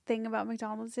best thing about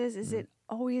McDonald's is it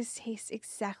always tastes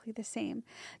exactly the same.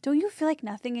 Don't you feel like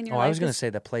nothing in your life? I was going to say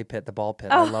the play pit, the ball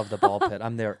pit. I love the ball pit.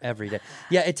 I'm there every day.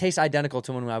 Yeah, it tastes identical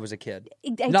to when I was a kid.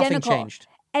 Identical. Nothing changed.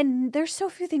 And there's so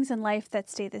few things in life that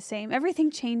stay the same.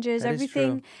 Everything changes. That is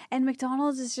true. And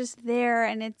McDonald's is just there.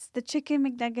 And it's the chicken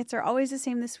McNuggets are always the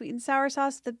same. The sweet and sour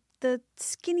sauce, the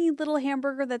skinny little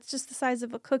hamburger that's just the size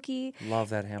of a cookie. Love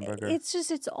that hamburger.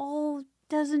 It's all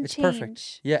doesn't It's change.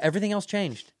 perfect. Yeah, everything else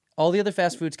changed. All the other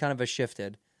fast foods kind of have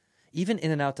shifted. Even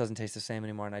In-N-Out doesn't taste the same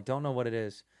anymore, and I don't know what it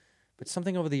is. But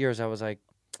something over the years, I was like,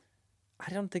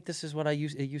 I don't think this is what it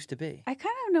used to be. I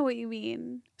kind of know what you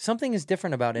mean. Something is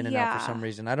different about In-N-Out for some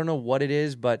reason. I don't know what it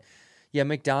is, but yeah,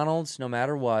 McDonald's, no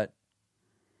matter what.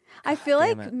 I feel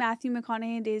like Matthew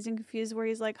McConaughey in Dazed and Confused, where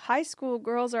he's like, high school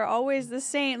girls are always the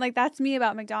same. Like, that's me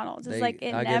about McDonald's. It's like,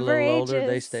 it I never get a little ages. older,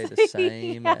 they stay the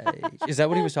same age. Is that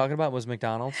what he was talking about, was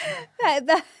McDonald's?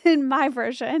 That in my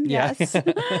version, Yeah. yes.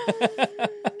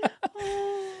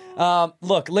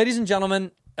 Look, ladies and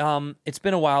gentlemen, it's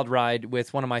been a wild ride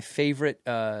with one of my favorite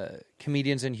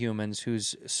comedians and humans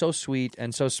who's so sweet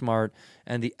and so smart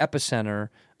and the epicenter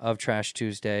of Trash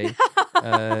Tuesday.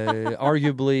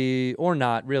 Arguably, or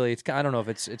not really. I don't know if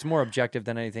it's more objective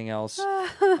than anything else.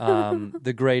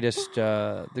 The greatest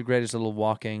little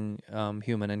walking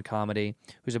human in comedy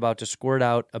who's about to squirt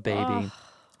out a baby.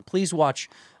 Please watch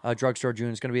Drugstore June.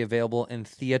 It's going to be available in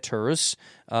theaters.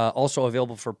 Also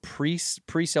available for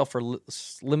pre-sale for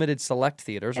limited select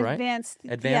theaters, right?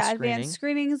 Advanced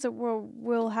screenings.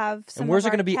 We'll have some. And where's it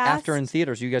going to be cast. after in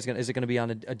theaters? Is it going to be on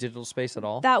a digital space at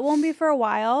all? That won't be for a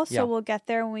while, so we'll get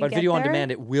there when we get there. But video on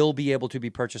demand, it will be able to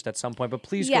be purchased at some point. But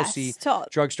please go see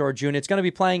Drugstore June. It's going to be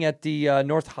playing at the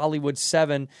North Hollywood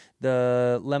 7,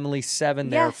 the Lemley 7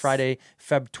 there, Friday,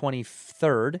 Feb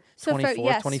 23rd,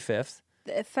 24th, 25th.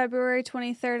 February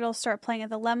 23rd, it'll start playing at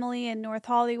the Lemley in North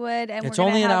Hollywood. And it's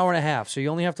only an hour and a half, so you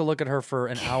only have to look at her for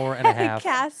an hour and a half.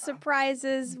 Cast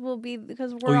surprises will be,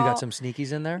 because we're you got some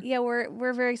sneakies in there? Yeah,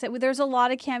 we're very excited. There's a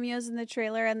lot of cameos in the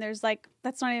trailer, and there's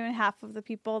that's not even half of the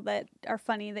people that are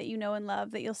funny that you know and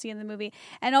love that you'll see in the movie.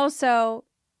 And also,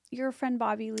 your friend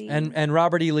Bobby Lee. And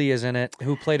Robert E. Lee is in it,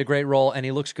 who played a great role, and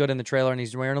he looks good in the trailer, and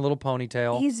he's wearing a little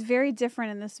ponytail. He's very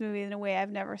different in this movie in a way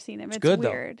I've never seen him. It's good,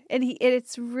 weird. Though. And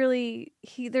it's really,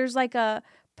 there's like a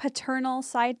paternal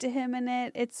side to him in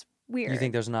it. It's weird. You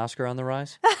think there's an Oscar on the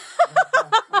rise?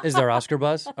 Is there Oscar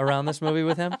buzz around this movie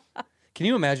with him? Can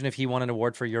you imagine if he won an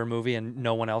award for your movie and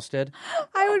no one else did?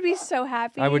 I would be so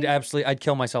happy. I'd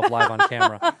kill myself live on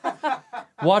camera.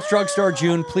 Watch Drugstore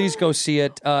June. Please go see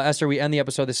it. Esther, we end the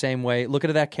episode the same way. Look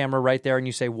at that camera right there, and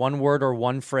you say one word or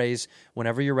one phrase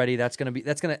whenever you're ready. That's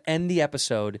gonna end the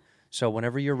episode. So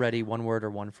whenever you're ready, one word or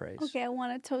one phrase. Okay, I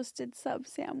want a toasted sub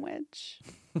sandwich.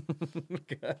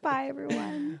 Bye,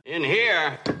 everyone. In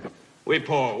here, we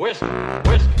pour whisk,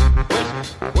 whisk,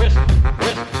 whisk, whisk,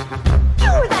 whisk.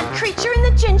 You were that creature in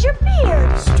the ginger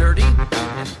beard. Sturdy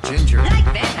and ginger. Like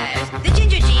vampires, the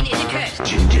ginger gene is a curse.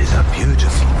 Gingers are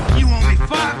beautiful. You owe me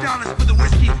 $5 for the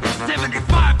whiskey and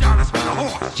 $75 for the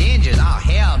horse. Gingers? Oh,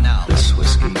 hell no. This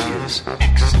whiskey is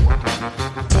excellent.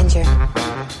 Ginger.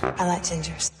 I like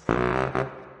gingers.